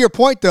to your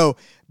point though,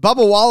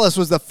 Bubba Wallace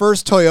was the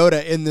first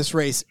Toyota in this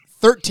race,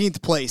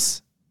 13th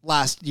place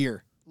last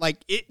year.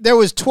 There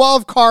was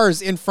 12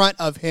 cars in front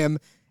of him,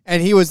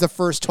 and he was the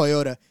first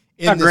Toyota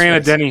in this granted,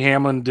 race. Denny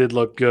Hamlin did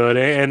look good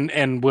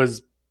and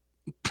was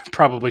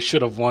probably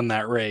should have won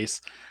that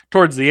race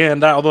towards the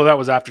end, although that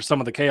was after some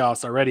of the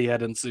chaos already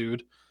had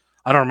ensued.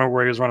 I don't remember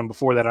where he was running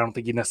before that. I don't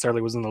think he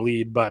necessarily was in the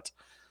lead, but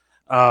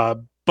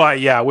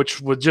yeah,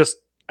 which was just,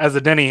 as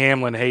a Denny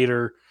Hamlin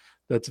hater,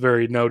 that's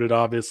very noted,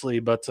 obviously,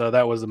 but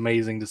that was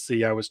amazing to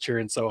see. I was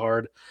cheering so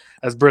hard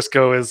as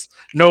Briscoe is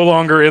no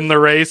longer in the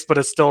race, but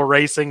is still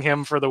racing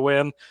him for the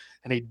win,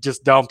 and he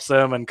just dumps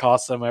him and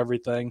costs him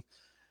everything.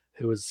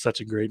 It was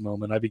such a great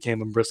moment. I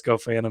became a Briscoe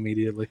fan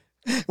immediately.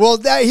 Well,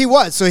 he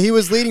was. So he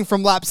was leading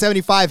from lap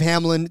 75,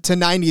 Hamlin, to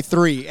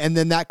 93, and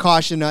then that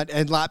caution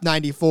at lap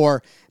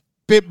 94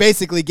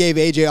 basically gave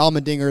A.J.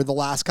 Allmendinger the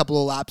last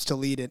couple of laps to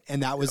lead it,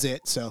 and that was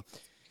it. So,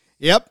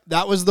 yep,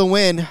 that was the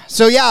win.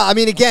 So, yeah, I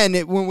mean, again,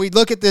 when we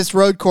look at this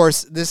road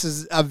course, this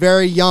is a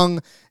very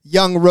young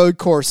road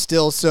course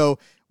still. So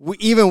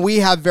we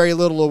have very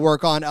little to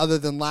work on other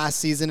than last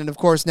season. And, of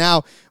course,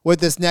 now with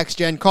this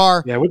next-gen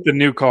car. Yeah, with the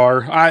new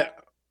car,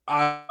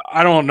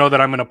 I don't know that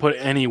I'm going to put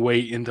any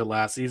weight into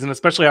last season,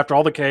 especially after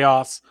all the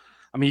chaos.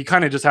 I mean, you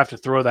kind of just have to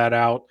throw that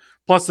out.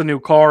 Plus the new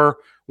car,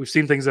 we've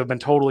seen things that have been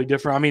totally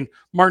different. I mean,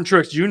 Martin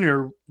Truex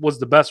Jr. was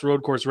the best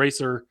road course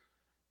racer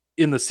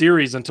in the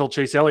series until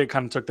Chase Elliott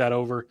kind of took that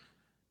over.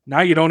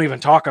 Now you don't even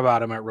talk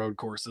about him at road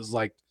courses.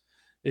 Like,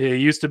 it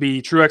used to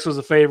be Truex was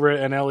a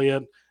favorite and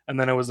Elliott, and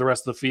then it was the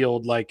rest of the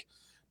field. Like,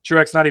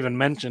 Truex not even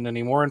mentioned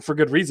anymore, and for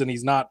good reason.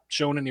 He's not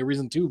shown any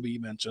reason to be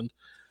mentioned.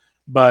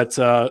 But,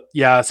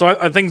 yeah, so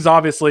I think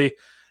obviously,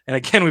 and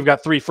again, we've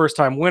got 3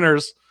 first-time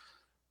winners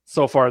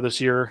so far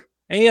this year.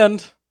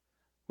 And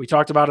we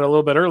talked about it a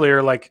little bit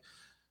earlier, like,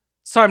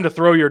 it's time to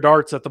throw your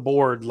darts at the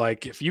board.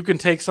 Like, if you can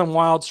take some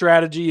wild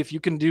strategy, if you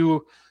can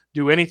do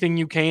anything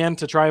you can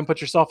to try and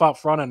put yourself out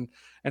front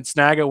and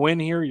snag a win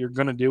here, you're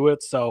going to do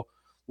it. So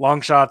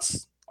long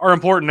shots are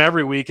important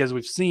every week, as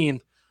we've seen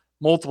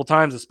multiple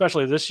times,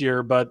 especially this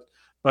year. But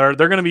but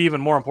they're going to be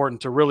even more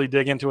important to really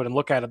dig into it and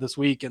look at it this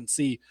week and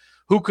see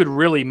who could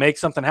really make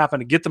something happen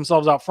to get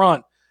themselves out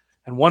front.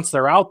 And once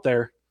they're out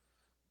there,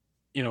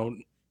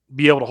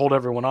 be able to hold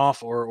everyone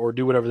off or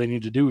do whatever they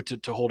need to do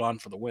to hold on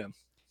for the win.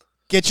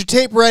 Get your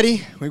tape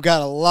ready. We've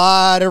got a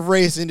lot of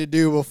racing to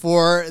do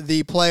before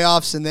the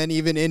playoffs and then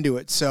even into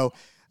it. So,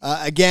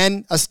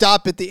 again, a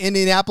stop at the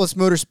Indianapolis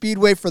Motor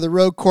Speedway for the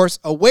road course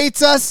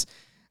awaits us.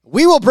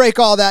 We will break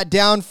all that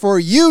down for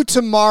you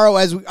tomorrow,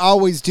 as we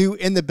always do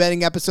in the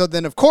betting episode.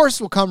 Then, of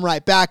course, we'll come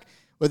right back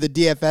with a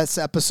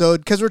DFS episode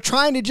because we're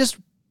trying to just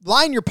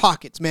line your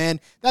pockets, man.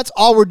 That's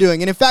all we're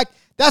doing. And, in fact,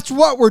 that's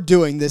what we're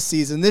doing this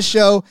season. This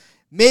show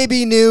may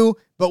be new,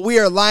 but we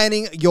are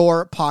lining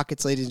your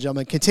pockets, ladies and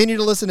gentlemen. Continue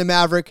to listen to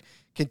Maverick.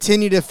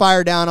 Continue to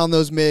fire down on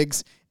those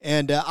MIGs.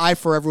 And I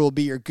forever will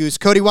be your goose.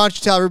 Cody, why don't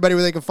you tell everybody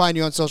where they can find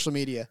you on social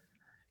media?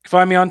 You can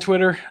find me on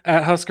Twitter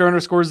at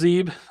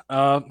Husker_Zeeb.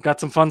 Got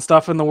some fun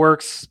stuff in the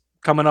works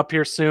coming up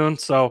here soon.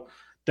 So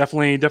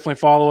definitely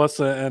follow us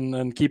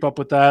and keep up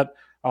with that.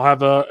 I'll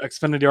have a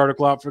Xfinity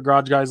article out for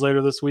Garage Guys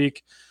later this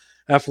week.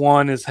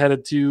 F1 is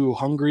headed to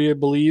Hungary, I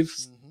believe,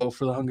 so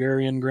for the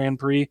Hungarian Grand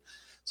Prix.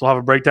 So I'll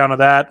have a breakdown of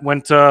that.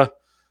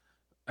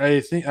 I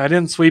think I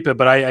didn't sweep it,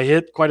 but I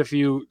hit quite a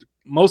few,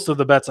 most of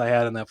the bets I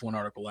had in the F1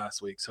 article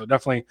last week. So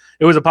definitely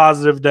it was a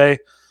positive day.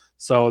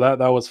 So that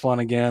was fun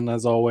again,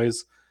 as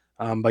always.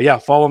 But yeah,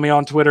 follow me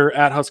on Twitter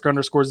at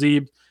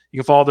Husker_Zeeb. You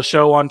can follow the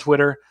show on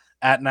Twitter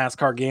at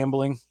NASCAR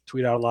Gambling.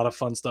 Tweet out a lot of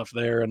fun stuff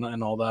there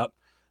and all that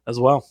as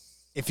well.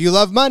 If you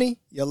love money,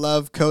 you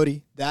love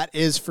Cody. That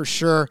is for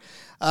sure.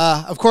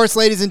 Of course,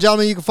 ladies and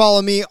gentlemen, you can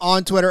follow me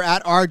on Twitter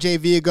at RJ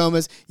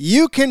Villagomez.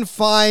 You can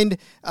find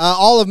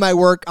all of my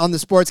work on the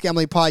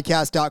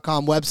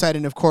sportsgamblingpodcast.com website.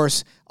 And, of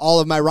course, all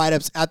of my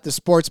write-ups at the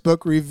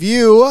Sportsbook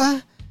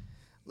Review.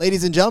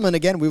 Ladies and gentlemen,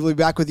 again, we will be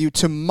back with you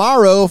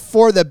tomorrow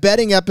for the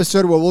betting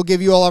episode where we'll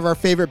give you all of our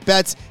favorite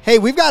bets. Hey,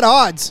 we've got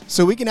odds,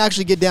 so we can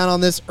actually get down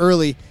on this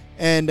early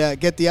and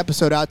get the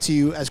episode out to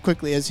you as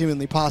quickly as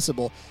humanly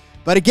possible.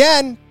 But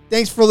again,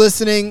 thanks for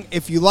listening.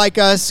 If you like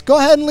us, go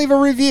ahead and leave a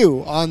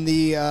review on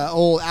the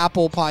old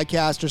Apple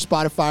podcast or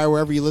Spotify or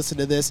wherever you listen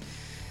to this.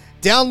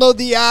 Download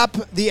the app,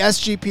 the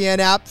SGPN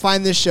app.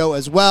 Find this show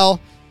as well.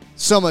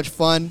 So much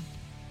fun.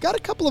 Got a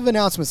couple of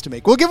announcements to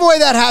make. We'll give away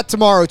that hat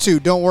tomorrow,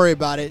 too. Don't worry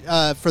about it.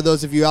 For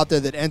those of you out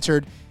there that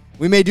entered,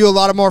 we may do a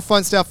lot of more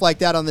fun stuff like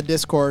that on the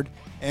Discord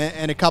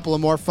and a couple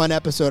of more fun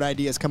episode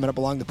ideas coming up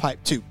along the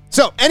pipe, too.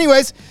 So,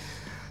 anyways,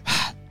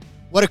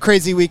 what a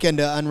crazy weekend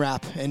to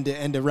unwrap and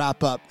to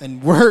wrap up.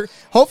 And we're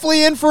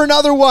hopefully in for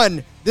another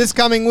one this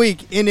coming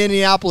week in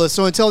Indianapolis.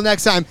 So until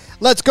next time,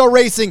 let's go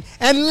racing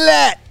and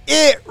let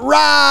it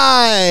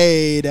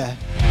ride.